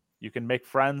 Awesome. You can make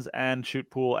friends and shoot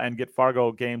pool and get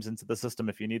Fargo games into the system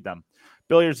if you need them.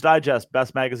 Billiards Digest,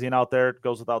 best magazine out there. It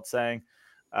goes without saying.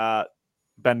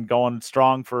 Been going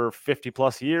strong for 50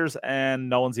 plus years, and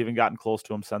no one's even gotten close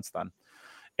to him since then.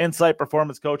 Insight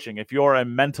Performance Coaching. If you're a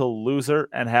mental loser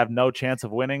and have no chance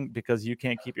of winning because you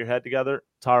can't keep your head together,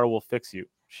 Tara will fix you.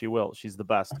 She will. She's the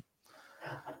best.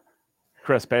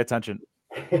 Chris, pay attention.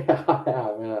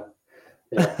 Yeah.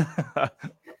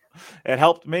 It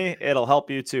helped me. It'll help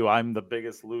you too. I'm the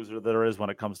biggest loser there is when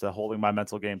it comes to holding my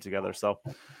mental game together. So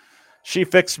she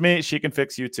fixed me. She can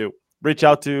fix you too. Reach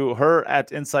out to her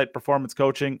at Insight Performance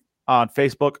Coaching on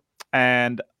Facebook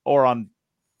or on,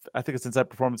 I think it's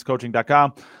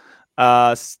insightperformancecoaching.com.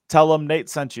 Tell them Nate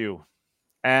sent you.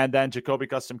 And then Jacoby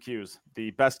Custom Cues,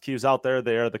 the best cues out there.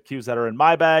 They are the cues that are in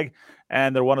my bag,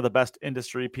 and they're one of the best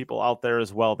industry people out there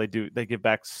as well. They give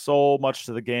back so much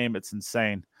to the game. It's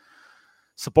insane.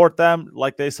 Support them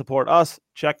like they support us.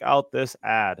 Check out this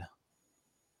ad.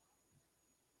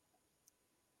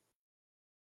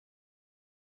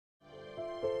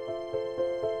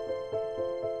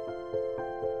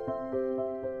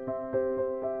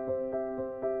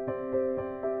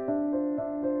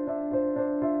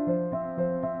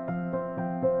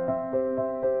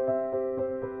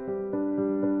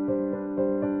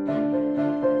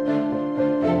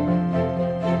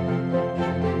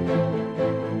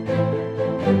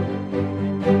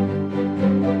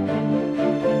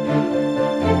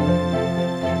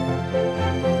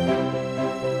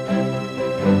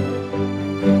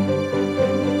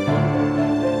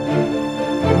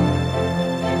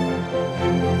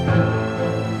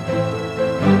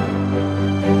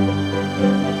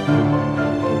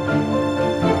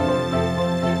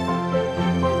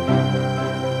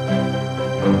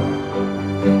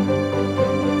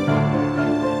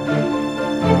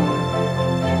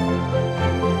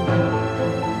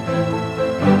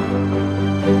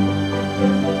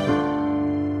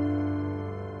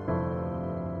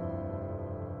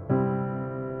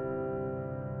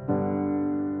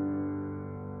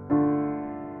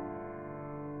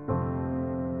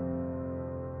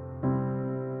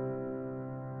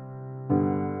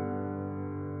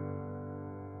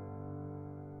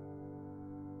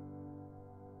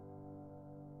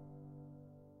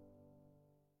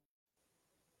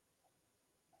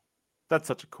 That's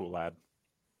such a cool lad.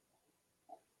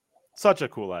 Such a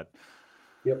cool lad.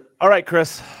 Yep. All right,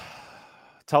 Chris,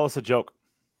 tell us a joke.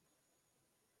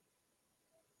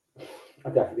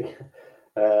 Definitely.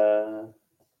 No,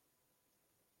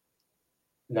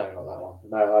 not that one.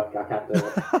 No, I can't do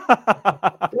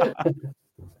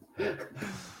it.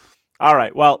 All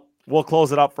right. Well, we'll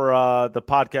close it up for the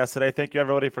podcast today. Thank you,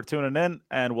 everybody, for tuning in,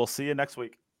 and we'll see you next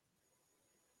week.